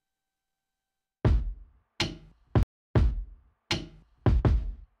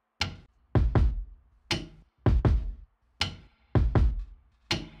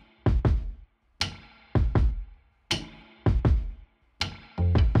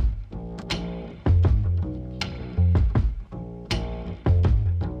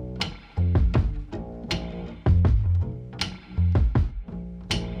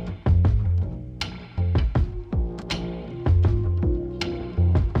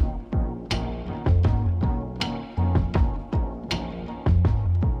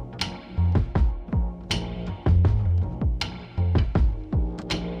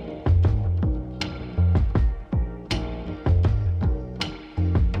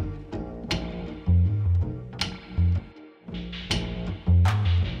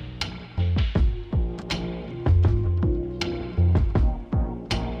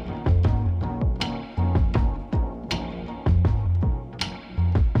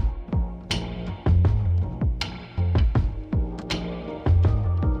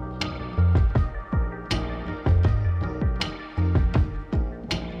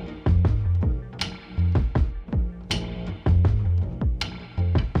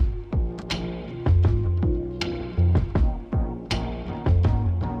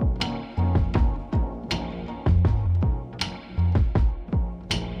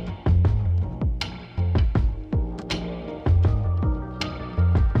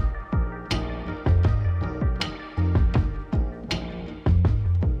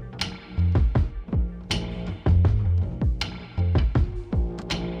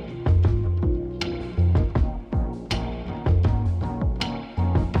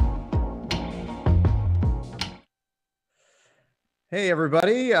 Hey,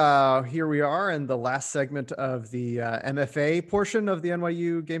 everybody. Here we are in the last segment of the MFA portion of the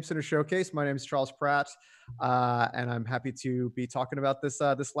NYU Game Center Showcase. My name is Charles Pratt, and I'm happy to be talking about this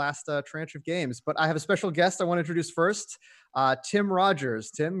last tranche of games. But I have a special guest I want to introduce first, Tim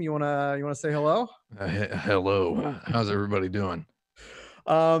Rogers. Tim, you wanna say hello? Hello. How's everybody doing?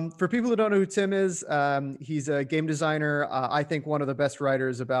 For people who don't know who Tim is, he's a game designer. I think one of the best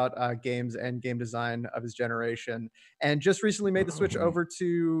writers about games and game design of his generation, and just recently made the switch over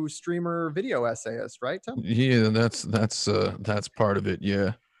to streamer video essayist, right, Tim? Yeah, that's part of it.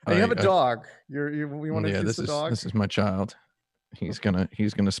 Yeah. And you have a dog. We want to introduce the dog. This is my child. He's gonna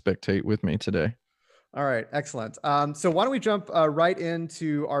spectate with me today. All right, excellent. So why don't we jump right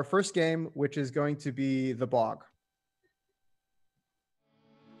into our first game, which is going to be The Bog.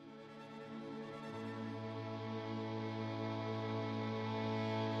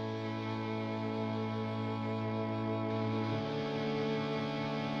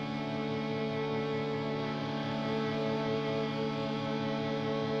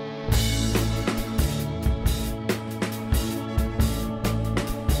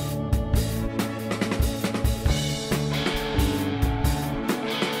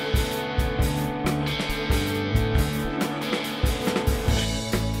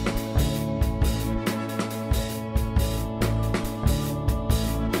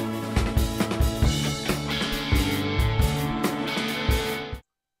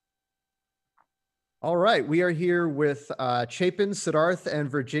 All right, we are here with Chapin, Siddharth, and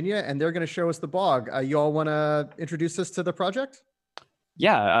Virginia, and they're going to show us the bog. You all want to introduce us to the project?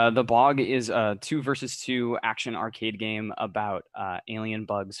 Yeah, the bog is a 2 versus 2 action arcade game about alien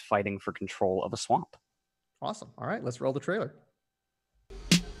bugs fighting for control of a swamp. Awesome. All right, let's roll the trailer.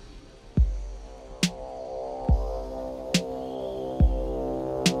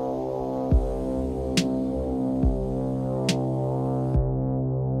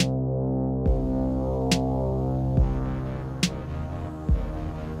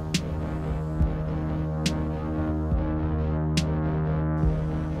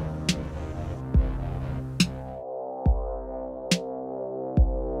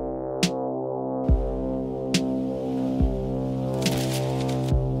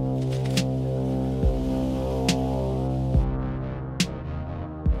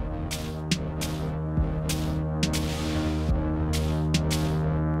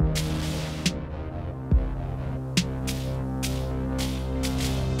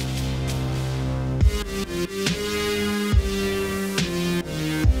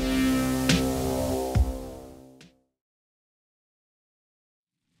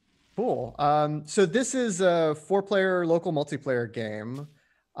 Cool. So this is a 4-player local multiplayer game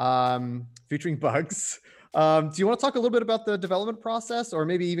featuring bugs. Do you want to talk a little bit about the development process, or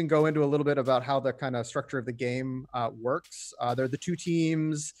maybe even go into a little bit about how the kind of structure of the game works? There are the 2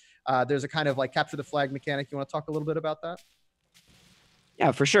 teams. There's a kind of like capture the flag mechanic. You want to talk a little bit about that?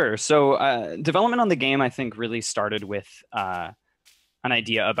 Yeah, for sure. So development on the game, I think, really started with an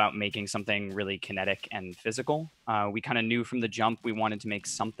idea about making something really kinetic and physical. We kind of knew from the jump we wanted to make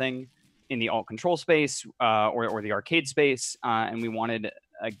something in the alt control space or the arcade space, and we wanted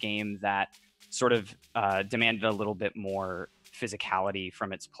a game that sort of demanded a little bit more physicality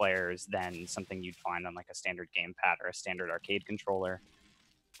from its players than something you'd find on like a standard gamepad or a standard arcade controller.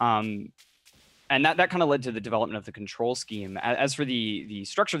 And that kind of led to the development of the control scheme. As for the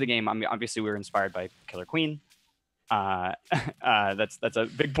structure of the game, I mean, obviously we were inspired by Killer Queen. That's a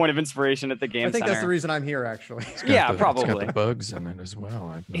big point of inspiration at the game. I think center. that's the reason I'm here, actually. Yeah, probably. It's got the bugs in it as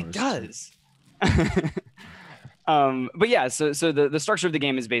well. I've It noticed. does. But yeah, so the structure of the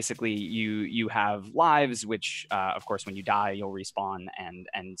game is basically you have lives, which of course when you die you'll respawn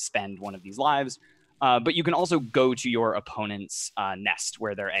and spend one of these lives. But you can also go to your opponent's nest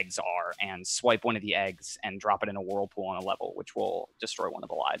where their eggs are and swipe one of the eggs and drop it in a whirlpool on a level, which will destroy one of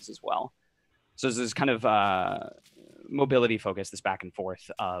the lives as well. So there's this kind of mobility focus, this back and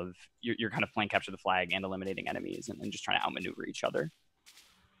forth of you're kind of playing capture the flag and eliminating enemies and just trying to outmaneuver each other.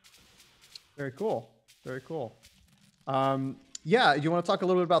 Very cool. Very cool. Yeah, you want to talk a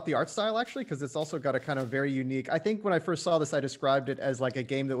little bit about the art style, actually, because it's also got a kind of very unique. I think when I first saw this, I described it as like a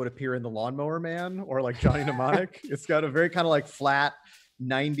game that would appear in The Lawnmower Man or like Johnny Mnemonic. It's got a very kind of like flat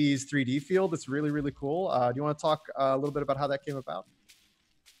 90s 3D feel that's really, really cool. Do you want to talk a little bit about how that came about?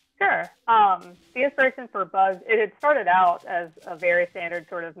 Sure. The inspiration for Bugs, it had started out as a very standard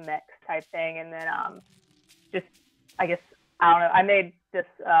sort of mech type thing. And then just, I guess, I don't know, I made this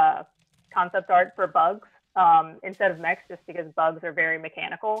concept art for Bugs instead of mechs just because bugs are very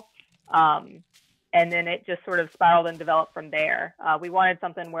mechanical. And then it just sort of spiraled and developed from there. We wanted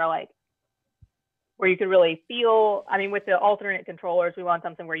something where you could really feel, I mean, with the alternate controllers, we want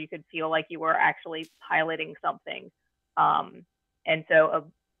something where you could feel like you were actually piloting something. And so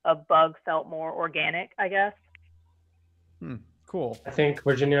a bug felt more organic, I guess. Cool. I think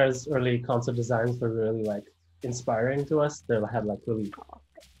Virginia's early concept designs were really like inspiring to us. They had like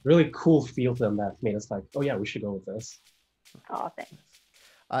really cool feel to them that made us like, oh yeah, we should go with this. Oh, thanks.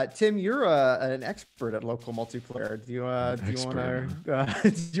 Tim, you're an expert at local multiplayer. Do you want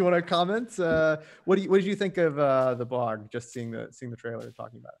to comment? What did you think of the bog? Just seeing the trailer,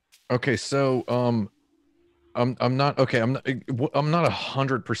 talking about it. Okay, so I'm not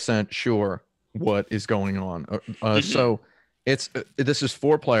 100% sure what is going on. So this is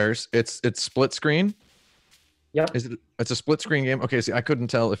 4 players. It's split screen. Yeah. It's a split screen game. Okay, see, I couldn't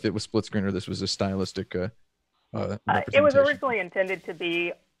tell if it was split screen or this was a stylistic. It was originally intended to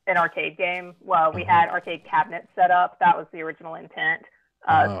be an arcade game. Well, we had arcade cabinets set up. That was the original intent.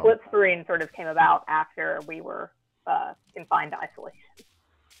 Split screen sort of came about after we were confined to isolation.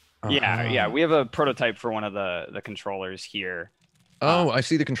 Yeah. We have a prototype for one of the controllers here. Oh, I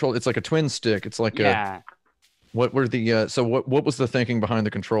see the control. It's like a twin stick. It's like what were the so what was the thinking behind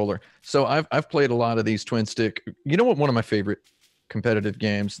the controller? So I've played a lot of these twin stick. You know what? One of my favorite competitive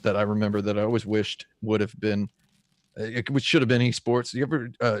games that I remember that I always wished would have been, which should have been esports. You ever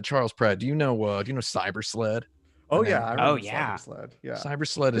Charles Pratt? Do you know Cyber Sled? Oh yeah, I remember yeah. Cyber Sled. Yeah, Cyber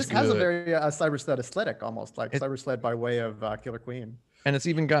Sled is this has good. a very Cyber Sled aesthetic, almost like Cyber Sled by way of Killer Queen. And it's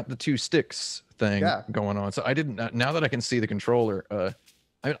even got the 2 sticks thing going on. So I didn't. Now that I can see the controller,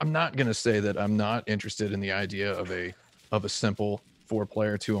 I'm not gonna say that I'm not interested in the idea of a simple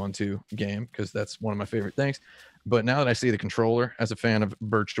 4-player 2-on-2 game, because that's one of my favorite things. But now that I see the controller, as a fan of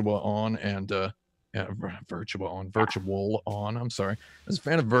Virtual On and Virtual On, I'm sorry, as a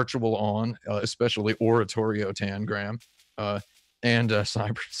fan of Virtual On, especially Oratorio Tangram, and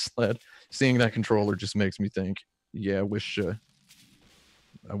Cyber Sled, seeing that controller just makes me think, yeah, I wish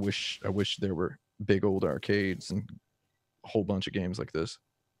there were big old arcades and a whole bunch of games like this.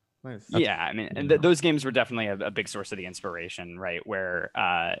 Nice. Yeah, I mean, and those games were definitely a big source of the inspiration, right? Where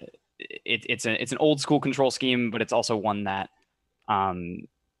it's an old school control scheme, but it's also one that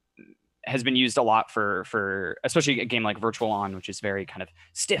has been used a lot for especially a game like Virtual On, which is very kind of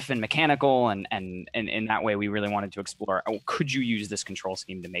stiff and mechanical, and in that way we really wanted to explore, could you use this control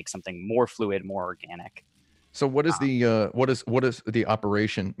scheme to make something more fluid, more organic? So what is the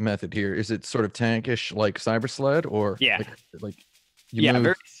operation method here? Is it sort of tankish like Cyber Sled, or like you move?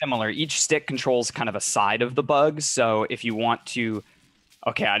 Very similar. Each stick controls kind of a side of the bug. So if you want to,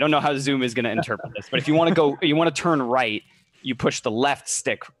 okay, I don't know how Zoom is going to interpret this, but if you want to turn right, you push the left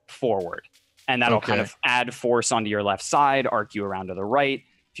stick forward, and that'll kind of add force onto your left side, arc you around to the right.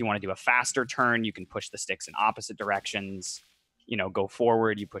 If you want to do a faster turn, you can push the sticks in opposite directions. Go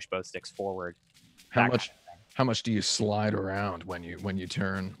forward, you push both sticks forward. How much do you slide around when you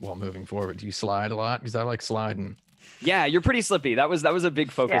turn while moving forward? Do you slide a lot? Because I like sliding. Yeah, you're pretty slippy. That was a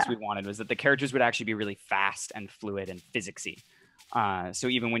big focus we wanted, was that the characters would actually be really fast and fluid and physicsy. So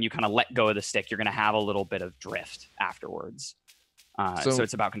even when you kind of let go of the stick, you're going to have a little bit of drift afterwards. So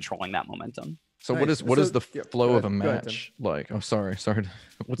it's about controlling that momentum. So nice. what is the flow of a match like? Oh, sorry. That's all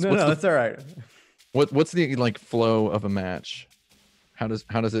right. What's the flow of a match? How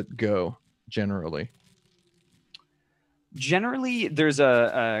does it go generally? Generally, there's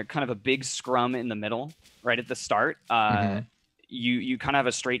a kind of a big scrum in the middle, right at the start. You kind of have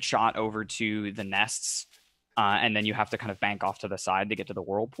a straight shot over to the nests, and then you have to kind of bank off to the side to get to the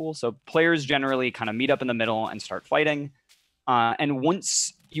whirlpool. So players generally kind of meet up in the middle and start fighting. And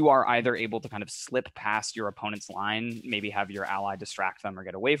once you are either able to kind of slip past your opponent's line, maybe have your ally distract them or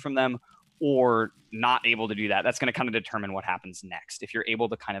get away from them, or not able to do that, that's going to kind of determine what happens next. If you're able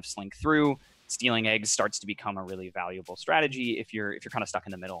to kind of slink through, stealing eggs starts to become a really valuable strategy. If you're kind of stuck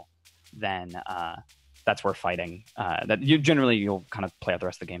in the middle, then that's where fighting. You'll kind of play out the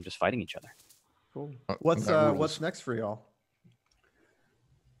rest of the game just fighting each other. Cool. What's next for y'all?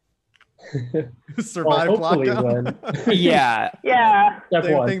 Survive lockdown. Yeah.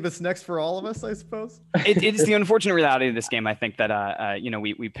 Same thing that's next for all of us, I suppose. It's the unfortunate reality of this game. I think that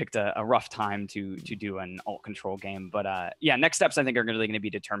we picked a rough time to do an alt control game, but next steps I think are really going to be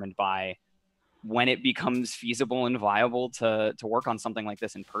determined by when it becomes feasible and viable to work on something like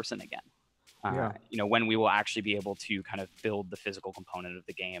this in person again. When we will actually be able to kind of build the physical component of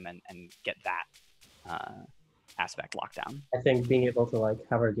the game and get that aspect locked down. I think being able to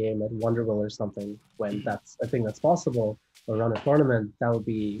have our game at Wonderville or something, when that's a thing that's possible, or run a tournament, that would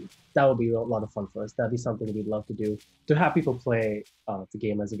be a lot of fun for us. That'd be something we'd love to do, to have people play the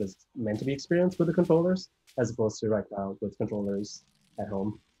game as it was meant to be experienced with the controllers, as opposed to right now with controllers at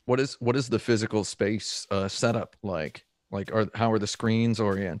home. What is the physical space setup like? How are the screens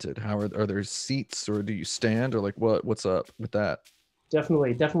oriented? Are there seats, or do you stand, or what's up with that?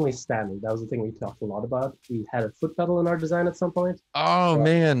 Definitely standing. That was the thing we talked a lot about. We had a foot pedal in our design at some point. Oh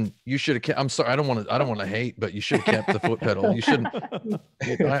man, you should have kept. I'm sorry, I don't want to hate, but you should have kept the foot pedal. You shouldn't.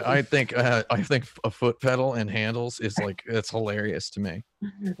 I think a foot pedal and handles is it's hilarious to me.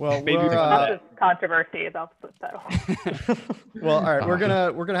 Well, lots of controversy about the foot pedal. Well, all right, we're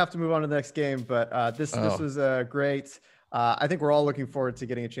gonna have to move on to the next game, but this was great. I think we're all looking forward to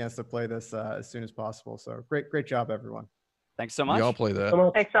getting a chance to play this as soon as possible. So great job, everyone. Thanks so much. We all play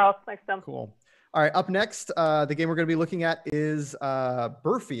that. Thanks, Charles. Thanks, Tim. Cool. All right, up next, the game we're going to be looking at is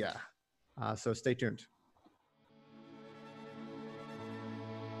Burfia. So stay tuned.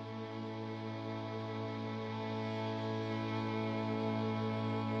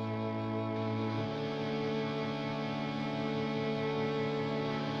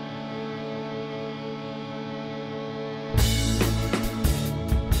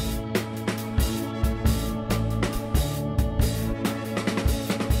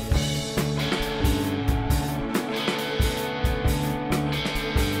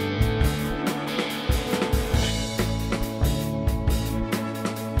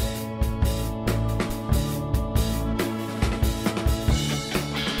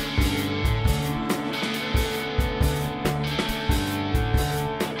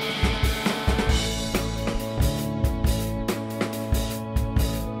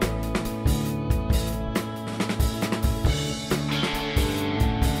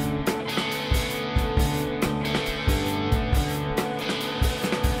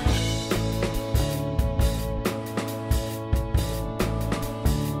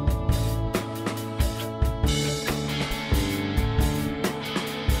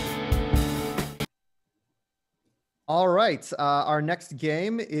 All right. Our next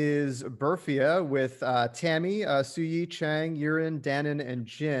game is Burfia with Tammy, Suyi, Chang, Yurin, Danon, and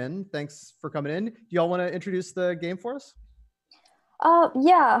Jin. Thanks for coming in. Do y'all want to introduce the game for us?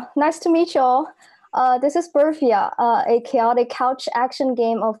 Yeah, nice to meet y'all. This is Burfia, a chaotic couch action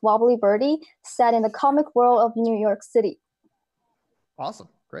game of Wobbly Birdie set in the comic world of New York City. Awesome.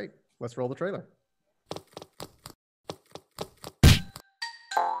 Great. Let's roll the trailer.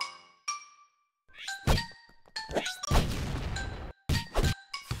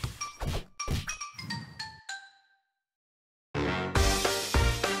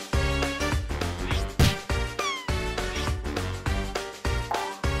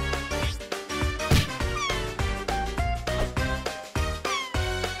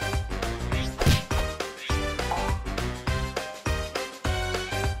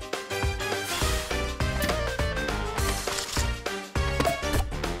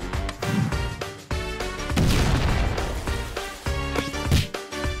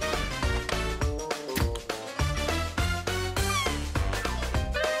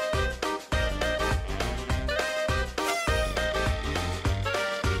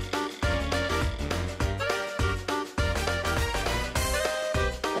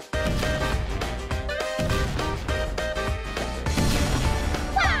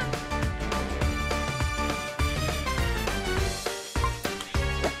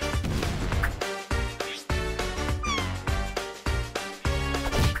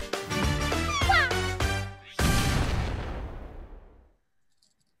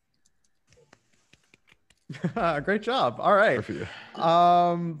 Great job. All right.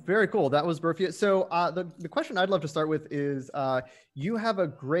 Very cool. That was Burfia. So the question I'd love to start with is you have a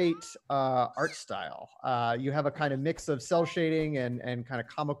great art style. You have a kind of mix of cell shading and kind of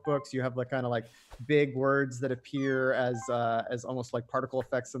comic books. You have like kind of like big words that appear as almost like particle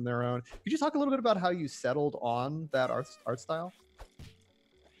effects in their own. Could you talk a little bit about how you settled on that art style?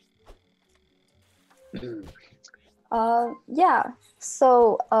 Yeah.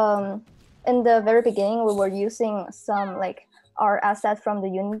 So in the very beginning, we were using some like art assets from the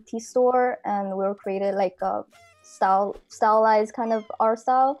Unity store, and we were created like a stylized kind of art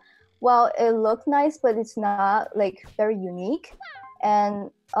style. Well, it looked nice, but it's not like very unique.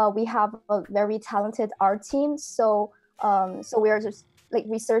 And we have a very talented art team, so we are just like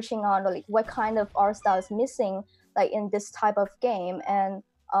researching on like what kind of art style is missing like in this type of game, and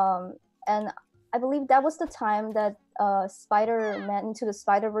I believe that was the time that Spider-Man Into the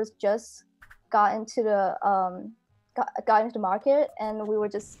Spider-Verse just got into the market, and we were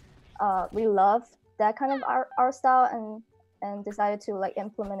just we loved that kind of art style and decided to like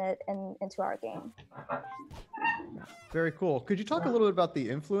implement it into our game. Very cool. Could you talk a little bit about the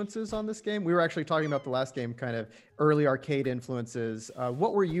influences on this game? We were actually talking about the last game, kind of early arcade influences.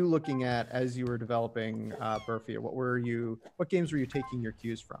 What were you looking at as you were developing Burfia? What games were you taking your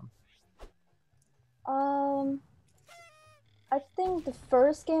cues from? I think the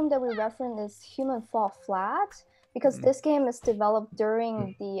first game that we referenced is Human Fall Flat, because this game is developed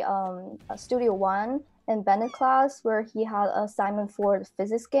during the Studio One in Bennett class, where he had an assignment for the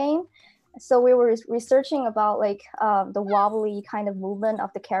physics game. So we were researching about like the wobbly kind of movement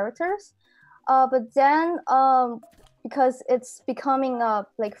of the characters. But then because it's becoming a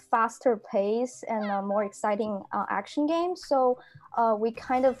like faster pace and a more exciting action game, so we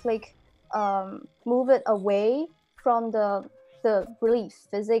kind of like move it away from the really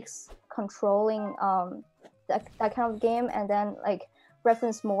physics controlling that kind of game, and then like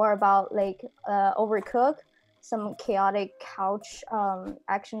reference more about like Overcooked, some chaotic couch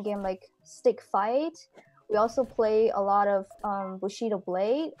action game like Stick Fight. We also play a lot of Bushido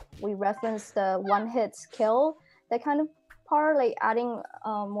Blade. We reference the one-hit kill, that kind of part, like adding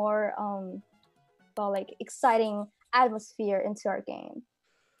more like exciting atmosphere into our game.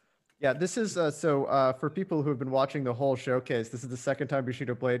 Yeah, this is for people who have been watching the whole showcase, this is the second time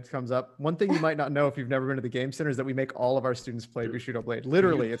Bushido Blade comes up. One thing you might not know if you've never been to the Game Center is that we make all of our students play Bushido Blade.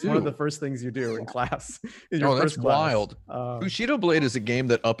 Literally, it's one of the first things you do in class. That's wild. Bushido Blade is a game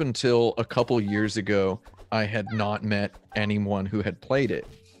that up until a couple years ago, I had not met anyone who had played it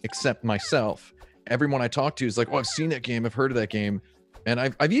except myself. Everyone I talked to is like, "Oh, I've seen that game. I've heard of that game," and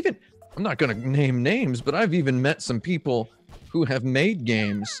I've even, I'm not going to name names, but I've even met some people who have made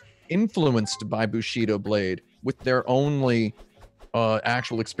games influenced by Bushido Blade, with their only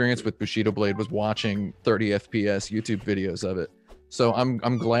actual experience with Bushido Blade was watching 30 FPS YouTube videos of it. So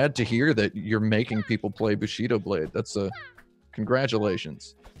I'm glad to hear that you're making people play Bushido Blade. That's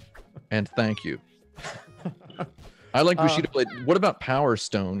congratulations and thank you. I like Bushido Blade. What about Power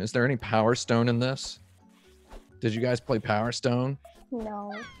Stone? Is there any Power Stone in this? Did you guys play Power Stone?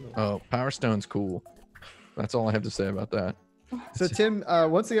 No. Oh, Power Stone's cool. That's all I have to say about that. So Tim,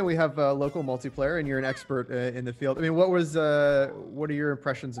 once again, we have local multiplayer, and you're an expert in the field. I mean, what are your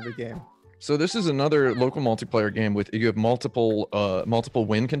impressions of the game? So this is another local multiplayer game with you have multiple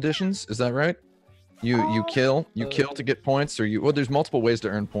win conditions. Is that right? You kill to get points, or there's multiple ways to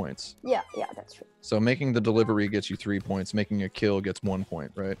earn points. Yeah, that's true. So making the delivery gets you 3 points. Making a kill gets 1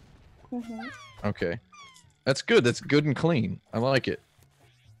 point, right? Mm-hmm. Okay, that's good. That's good and clean. I like it.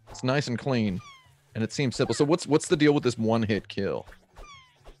 It's nice and clean, and it seems simple. So what's the deal with this one-hit kill?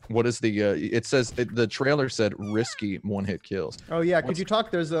 What is the? It says the trailer said risky one-hit kills. Oh yeah, could you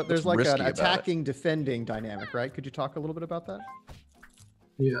talk? There's like an risky about it? attacking defending dynamic, right? Could you talk a little bit about that?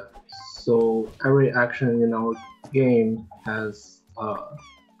 Yeah. So every action in our game has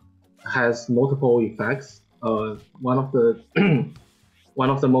multiple effects. One of the one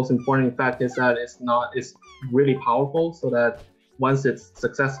of the most important effects is that it's really powerful, so that once it's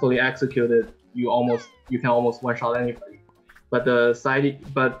successfully executed, you can almost one shot anybody. But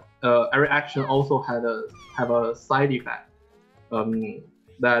every action also have a side effect. For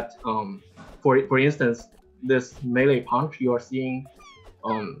instance, this melee punch you are seeing,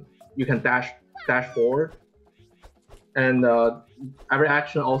 you can dash forward, and every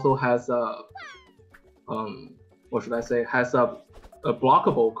action also has a has a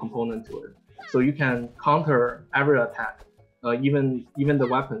blockable component to it. So you can counter every attack, even the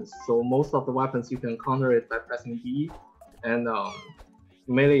weapons. So most of the weapons you can counter it by pressing B, and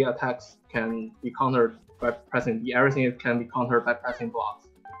melee attacks can be countered by pressing B. Everything can be countered by pressing blocks.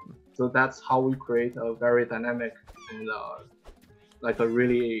 So that's how we create a very dynamic and like a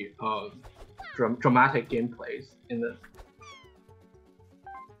really dramatic gameplays in the.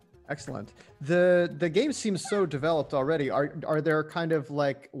 Excellent. The game seems so developed already. Are there kind of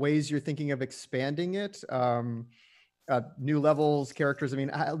like ways you're thinking of expanding it? New levels, characters. I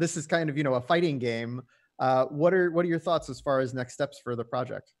mean, this is kind of a fighting game. What are your thoughts as far as next steps for the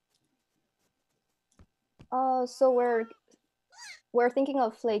project? So we're thinking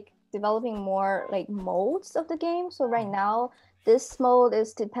of like developing more like modes of the game. So right now, this mode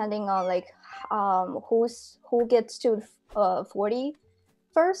is depending on like who gets to 40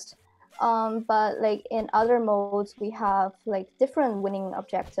 first. But like in other modes, we have like different winning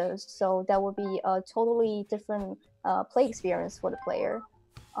objectives. So that would be a totally different play experience for the player.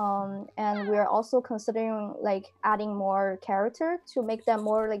 And we're also considering like adding more character to make them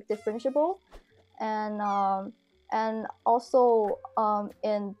more like differentiable. And also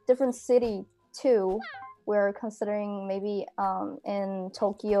in different city too, we're considering maybe in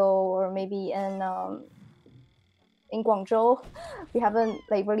Tokyo or maybe in Guangzhou. We haven't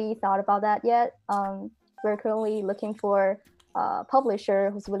like really thought about that yet. We're currently looking for a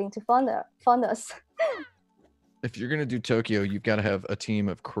publisher who's willing to fund us. If you're gonna do Tokyo, you've got to have a team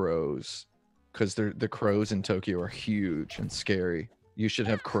of crows, because the crows in Tokyo are huge and scary. You should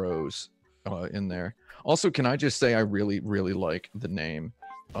have crows in there. Also, can I just say I really, really like the name.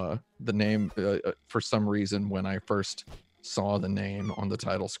 For some reason, when I first saw the name on the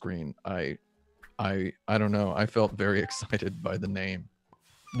title screen, I don't know. I felt very excited by the name.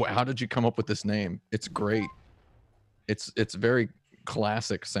 How did you come up with this name? It's great. It's very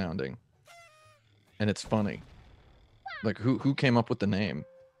classic sounding, and it's funny. Like who came up with the name?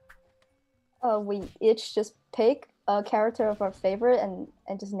 We each just pick a character of our favorite and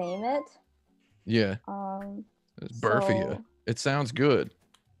just name it. Yeah. Burfia. So... It sounds good.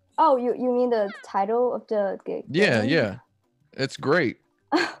 Oh, you mean the title of the game? Yeah. It's great.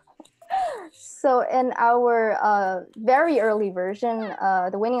 So in our very early version,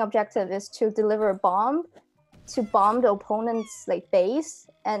 the winning objective is to deliver a bomb to bomb the opponent's like base,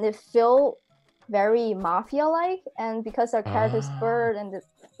 and it felt very mafia-like. And because our character is bird and it's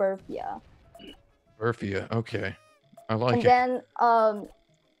Burfia. Burfia, okay, I like it. And then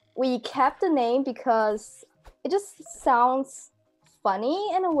we kept the name because it just sounds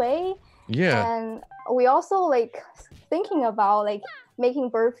funny in a way. Yeah. And we also like thinking about like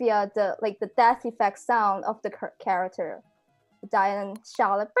making Burfia the death effect sound of the character. Diane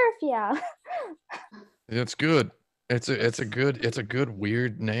Charlotte Burfia. It's good. It's a good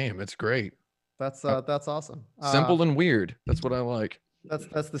weird name. It's great. That's awesome. Simple and weird. That's what I like.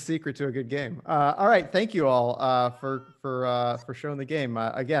 That's the secret to a good game. All right, thank you all for showing the game.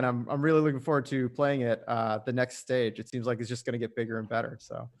 Again, I'm really looking forward to playing it. The next stage. It seems like it's just going to get bigger and better.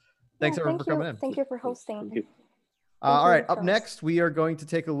 So, thanks everyone for coming in. Thank you for hosting. Thank you. All right, up next we are going to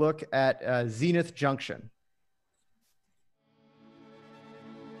take a look at Zenith Junction.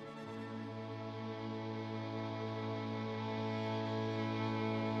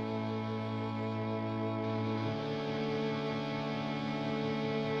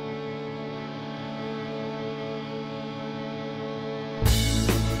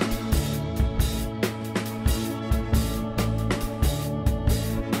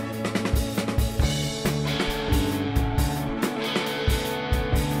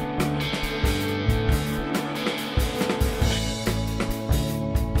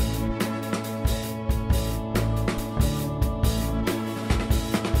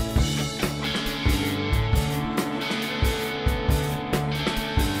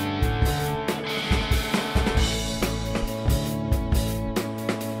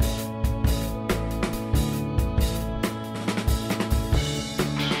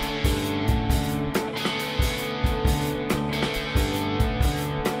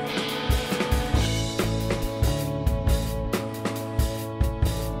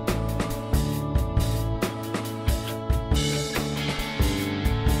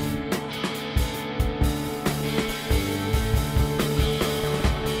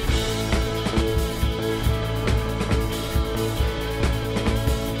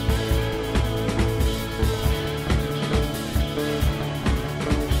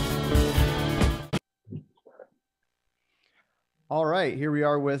 All right, here we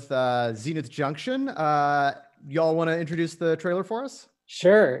are with Zenith Junction. Y'all want to introduce the trailer for us?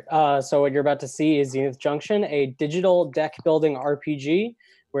 Sure. So what you're about to see is Zenith Junction, a digital deck building RPG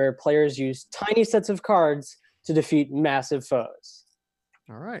where players use tiny sets of cards to defeat massive foes.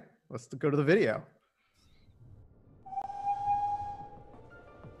 All right, let's go to the video.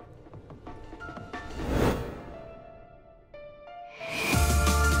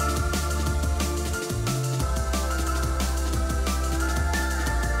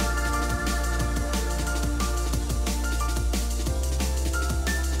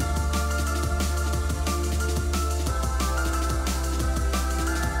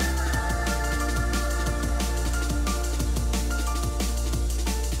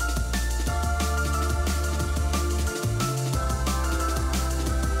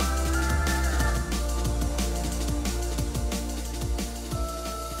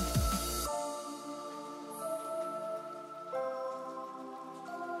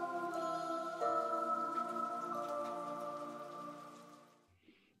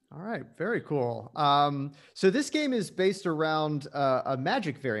 All right, very cool. So this game is based around a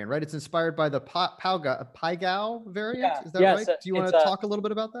Magic variant, right? It's inspired by the Pai-Gow variant. Is that right? So Do you want to talk a little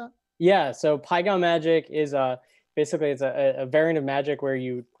bit about that? Yeah, so Pai-Gow Magic is basically it's a variant of Magic where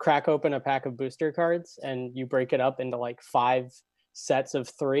you crack open a pack of booster cards and you break it up into like 5 sets of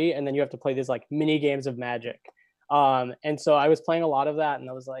 3, and then you have to play these like mini games of Magic. And so I was playing a lot of that, and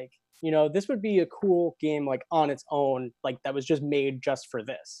I was like, you know, this would be a cool game like on its own, like that was just made just for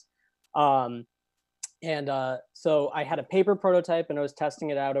this. So I had a paper prototype and I was testing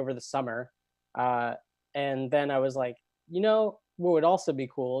it out over the summer. And then I was like, you know, what would also be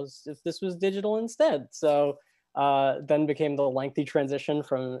cool is if this was digital instead. So then became the lengthy transition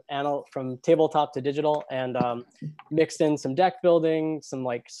from tabletop to digital, and mixed in some deck building, some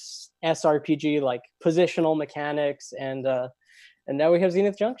like SRPG like positional mechanics, and now we have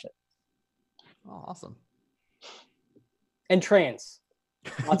Zenith Junction. Oh, awesome. And trains.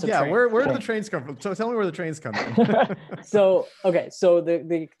 Lots of yeah, trains. where do the trains come from? So tell me where the trains come from. So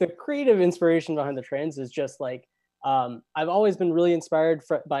the creative inspiration behind the trains is just like I've always been really inspired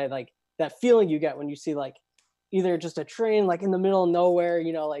by like that feeling you get when you see like either just a train like in the middle of nowhere,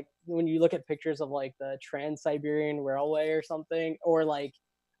 you know, like when you look at pictures of like the Trans-Siberian Railway or something, or like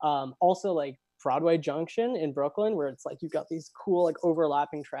also like Broadway Junction in Brooklyn, where it's like you've got these cool like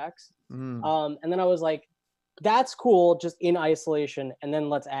overlapping tracks. And then I was like, that's cool just in isolation, and then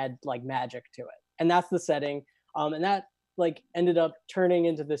let's add like magic to it, and that's the setting. And that like ended up turning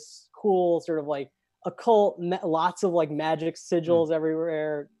into this cool sort of like occult, lots of like magic sigils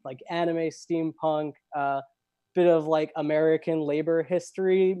everywhere, like anime, steampunk, bit of like American labor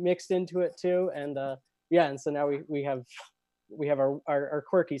history mixed into it too. And and so now we have our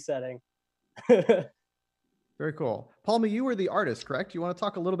quirky setting. Very cool. Palma, you were the artist, correct? You want to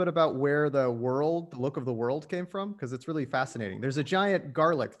talk a little bit about where the look of the world came from? Because it's really fascinating. There's a giant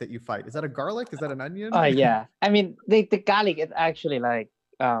garlic that you fight. Is that a garlic? Is that an onion? Oh, yeah. I mean, the garlic is actually like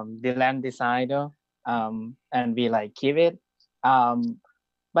the land designer, and we like keep it.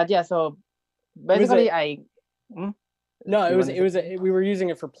 But yeah, so basically we were using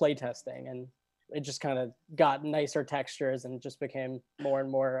it for play testing, and it just kind of got nicer textures and just became more and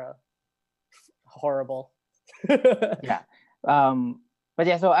more horrible. Yeah. But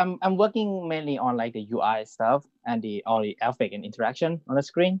yeah, so I'm working mainly on like the UI stuff and all the effect and interaction on the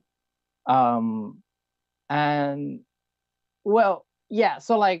screen. And well, yeah,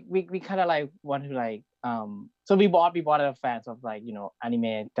 so like we kind of like want to like so we bought a fans of like, you know,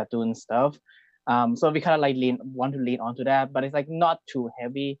 anime cartoon stuff. So we kind of like want to lean onto that, but it's like not too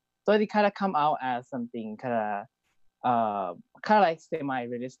heavy. So it kind of come out as something kind of like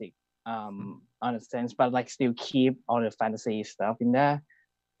semi-realistic on a sense, but like still keep all the fantasy stuff in there.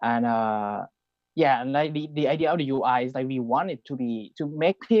 And and like the idea of the UI is like we want it to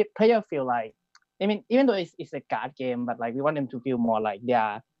make player feel like, I mean, even though it's a card game, but like we want them to feel more like they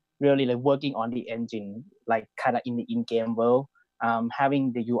are really like working on the engine, like kind of in the in-game world,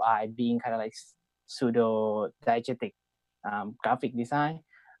 having the UI being kind of like pseudo diegetic graphic design.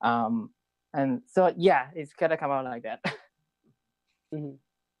 And so yeah, it's kind of come out like that.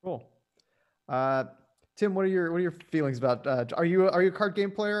 Cool. Tim, what are your feelings about? Are you a card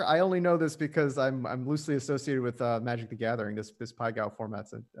game player? I only know this because I'm loosely associated with Magic the Gathering. This Pai-Gow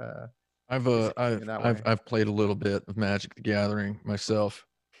format's I've played a little bit of Magic the Gathering myself.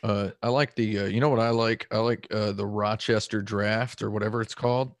 I like the you know what I like? I like the Rochester Draft or whatever it's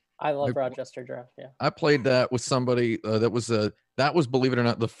called. I love Rochester Draft. Yeah. I played that with somebody that was, believe it or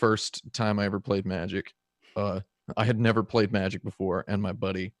not, the first time I ever played Magic. I had never played Magic before, and my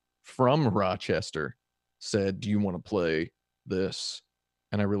buddy from Rochester said, "Do you want to play this,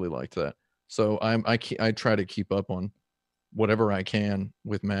 and I really liked that. So I try to keep up on whatever I can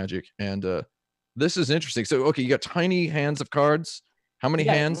with Magic, and this is interesting. So okay, you got tiny hands of cards. How many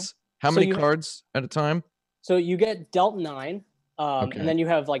hands? How many cards at a time? So you get dealt 9, Okay. and then you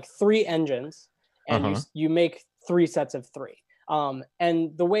have like 3 engines, and you make 3 sets of 3.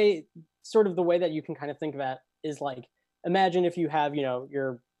 And the way that you can kind of think of that is like, imagine if you have, you know,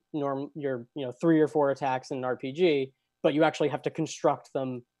 your 3 or 4 attacks in an RPG, but you actually have to construct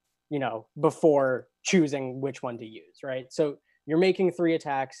them, you know, before choosing which one to use, right? So you're making 3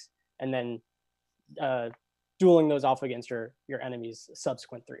 attacks and then dueling those off against your enemy's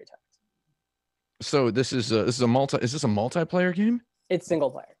subsequent 3 attacks. So this is a is this a multiplayer game? It's single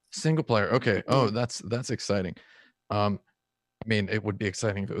player. Single player. Okay. Oh, that's exciting. I mean, it would be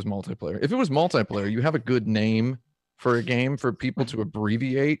exciting if it was multiplayer. If it was multiplayer, you have a good name for a game for people to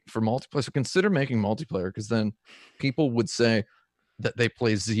abbreviate for multiplayer. So consider making multiplayer, because then people would say that they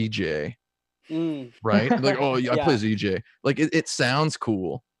play ZJ, right? Like, oh, I play ZJ. Like it sounds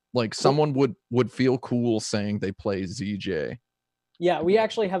cool. Like someone would feel cool saying they play ZJ. Yeah, we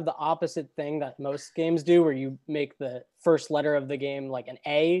actually have the opposite thing that most games do, where you make the first letter of the game like an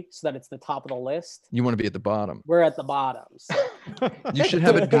A so that it's the top of the list. You want to be at the bottom. We're at the bottom. So. You should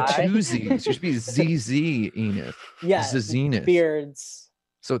have it be 2 Z's. You should be ZZ, Enith. Yeah, Zenith. Beards.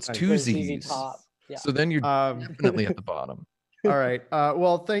 So it's 2 Z's. Top. Yeah. So then you're definitely at the bottom. All right.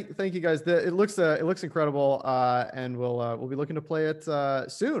 Well, thank you guys. It looks incredible, and we'll be looking to play it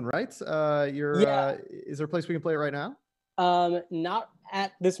soon, right? Is there a place we can play it right now? Not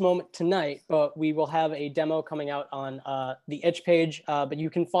at this moment tonight, but we will have a demo coming out on the itch page. But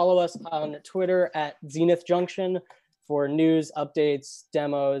you can follow us on Twitter at Zenith Junction for news, updates,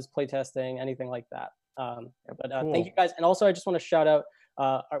 demos, playtesting, anything like that. Cool. Thank you guys. And also, I just want to shout out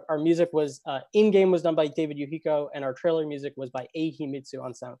our music was in-game was done by David Yuhiko, and our trailer music was by A Himitsu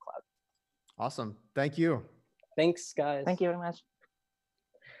on SoundCloud. Awesome. Thank you. Thanks, guys. Thank you very much.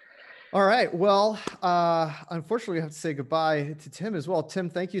 All right. Well, unfortunately, we have to say goodbye to Tim as well. Tim,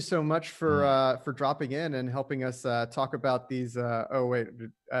 thank you so much for dropping in and helping us talk about these.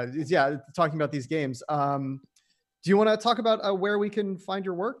 Talking about these games. Do you want to talk about where we can find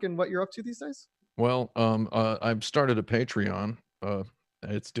your work and what you're up to these days? Well, I've started a Patreon.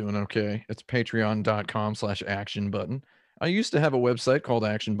 It's doing okay. It's patreon.com/actionbutton. I used to have a website called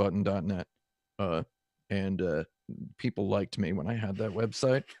actionbutton.net, and people liked me when I had that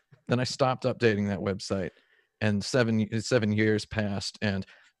website. Then I stopped updating that website, and 7 years passed, and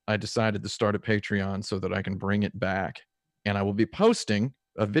I decided to start a Patreon so that I can bring it back. And I will be posting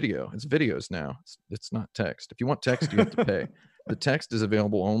a video. It's videos now. It's not text. If you want text, you have to pay. The text is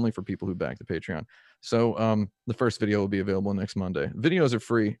available only for people who back the Patreon. So the first video will be available next Monday. Videos are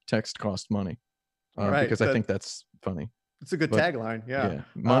free. Text costs money, because I think that's funny. It's a good tagline. Yeah.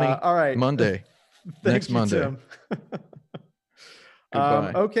 Money. All right. Monday. Next Monday. Tim.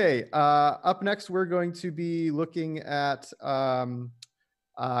 Goodbye. Okay. Up next, we're going to be looking at I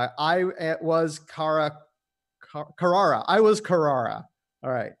was Carrara. I was Carrara.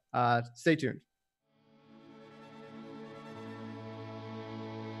 All right. Stay tuned.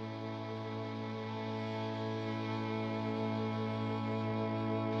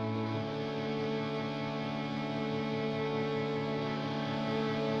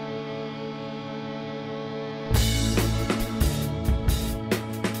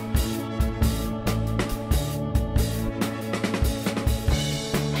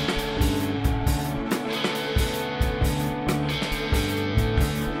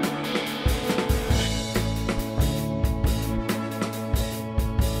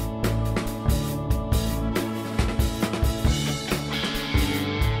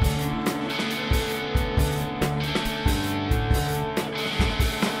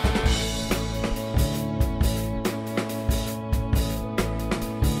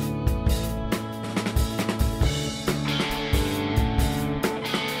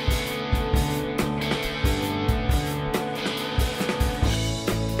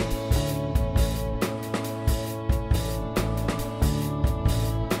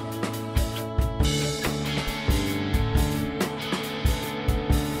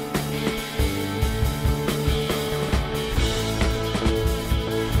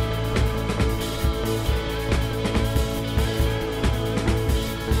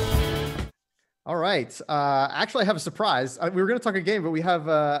 All right. Actually, I have a surprise. We were going to talk a game, but we have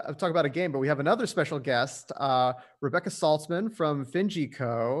talk about a game, but we have another special guest, Rebecca Saltzman from Finji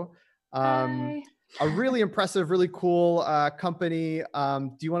Co. A really impressive, really cool company.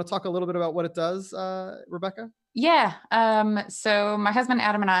 Do you want to talk a little bit about what it does, Rebecca? Yeah. So my husband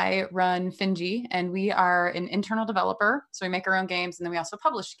Adam and I run Finji, and we are an internal developer. So we make our own games, and then we also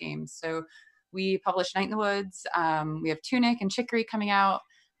publish games. So we publish Night in the Woods. We have Tunic and Chicory coming out.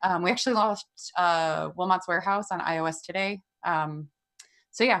 We actually launched Wilmot's Warehouse on iOS today.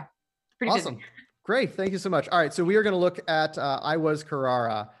 So yeah, pretty Awesome. busy. Great. Thank you so much. All right. So we are going to look at I Was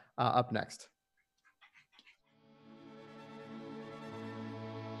Carrara up next.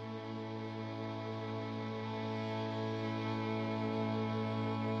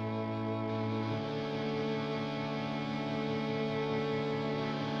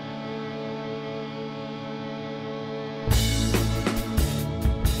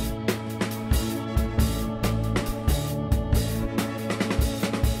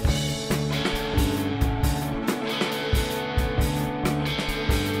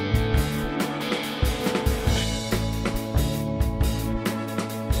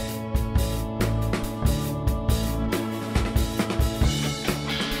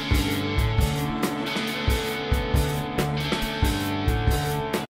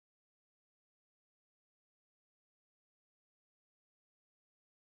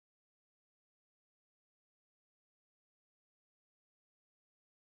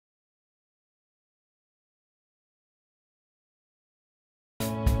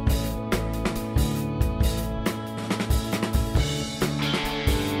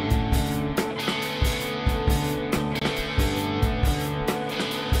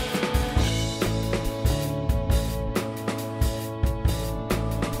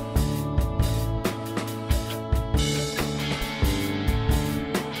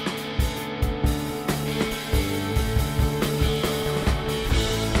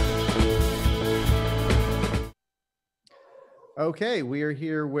 Okay, we are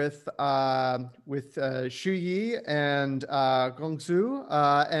here with Shu Yi and Gongsu,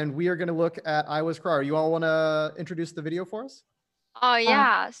 and we are going to look at I Was Carrara. You all want to introduce the video for us? Oh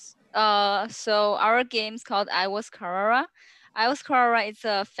yes. So our game is called I Was Carrara. I Was Carrara is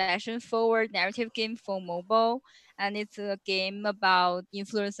a fashion-forward narrative game for mobile, and it's a game about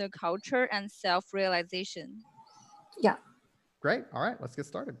influencer culture and self-realization. Yeah. Great. All right, let's get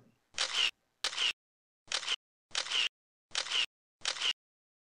started.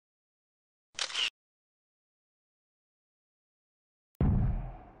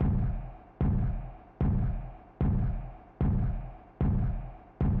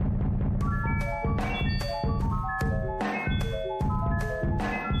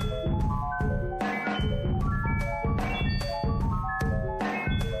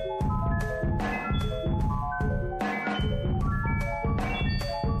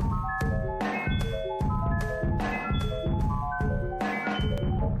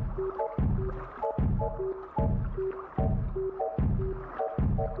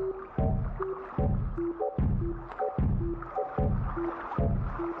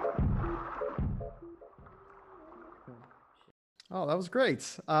 Oh, that was great.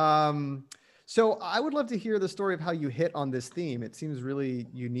 So I would love to hear the story of how you hit on this theme. It seems really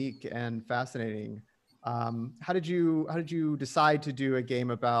unique and fascinating. How did you decide to do a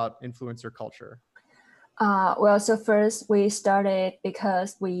game about influencer culture? Well, so first we started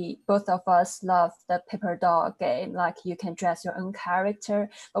because both of us love the paper doll game. Like you can dress your own character,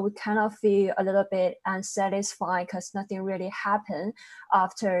 but we kind of feel a little bit unsatisfied because nothing really happened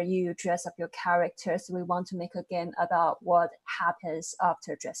after you dress up your character. So we want to make a game about what happens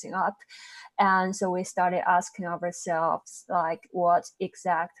after dressing up. And so we started asking ourselves, like, what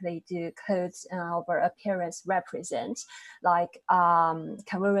exactly do clothes and our appearance represent? Like,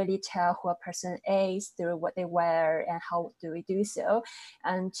 can we really tell who a person is through what they wear, and how do we do so?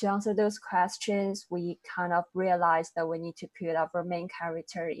 And to answer those questions, we kind of realized that we need to put our main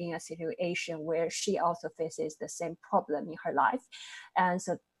character in a situation where she also faces the same problem in her life. And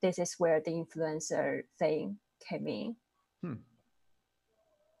so this is where the influencer thing came in.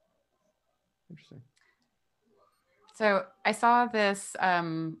 Interesting. So I saw this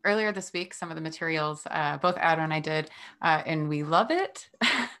earlier this week, some of the materials, both Adam and I did, and we love it.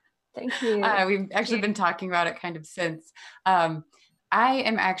 Thank you. We've actually been talking about it kind of since. I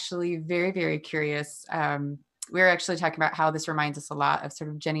am actually very, very curious. We were actually talking about how this reminds us a lot of sort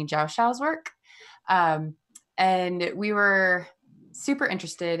of Jenny Zhao work. And we were super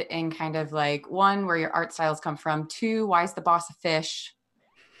interested in kind of like, one, where your art styles come from, two, why is the boss a fish?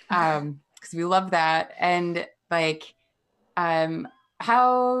 Because we love that. And like,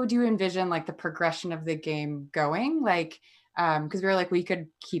 how do you envision like the progression of the game going? Like, because we were like, we could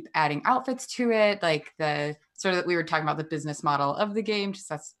keep adding outfits to it, like the sort of that we were talking about the business model of the game, just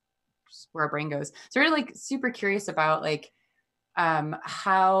that's just where our brain goes. So we're like super curious about like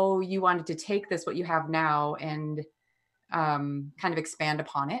how you wanted to take this, what you have now, and kind of expand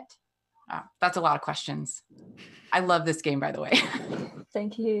upon it. That's a lot of questions. I love this game, by the way.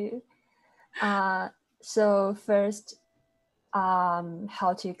 Thank you. So first,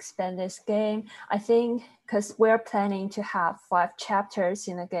 how to expand this game. I think because we're planning to have 5 chapters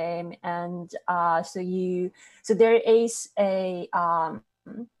in the game, and so there is a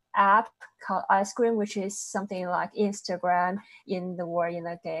app called Ice Cream, which is something like Instagram in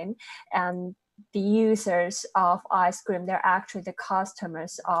the game, and the users of Ice Cream, they're actually the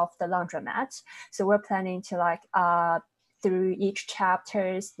customers of the laundromat. So we're planning to through each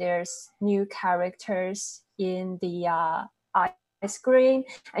chapters, there's new characters in the Ice Cream,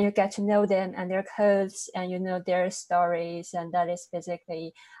 and you get to know them and their codes, and you know their stories, and that is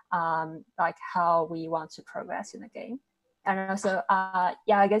basically like how we want to progress in the game. And also,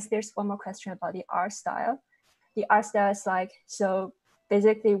 yeah, I guess there's one more question about the art style. The art style is so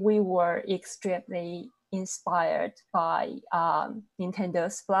basically we were extremely inspired by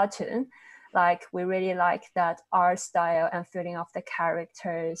Nintendo's Splatoon. We really like that art style and feeling of the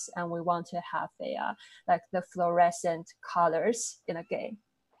characters, and we want to have the fluorescent colors in a game.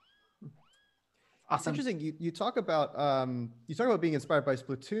 Awesome. It's interesting. You talk about being inspired by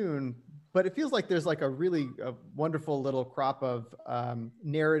Splatoon, but it feels like there's a really wonderful little crop of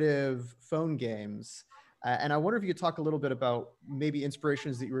narrative phone games. And I wonder if you could talk a little bit about maybe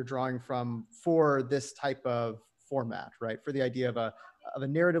inspirations that you were drawing from for this type of format, right? For the idea of a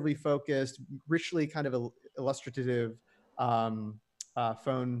narratively focused, richly kind of illustrative phone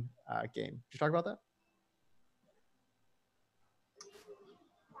game. Could you talk about that?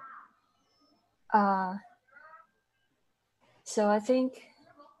 So I think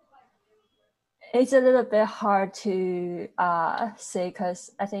it's a little bit hard to say,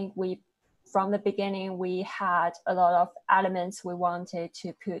 because I think from the beginning, we had a lot of elements we wanted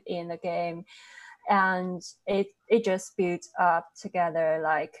to put in the game, and it just built up together.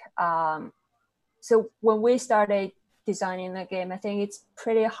 So when we started designing the game, I think it's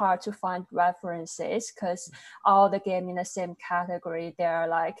pretty hard to find references, because all the game in the same category,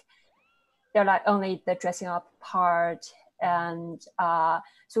 they're only the dressing up part. And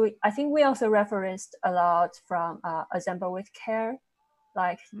so I think we also referenced a lot from Assemble with Care,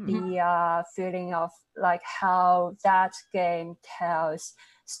 the feeling of how that game tells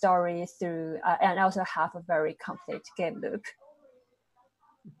story through and also have a very complete game loop.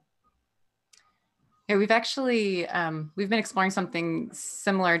 Yeah, we've actually we've been exploring something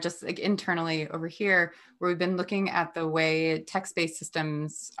similar just internally over here, where we've been looking at the way text-based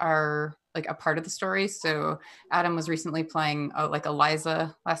systems are a part of the story. So Adam was recently playing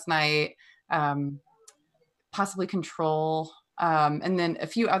Eliza last night, possibly Control, and then a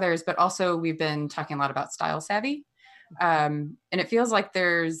few others, but also we've been talking a lot about Style Savvy. And it feels like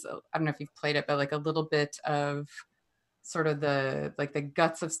there's, I don't know if you've played it, but a little bit of sort of the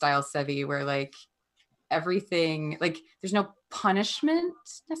guts of Style Savvy, where everything, there's no punishment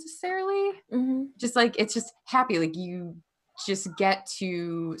necessarily. Mm-hmm. Just it's just happy. You just get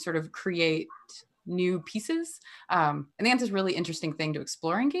to sort of create new pieces. And I think that's a really interesting thing to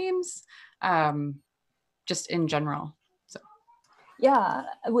explore in games, just in general. So. Yeah,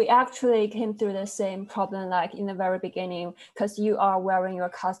 we actually came through the same problem in the very beginning, because you are wearing your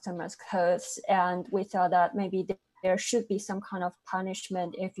customer's clothes, and we thought that maybe there should be some kind of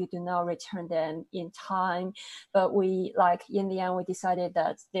punishment if you do not return them in time. But we in the end, we decided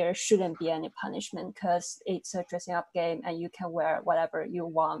that there shouldn't be any punishment, because it's a dressing up game and you can wear whatever you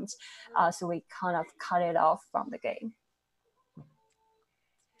want. So we kind of cut it off from the game.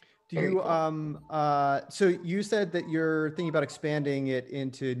 Do you so you said that you're thinking about expanding it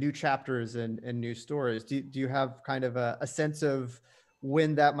into new chapters and new stories. Do you have kind of a sense of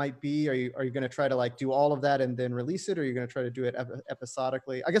when that might be? Are you going to try to do all of that and then release it, or are you going to try to do it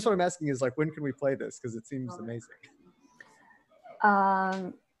episodically? I guess what I'm asking is when can we play this, because it seems amazing.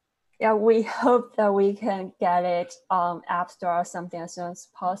 Yeah, we hope that we can get it on App Store or something as soon as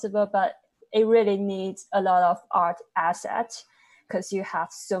possible, but it really needs a lot of art assets, because you have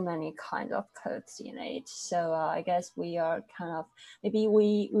so many kind of codes in it. So I guess we are maybe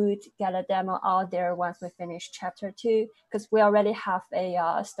we would get a demo out there once we finish chapter 2, because we already have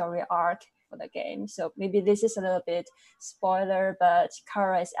a story arc for the game. So maybe this is a little bit spoiler, but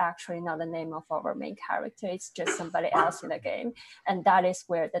Kara is actually not the name of our main character. It's just somebody else in the game. And that is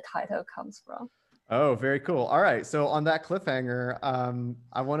where the title comes from. Oh, very cool. All right. So on that cliffhanger,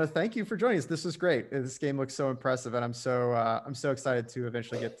 I want to thank you for joining us. This was great. This game looks so impressive, and I'm so excited to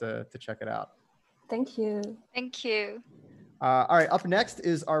eventually get to check it out. Thank you. Thank you. All right, up next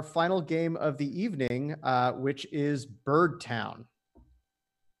is our final game of the evening, which is Bird Town.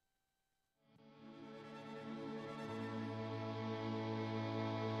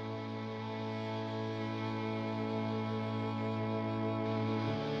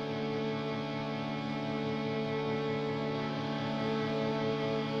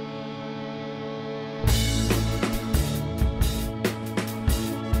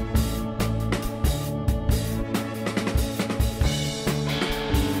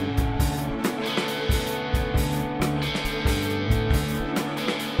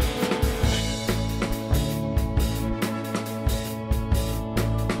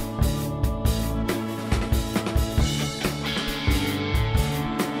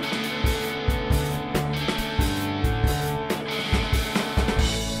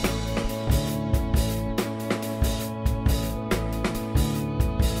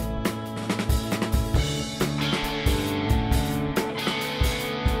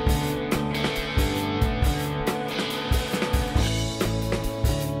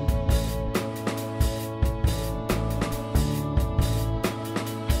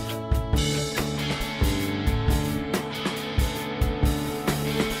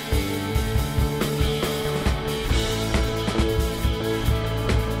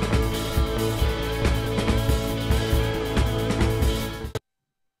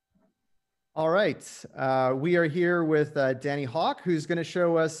 All right, we are here with Danny Hawk, who's going to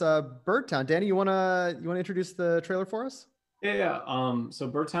show us Bird Town. Danny, you wanna introduce the trailer for us? Yeah. So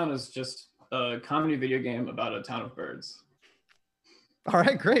Bird Town is just a comedy video game about a town of birds. All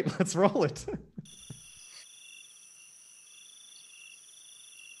right, great. Let's roll it.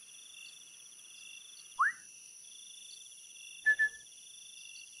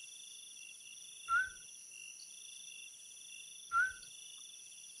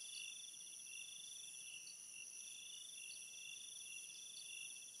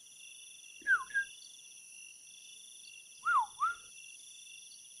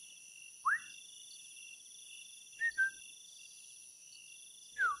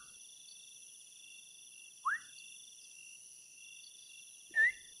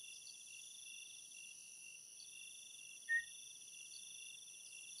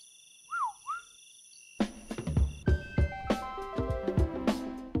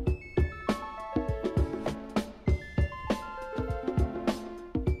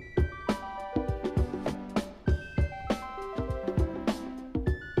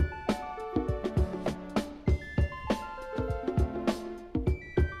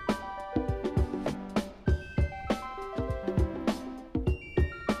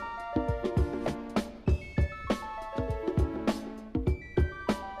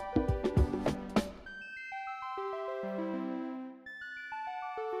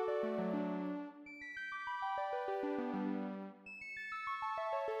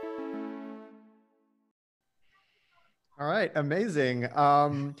 All right, amazing.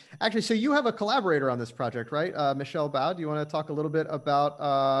 Actually, so you have a collaborator on this project, right? Michelle Bao. Do you want to talk a little bit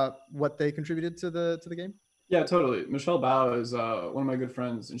about what they contributed to the game? Yeah, totally. Michelle Bao is one of my good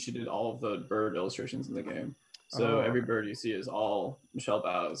friends, and she did all of the bird illustrations in the game. So every bird you see is all Michelle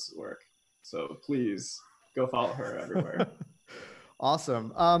Bao's work. So please go follow her everywhere.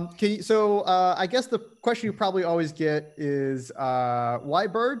 Awesome. I guess the question you probably always get is why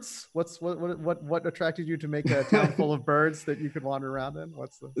birds? What attracted you to make a town full of birds that you could wander around in?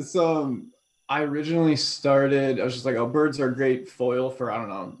 I originally started, I was just like, oh, birds are a great foil for, I don't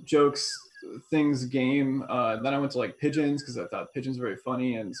know, jokes, things, game. Then I went to like pigeons because I thought pigeons were very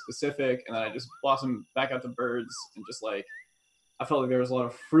funny and specific. And then I just blossomed back out to birds and just like, I felt like there was a lot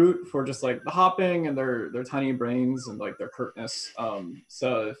of fruit for just like the hopping and their tiny brains and like their curtness.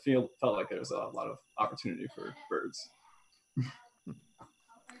 So it felt like there was a lot of opportunity for birds.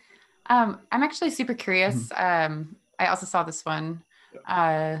 I'm actually super curious. I also saw this one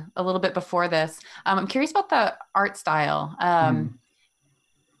a little bit before this. I'm curious about the art style.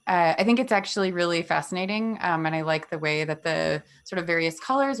 I think it's actually really fascinating. And I like the way that the sort of various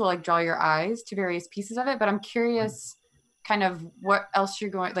colors will like draw your eyes to various pieces of it. But I'm curious kind of what else you're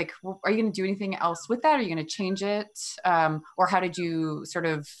going, like, are you going to do anything else with that? Are you going to change it? Or how did you sort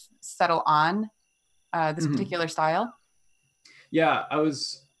of settle on this particular style? Yeah,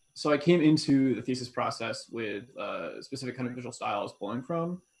 I came into the thesis process with a specific kind of visual style I was pulling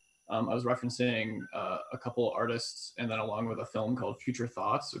from. I was referencing a couple artists and then along with a film called Future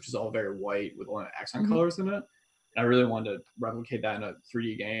Thoughts, which is all very white with a lot of accent colors in it. And I really wanted to replicate that in a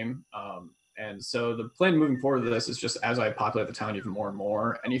 3D game. And so the plan moving forward with this is just as I populate the town even more and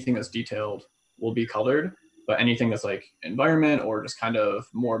more, anything that's detailed will be colored, but anything that's like environment or just kind of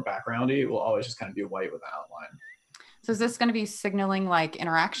more backgroundy will always just kind of be white with an outline. So is this going to be signaling like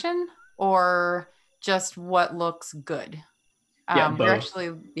interaction or just what looks good? Yeah, We're both.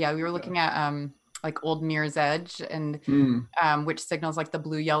 we were looking at like Old Mirror's Edge and which signals like the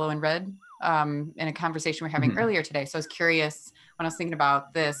blue, yellow, and red in a conversation we're having earlier today. So I was curious when I was thinking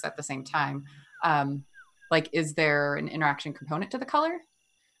about this at the same time, like, is there an interaction component to the color?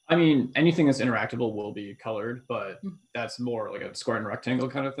 I mean, anything that's interactable will be colored, but that's more like a square and rectangle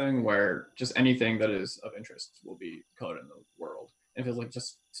kind of thing, where just anything that is of interest will be colored in the world. If it's like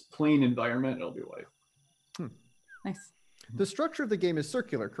just plain environment, it'll be white. Nice. The structure of the game is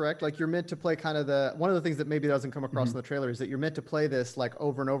circular, correct? Like you're meant to play kind of one of the things that maybe doesn't come across in the trailer is that you're meant to play this like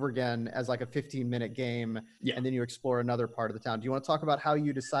over and over again as like a 15-minute game, and then you explore another part of the town. Do you want to talk about how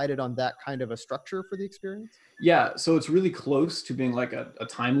you decided on that kind of a structure for the experience? Yeah, so it's really close to being like a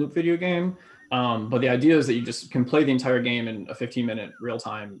time loop video game, but the idea is that you just can play the entire game in a 15-minute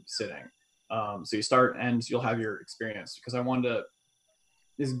real-time sitting. So you start and you'll have your experience, because I wanted to,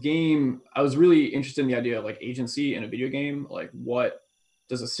 this game, I was really interested in the idea of like agency in a video game. Like, what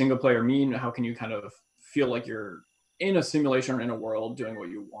does a single player mean? How can you kind of feel like you're in a simulation or in a world doing what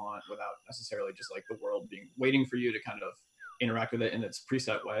you want without necessarily just like the world waiting for you to kind of interact with it in its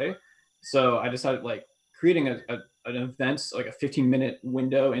preset way? So I decided like creating an event, like a 15-minute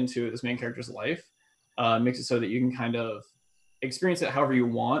window into this main character's life, makes it so that you can kind of experience it however you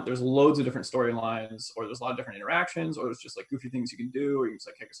want. There's loads of different storylines, or there's a lot of different interactions, or there's just like goofy things you can do, or you can just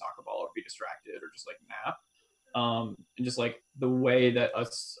like kick a soccer ball or be distracted or just like nap. And just like the way that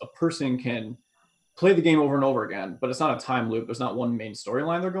a person can play the game over and over again, but it's not a time loop. There's not one main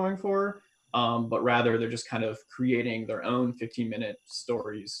storyline they're going for, but rather they're just kind of creating their own 15-minute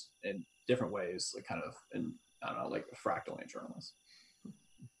stories in different ways, like kind of in, I don't know, like a fractal nature almost.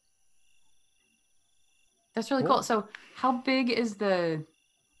 That's really cool. So how big is it?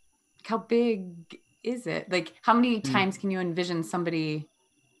 Like, how many times can you envision somebody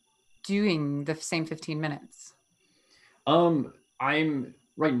doing the same 15 minutes?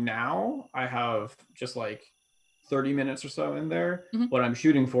 Right now, I have just like 30 minutes or so in there. What I'm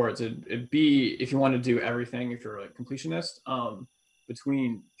shooting for is it'd be, if you want to do everything, if you're a completionist,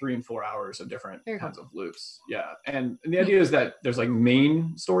 between 3 and 4 hours of different kinds of loops. Yeah. And the idea is that there's like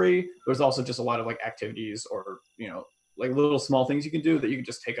main story. There's also just a lot of like activities or, you know, like little small things you can do that you can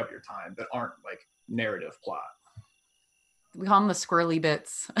just take up your time that aren't like narrative plot. We call them the squirrely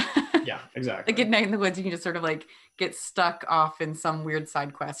bits. Yeah, exactly. Like at Night in the Woods, you can just sort of like get stuck off in some weird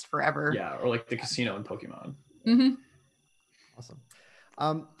side quest forever. Yeah. Or like the casino in Pokemon.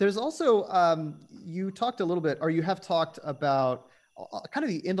 Awesome. There's also, you talked a little bit, or you have talked about kind of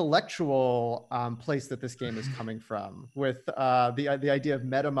the intellectual place that this game is coming from with the idea of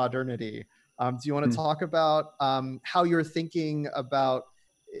meta modernity. Do you want to talk about how you're thinking about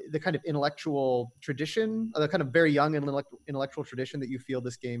the kind of intellectual tradition, the kind of very young intellectual tradition that you feel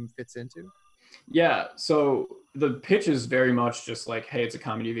this game fits into? Yeah, so the pitch is very much just like, hey, it's a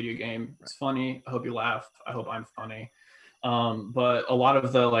comedy video game. It's funny. I hope you laugh. I hope I'm funny. But a lot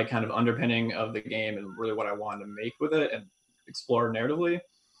of the like kind of underpinning of the game and really what I wanted to make with it and explore narratively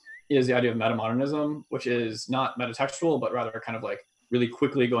is the idea of metamodernism, which is not metatextual, but rather kind of like really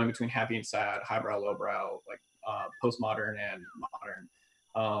quickly going between happy and sad, highbrow, lowbrow, like postmodern and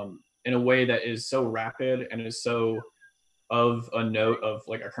modern, in a way that is so rapid and is so of a note of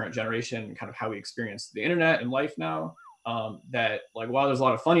like our current generation and kind of how we experience the internet and life now, that like while there's a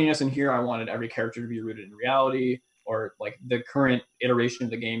lot of funniness in here, I wanted every character to be rooted in reality, or like the current iteration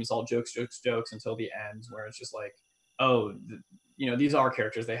of the game is all jokes until the end, where it's just like, oh, you know, these are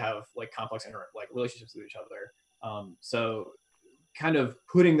characters, they have like complex like relationships with each other. So kind of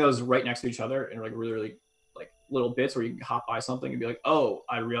putting those right next to each other in like really like little bits where you can hop by something and be like, oh,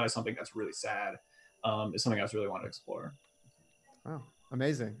 I realized something that's really sad, is something I just really want to explore. Wow,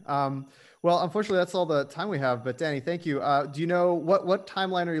 amazing. Well, unfortunately, that's all the time we have. But Danny, thank you. Do you know what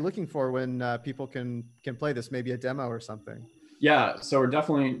timeline are you looking for when people can play this? Maybe a demo or something? Yeah, so we're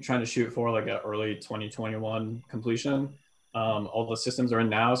definitely trying to shoot for like an early 2021 completion. All the systems are in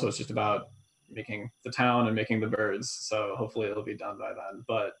now, so it's just about making the town and making the birds. So hopefully it'll be done by then.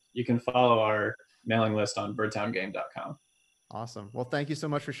 But you can follow our mailing list on birdtowngame.com. Awesome. Well, thank you so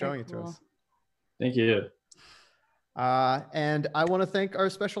much for showing it to us. Thank you. And I want to thank our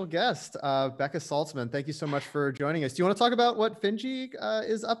special guest, Becca Saltzman. Thank you so much for joining us. Do you want to talk about what Finji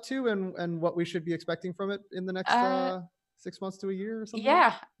is up to and what we should be expecting from it in the next 6 months to a year or something?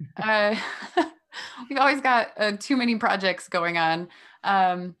 Yeah. We've always got too many projects going on.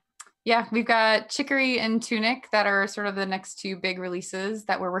 Yeah, we've got Chicory and Tunic that are sort of the next two big releases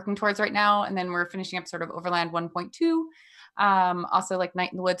that we're working towards right now. And then we're finishing up sort of Overland 1.2. Also, like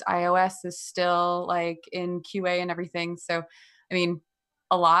Night in the Woods iOS is still like in QA and everything. So, I mean,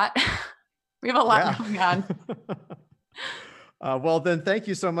 a lot. We have a lot going on. Well, then, thank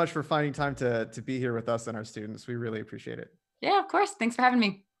you so much for finding time to be here with us and our students. We really appreciate it. Yeah, of course. Thanks for having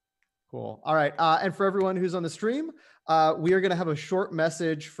me. Cool. All right. And for everyone who's on the stream, we are going to have a short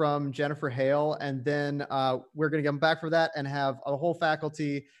message from Jennifer Hale, and then we're going to come back for that and have a whole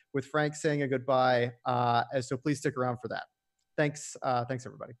faculty with Frank saying a goodbye. So please stick around for that. Thanks. Thanks,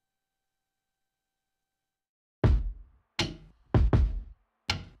 everybody.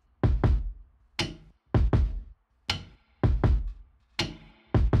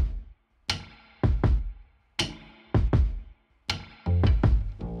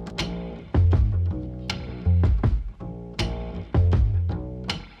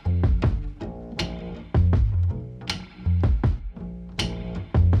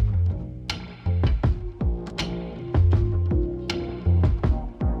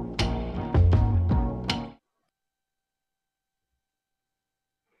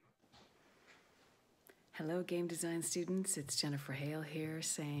 Hello, game design students. It's Jennifer Hale here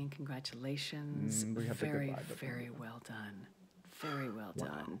saying congratulations. Very, very well done. Very well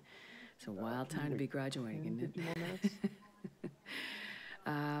done. It's a wild time to be graduating, isn't it?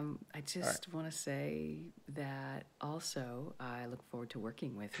 I just want to say that also I look forward to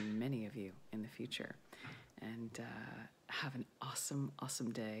working with many of you in the future. And have an awesome,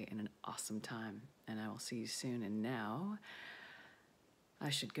 awesome day and an awesome time. And I will see you soon. And now I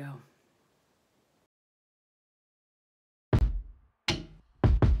should go.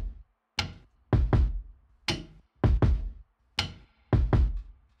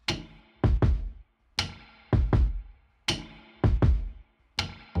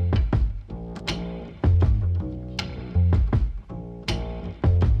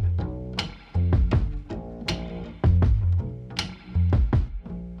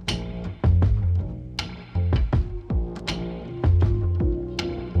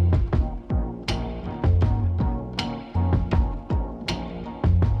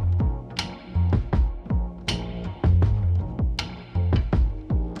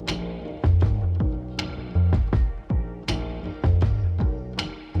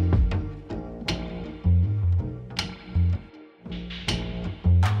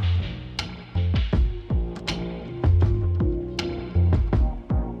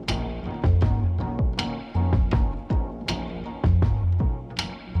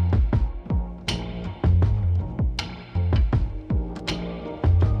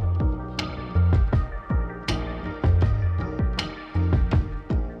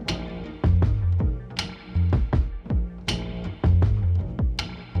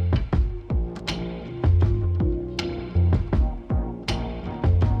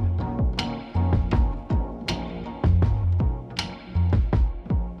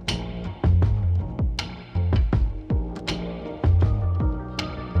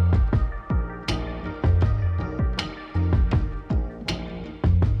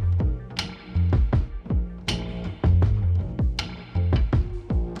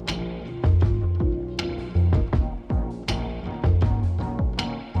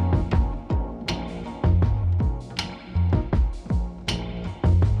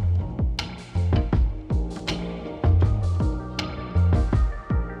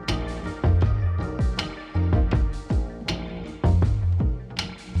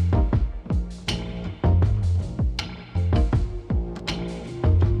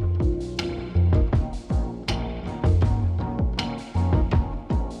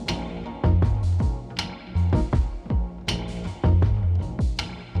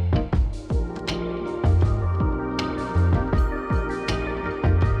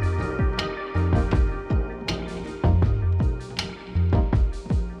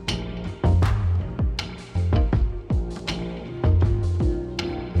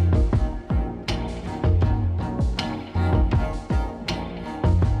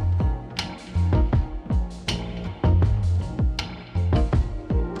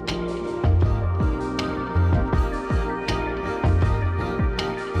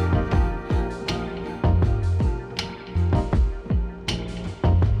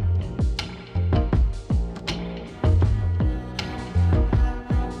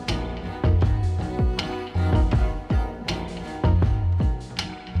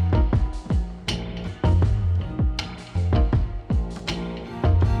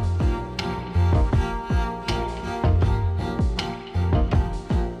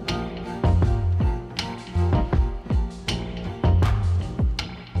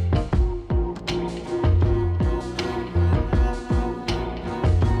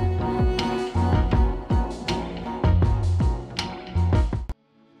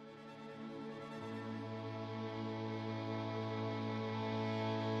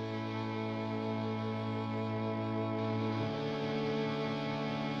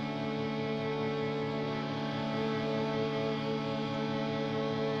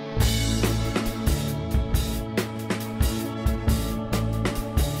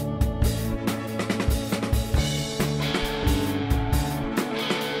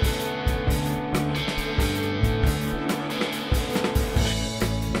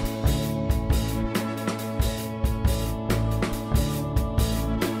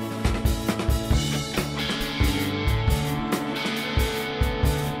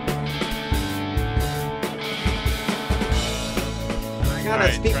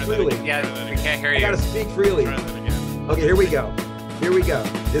 speak freely. Yeah, we can't hear you. I gotta speak freely. Okay, here we go. Here we go.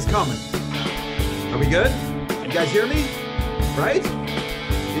 It's coming. Are we good? You guys hear me? Right?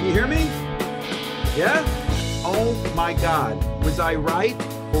 Can you hear me? Yeah? Oh my God. Was I right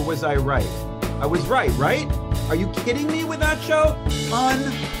or was I right? I was right? Are you kidding me with that show?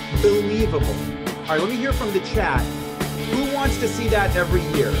 Unbelievable. All right, let me hear from the chat. Who wants to see that every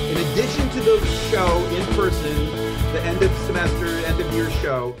year? In addition to the show in person, the end of semester, end of year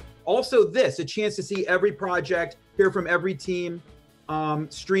show, also this, a chance to see every project, hear from every team,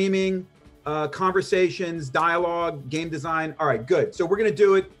 streaming, conversations, dialogue, game design. All right, good. So we're gonna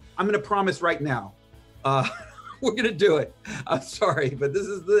do it. I'm gonna promise right now. We're gonna do it. I'm sorry, but this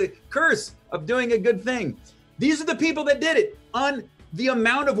is the curse of doing a good thing. These are the people that did it. The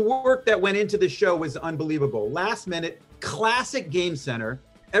amount of work that went into the show was unbelievable. Last minute, classic Game Center.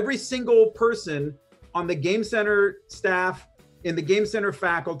 Every single person on the Game Center staff, in the Game Center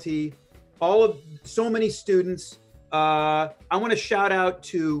faculty, so many students. I want to shout out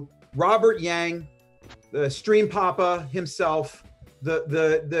to Robert Yang, the Stream Papa himself,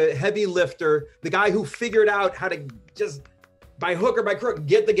 the heavy lifter, the guy who figured out how to just by hook or by crook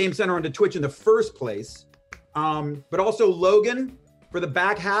get the Game Center onto Twitch in the first place. But also Logan for the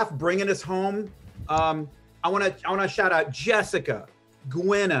back half, bringing us home. I want to shout out Jessica,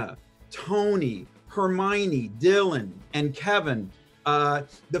 Gwenna, Tony, Hermione, Dylan, and Kevin.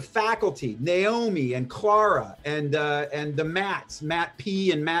 The faculty, Naomi and Clara, and the Matts, Matt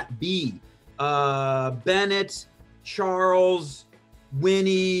P and Matt B, Bennett, Charles,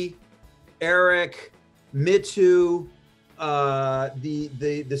 Winnie, Eric, Mitsu,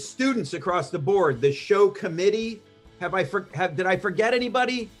 the students across the board, the show committee. Did I forget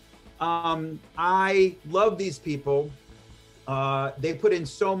anybody? I love these people. They put in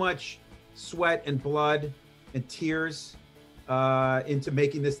so much sweat and blood and tears into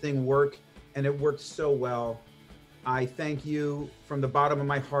making this thing work, and it worked so well. I thank you from the bottom of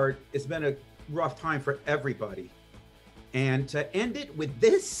my heart. It's been a rough time for everybody. And to end it with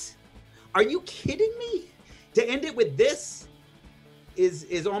this, are you kidding me? To end it with this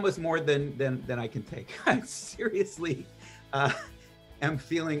is almost more than I can take. I seriously am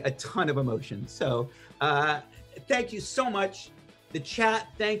feeling a ton of emotion. So thank you so much. The chat,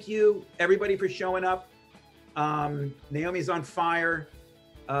 thank you everybody for showing up. Naomi's on fire.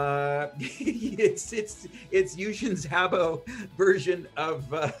 It's Yushin's Habbo version of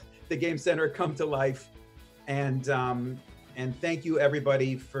the Game Center come to life. And thank you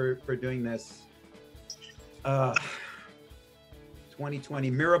everybody for doing this. 2020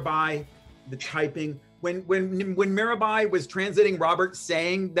 Mirabai, the typing. When Mirabai was translating Robert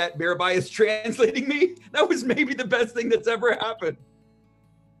saying that Mirabai is translating me, that was maybe the best thing that's ever happened.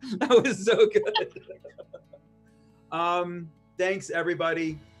 That was so good. Thanks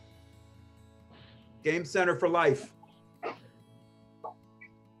everybody. Game Center for life.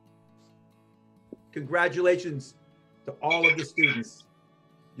 Congratulations to all of the students.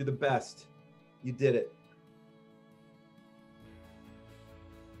 You're the best. You did it.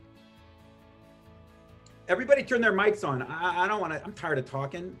 Everybody turn their mics on. I don't want to, I'm tired of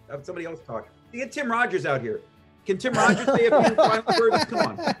talking. Have somebody else talk. Get Tim Rogers out here. Can Tim Rogers say a few final words? Come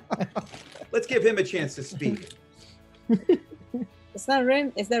on. Let's give him a chance to speak. Is there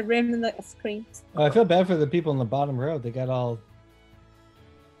room in the screen? Oh, I feel bad for the people in the bottom row. They got all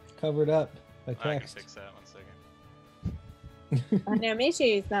covered up by text. I can fix that 1 second. Oh, no,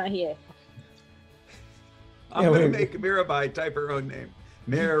 Michi is not here. I'm going to make Mirabai type her own name.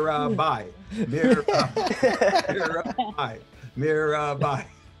 Mirabai. Mirabai. Mirabai.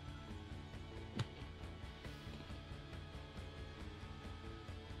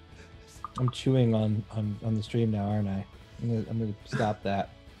 I'm chewing on the stream now, aren't I? I'm gonna stop that.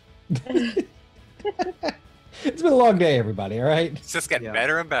 It's been a long day, everybody. All right. It's just getting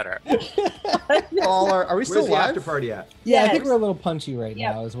better and better. Are we still Where's the live? after party at? Yeah, I think we're a little punchy right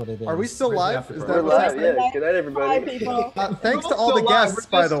now, is what it is. Are we still live? Is that We're live, yeah. Good night, everybody. Thanks to all the guests,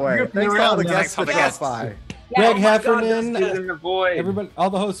 by the way. Thanks to all the guests that dropped by. Greg Oh my God, Heffernan, this is in the void. everybody, all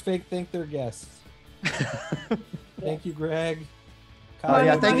the hosts thank their guests. Thank you, Greg. Oh,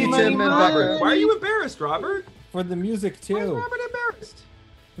 yeah, thank you, Tim and Robert. Why are you embarrassed, Robert? For the music too. Why is Robert embarrassed?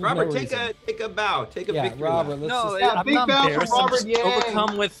 There's Robert, no take a bow. Take a victory Robert, lap. let's I'm not embarrassed. I'm just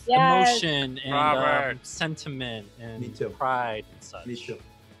overcome with emotion and sentiment and pride and such. Me too.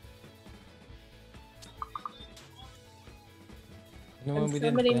 You know when we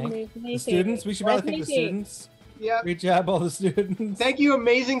somebody didn't made thank me the students? We should probably thank the Mickey. students. Yeah. Great job, all the students. Thank you,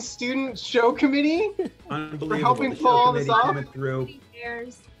 amazing student show committee, Unbelievable. for helping The show pull all this committee off. coming through.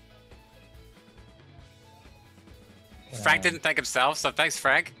 Frank didn't thank himself, so thanks,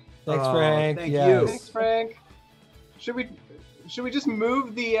 Frank. Thanks, Frank. Thank Yes. you. Thanks, Frank. Should we just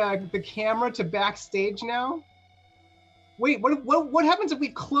move the camera to backstage now? Wait, what happens if we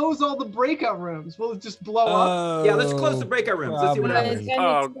close all the breakout rooms? Will it just blow up? Yeah, let's close the breakout rooms. Let's see what happens.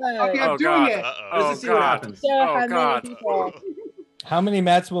 Okay, I'm doing it. Let's just see what happens. Oh God. How many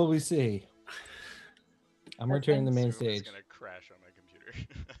mats will we see? I'm returning the main stage. Gonna crash on my computer.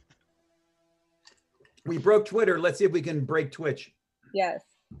 We broke Twitter. Let's see if we can break Twitch. Yes.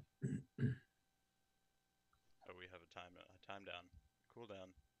 Oh, we have a time down, cool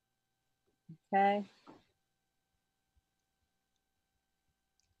down. Okay.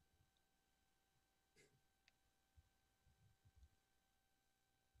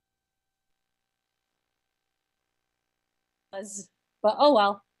 But oh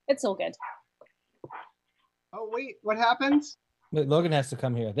well, it's all good. Oh wait, what happens? Wait, Logan has to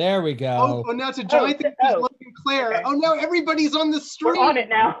come here. There we go. Oh, now it's a giant thing. Logan Claire. Okay. Oh, now everybody's on the stream. We're on it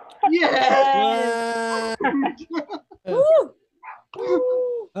now. Yeah. Oh,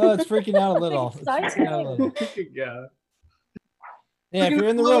 it's freaking out a little. It's freaking out a little. Yeah. Yeah, if you're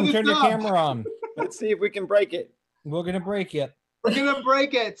in the room, turn your camera on. Let's see if we can break it. We're gonna break it. We're gonna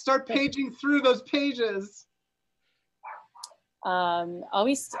break it. Start paging through those pages. Are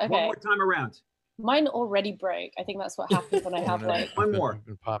we okay? One more time around. Mine already break. I think that's what happens when I have like one more.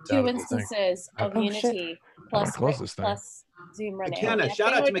 Two instances of Unity plus Zoom running. McKenna,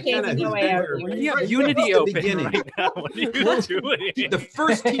 shout out to McKenna. Who's been here. You have Unity open right now. What are you doing? The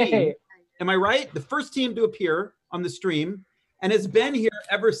first team, am I right? The first team to appear on the stream and has been here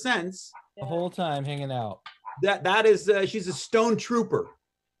ever since. The whole time hanging out. That is, she's a stone trooper.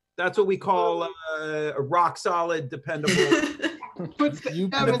 That's what we call a rock solid, dependable. You put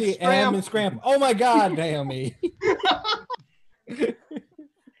the M in scram. Oh my God, Naomi.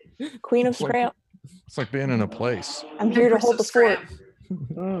 Queen of Scram. It's like being in a place. I'm here to hold the fort.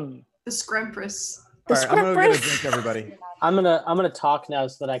 The Scrampress. All right, I'm gonna get a drink, everybody. I'm gonna talk now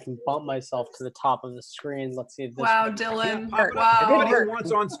so that I can bump myself to the top of the screen. Let's see if this. Wow, Dylan! Everybody who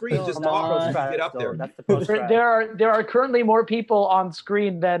wants on screen, just talk. Get up there. That's the post There are currently more people on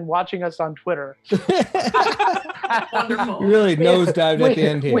screen than watching us on Twitter. Wonderful. You really nosedived at the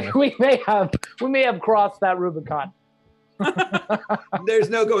end here. We may have crossed that Rubicon. There's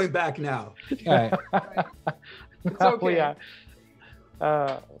no going back now. All right. It's okay.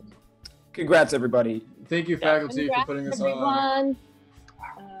 Congrats, everybody. Thank you, faculty, for putting this on.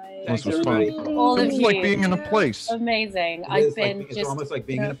 This was fun. All of It's you. like being in a place. Amazing. It's almost like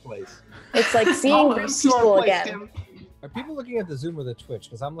being in a place. It's like seeing people again. Are people looking at the Zoom or the Twitch?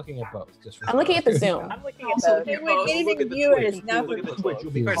 Because I'm looking at both. I'm looking at the Zoom. I'm looking at both. We're gaining viewers now.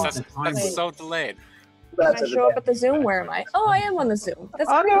 That's so delayed. When I show up at the Zoom, where am I? Oh, I am on the Zoom. That's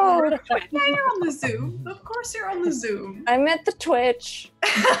Oh, no. Yeah, you're on the Zoom. Of course, you're on the Zoom. I'm at the Twitch.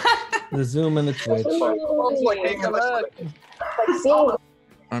 The Zoom and the Twitch.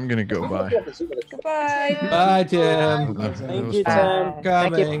 I'm gonna go by. Goodbye. Bye, Tim. Thank you, Tim.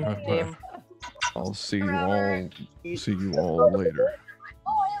 Coming. Bye-bye. I'll see you all later.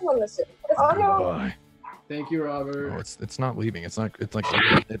 Oh, I am on the Zoom. Bye. Thank you, Robert. Oh, it's not leaving. It's like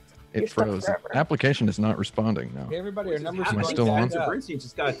it stuck froze. forever. Application is not responding now. Hey, everybody, our numbers Am I still on? Bernstein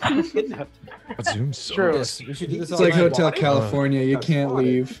just got kidnapped. Zoom sucks. True. Yes, we should do this It's all like night. Hotel California. You can't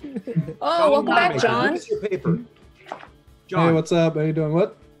leave. Oh, welcome back, John. Read us your paper. Hey, John, what's up? How you doing?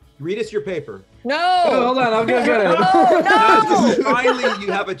 What? read us your paper. No. Oh, hold on. I'm gonna get it. Oh, no. Finally,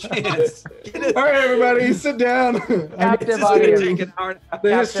 you have a chance. All right, everybody, sit down. Captive audience.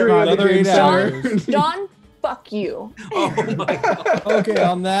 The history of the Another game 8 hours. center. John, fuck you. Oh my God. Okay,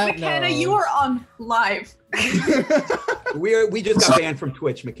 on that McKenna, note. you are on live. We just got banned from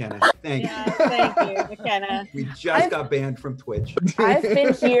Twitch, McKenna. Thank you. Thank you, McKenna. We just got banned from Twitch. I've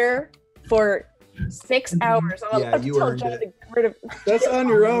been here for 6 hours. I'm Yeah, about to you tell earned John it. to get rid of. That's on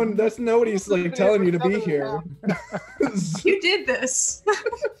your own. That's nobody's like telling you to be here. You did this.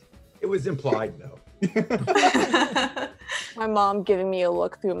 It was implied, though. My mom giving me a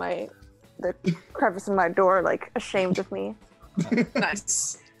look through the crevice in my door, like ashamed of me.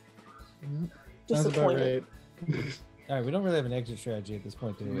 Nice. Sounds about Disappointed. right. All right, we don't really have an exit strategy at this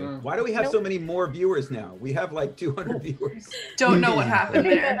point, do we? Why do we have so many more viewers now? We have like 200 viewers. Don't know what happened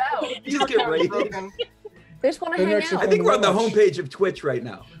there. Just get rated. They just want to hang out. I think we're on the homepage of Twitch right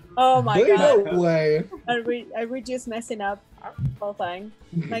now. Oh my No God. way. Are we just messing up our whole thing?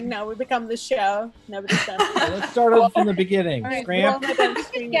 Like, no, we become the show. Nobody's done. Let's start over from the beginning. All right, Scramp.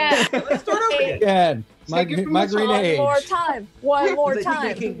 Yeah. Let's start over again. Again. My grenade. One more time. One more So that you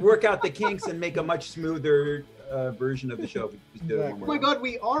time. can work out the kinks and make a much smoother version of the show. We just do it one Oh my God,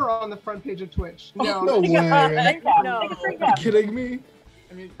 we are on the front page of Twitch. No, no way. No. Are you kidding me?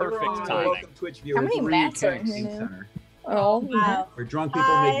 I mean, Perfect timing. welcome Twitch viewers. How many We're mats are Game in here now? Center, Oh, Wow. where drunk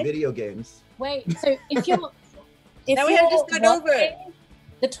people make video games. Wait, so if you're Now we have just you're got over it. watching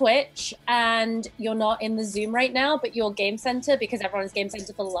the Twitch and you're not in the Zoom right now, but you're Game Center because everyone's Game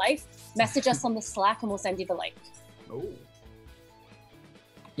Center for life, message us on the Slack and we'll send you the link. Oh.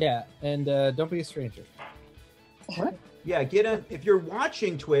 Yeah, and don't be a stranger. What? Yeah, get in. If you're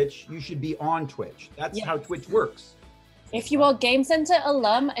watching Twitch, you should be on Twitch. That's how Twitch works. If you are Game Center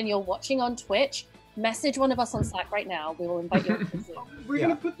alum and you're watching on Twitch, message one of us on Slack right now. We will invite you on the Zoom. We're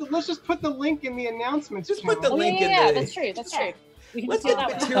gonna let's just put the link in the announcements. Just put the link in yeah, the. that's true. That's true. We can Let's just do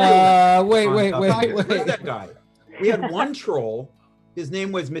get that materials. Wait. Where's that guy? We had one troll. His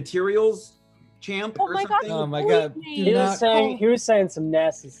name was Materials Champ or something. Oh my God! He was saying some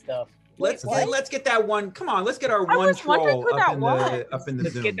nasty stuff. Let's get that one. Come on, let's get our one troll up in the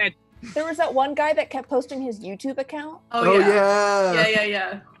Zoom. There was that one guy that kept posting his YouTube account. Oh, yeah.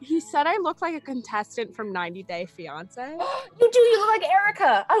 Yeah. He said I look like a contestant from 90 Day Fiance. You do. You look like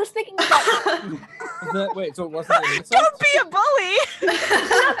Erica. I was thinking about. Wait, so it wasn't an insult? Don't be a bully.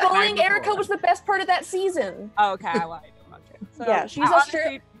 Not bullying. Erica was the best part of that season. Oh, okay, I lied. So, Yeah, she's honestly,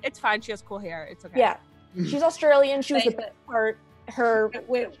 Australian. It's fine. She has cool hair. It's okay. Yeah, she's Australian. She was the best part. Her.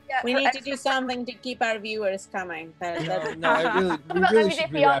 We need to do something to keep our viewers coming. No, we really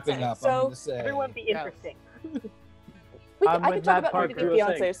should be wrapping up. I'm gonna say. Everyone be interesting. I'm I with could talk that about part Ninja you were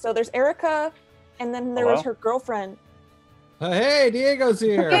Fiance. saying. So there's Erica, and then there was Hello? her girlfriend. Hey, Diego's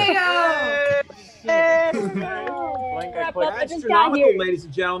here. Astronomical, ladies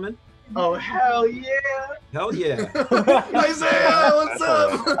and gentlemen. Oh, hell yeah. Hell yeah. Isaiah, what's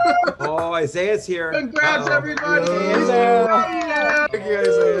up? Oh, Isaiah's here. Congrats, everybody. Thank you,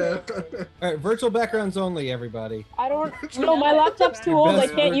 Isaiah. All right, virtual backgrounds only, everybody. I don't. No, my laptop's too old. I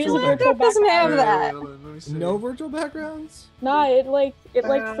Best can't use a virtual virtual background. background. Doesn't have that. No virtual backgrounds? Nah, it let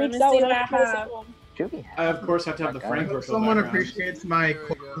freaks me out see when what I I try to have. sit home. I of course have to have the Frank virtual Someone background. appreciates my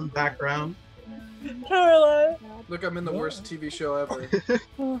background. Look, I'm in the worst TV show ever.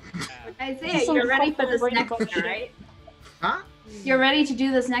 Isaiah, you're ready for this next year, right? Huh? You're ready to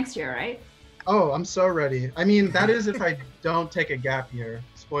do this next year, right? Oh, I'm so ready. I mean, that is if I don't take a gap year.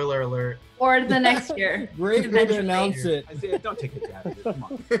 Spoiler alert. Or the next year. Great way to announce it. Isaiah, don't take a gap here. Come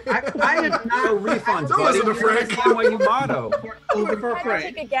on. I have No refunds, That buddy. wasn't a Frank. That's not what you motto. I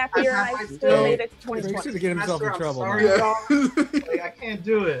took a gap year and I still made it to He's 2020. gonna get himself in I'm trouble. sorry, now. dog. Like, I can't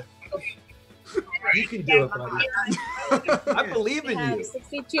do it. You can do it, buddy. I believe in you.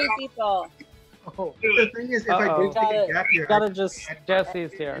 62 people. Oh, The thing is, if I do take a gap year, gotta I just can't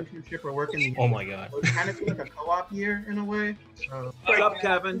Jesse's here. internship or work in the Oh my God. So it's kind of like a co-op year in a way. So. What's up,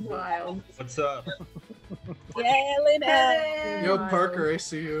 Kevin? Wild. What's up? Yelling at Yo, Parker, I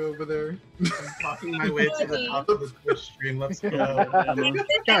see you over there. I'm talking my way to the top of the Twitch stream. Let's go.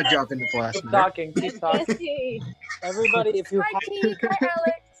 Gotta jump into the last Keep minute. talking. Keep talking. Jesse. Everybody, if you Hi, T. Hi,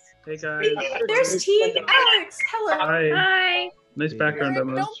 Alex. Hey, guys. There's Team Alex. Hello. Hi. Nice background Eric,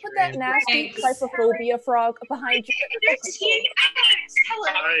 demo. don't put that nasty Thanks. trypophobia frog behind you. There's Team Alex.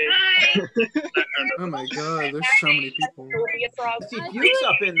 Hello. Oh my God, there's so many people. Trypophobia frog. Jesse Fuchs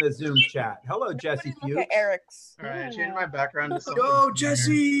up in the Zoom chat. Hello, Jesse Look Fuchs. at Eric's. All right, I changed my background to something. Go,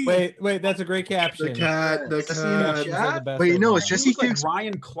 Jesse! Wait, that's a great caption. The cat, the Jesse in the cat. chat? Wait, no, it's He Jesse looks like Fuchs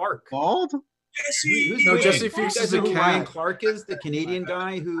Ryan Clark. bald? Who's No, winning? Jesse Fuchs You guys is a know who cat. Ryan Clark is, the Canadian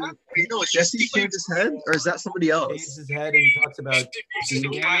guy who Wait, no, it's Jesse shaved his head? Or is that somebody shaves else? his head and talks about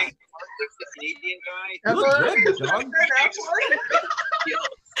video games. You look good, dog.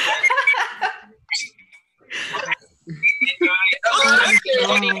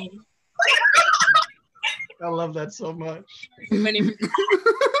 I love that so much.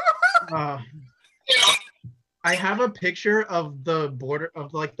 I have a picture of the border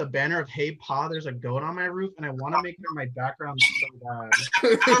of like the banner of Hey Pa. There's a goat on my roof, and I want to make it my background so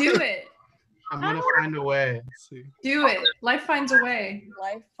bad. Do it. I'm gonna find a way. Do it. Life finds a way.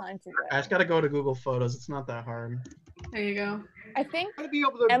 Life finds a way. I just gotta go to Google Photos. It's not that hard. There you go. I think I'd be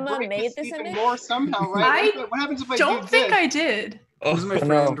able to Emma break made this this even image. more somehow, right? I What happens if I don't do think this? I did. This is my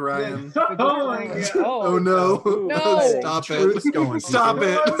friend Ryan. Oh my God. Oh no. No. Stop Truth's it. going. Stop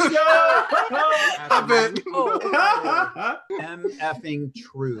it. Stop it. MFing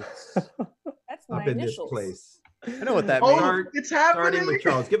truths That's my up in this initials. place. I know what that Oh, means. Start, it's happening. starting with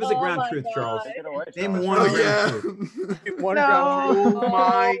Charles. Give us a Oh ground my truth, God. Charles. Take it away, Name Charles. one Oh ground yeah. truth. One No. ground Oh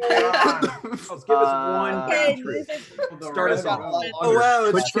my God. Charles, give us one Okay, ground truth. music. Start us off. Oh wow,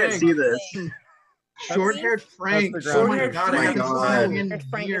 it's Twitch can't Frank. see this. Short-haired Frank. That's the Oh my ground God, truth. I haven't Oh my seen him in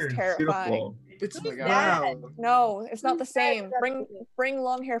Frank is years. terrifying. Beautiful. It's Oh my God. wow. No, it's not the same. Bring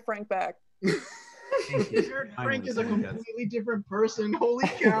long hair Frank back. Frank is a completely different person. Holy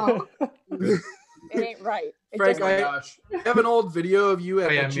cow. It ain't right. It Frank, just- I have an old video of you at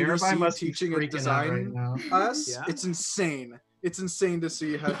Oh, yeah, the Mirabai GDC must be teaching a freaking out design right now. class. Yeah? It's insane. It's insane to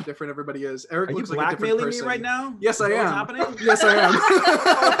see how different everybody is. Eric Are you looks like a different blackmailing me person. right now? Yes, I Is that am. what's happening? Yes, I am.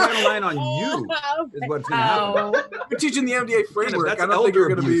 I'm trying to line on you. Is what's gonna happen. You're teaching the MDA framework. That's I don't think elder you're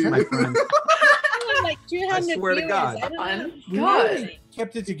going to abuse, be. my friend. Like 200 I swear to viewers. God. I don't know. We really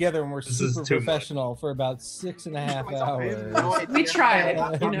kept it together and we're This is super too much. professional for about 6.5 hours. We tried, you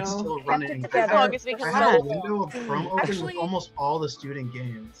I'm know. still running. As long as we I can had a laugh. window of Chrome open Actually- with almost all the student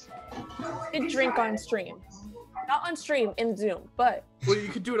games. Did drink on stream. Not on stream, in Zoom, but Well, you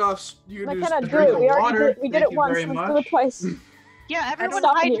could do it off. You Why could can't I just do drink it? the We already water. did it. We did it once. Let's do it twice. Yeah, everyone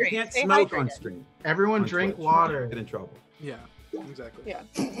Stop it. You hydrate. can't Stay smoke on hydrated. stream. Everyone On drink Twitch. water. Get in trouble. Yeah, exactly. Yeah.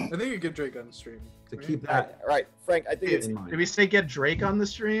 I think you could drink on stream. To keep All that right, Frank. I think Did it's did we say get Drake on the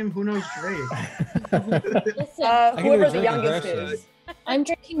stream? Who knows Drake? Whoever the youngest is. I'm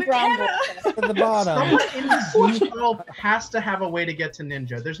drinking brown water. At the bottom. Someone in the Zoom call has to have a way to get to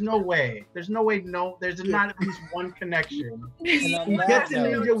Ninja. There's no way. There's no way. No, there's not at least one connection. We And on get that to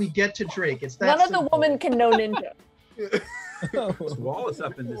note- Ninja, we get to Drake. It's that None of the simple. woman can know ninja. Chris Wallace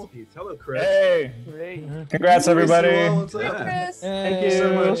up in this piece. Hello, Chris. Hey, Great. congrats everybody. What's up? Chris. Thank you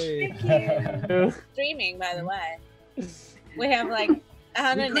so much. Thank you. Streaming, by the way. We have like We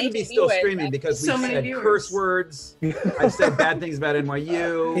couldn't 180 be still viewers. streaming because So we many said viewers. curse words. I've said bad things about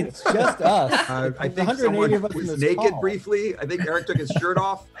NYU. It's just us. I There's think 180 someone of us in was this naked call. briefly. I think Eric took his shirt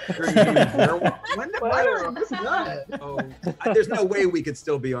off during the werewolf. When did I miss that? Oh, there's no way we could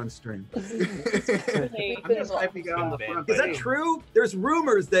still be on stream. I'm just hyping out on the front Is that page. true? There's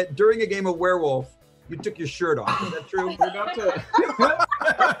rumors that during a game of werewolf, you took your shirt off. Is that true? We're about to.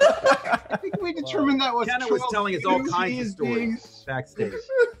 I think we determined that was Kenna true. was telling us all He kinds of is being stories backstage.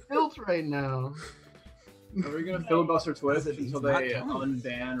 Filth right now. Are we gonna filibuster Twitch He's until not they telling us.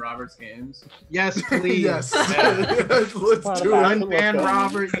 unban Robert's games? Yes, please. Yes. Let's do it. Unban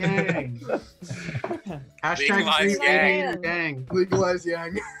Robert Yang. Hashtag Legalize free Yang. Yang. Legalize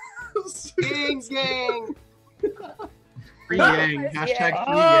Yang. Gang, gang. Free Yang. Hashtag free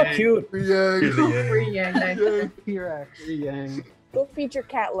Oh, Yang. cute. Yang. Free Yang, nice. Free Yang. Go feed your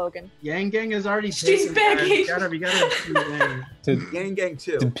cat, Logan. Yang Gang is already She's taken, begging. guys. We gotta free Yang. Gang Gang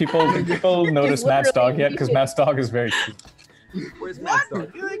 2. Did people notice Matt's dog yet? Because Matt's dog is very cute. Where's Matt's dog?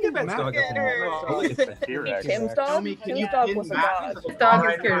 Yeah, get Matt's dog up in here. T-Rex. Tim's Tell dog? me, can Tim's you dog pin was a Matt? dog. His dog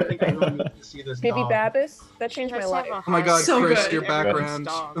Alright, is good. I think I really need to see this Baby dog. Babbis? That changed my life. Oh my God, So Chris, good. your background.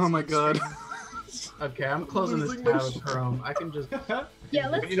 Dogs. Oh my God. Okay, I'm closing this tab of Chrome. I can just. Yeah,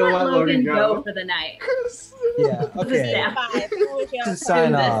 let's You know let what, Logan Logan, go go. for the night. Yeah. Okay. Yeah. Bye. Who was your To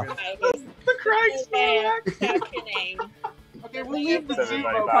sign host? off. The crack's Captioning. Okay, we'll leave the Zoom No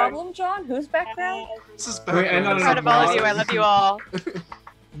open. problem, John? Whose background? This is Wait, I'm not background. proud of all of you. I love you all.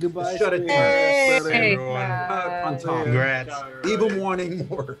 Goodbye. Shut it Hey. down. Hey. On top. Congrats. Evil morning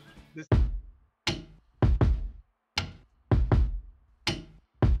more.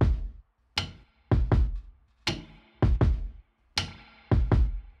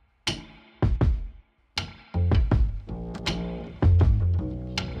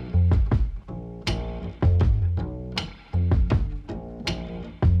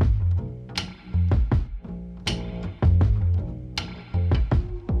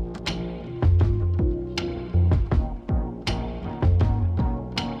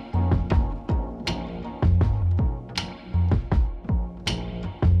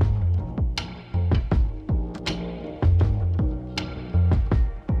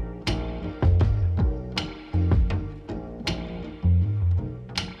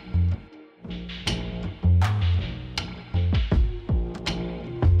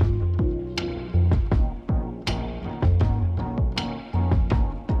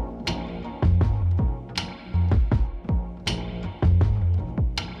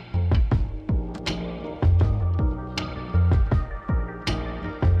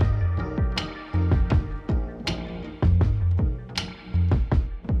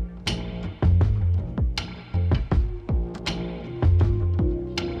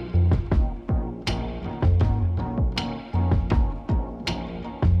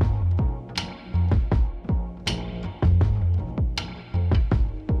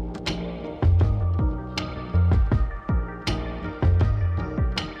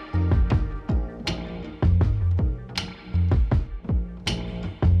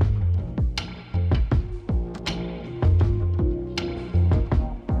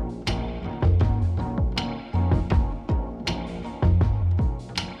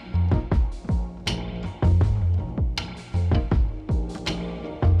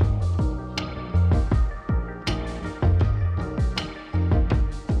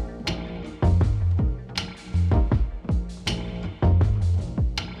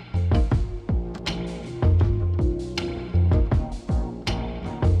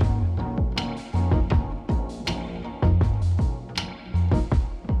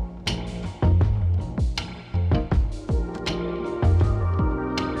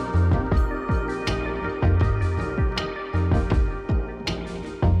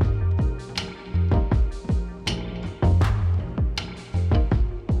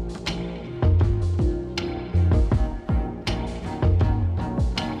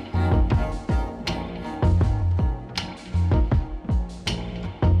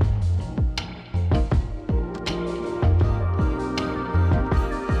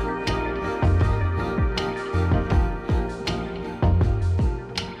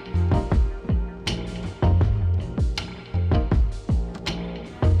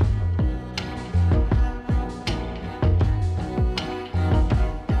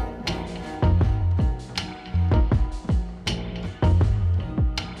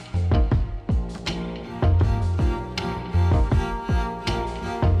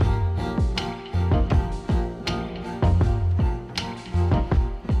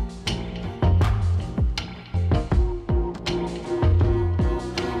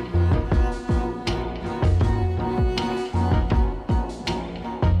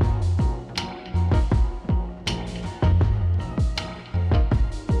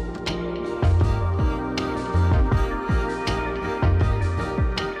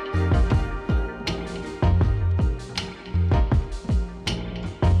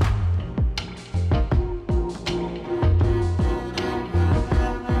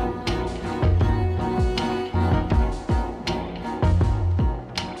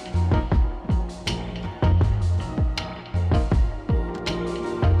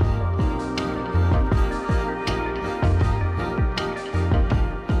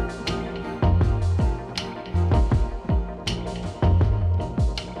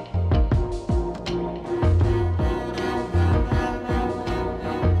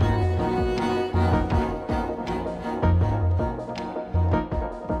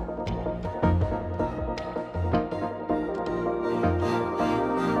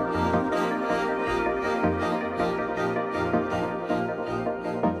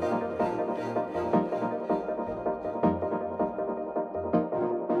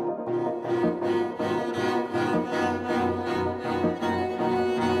 Bye.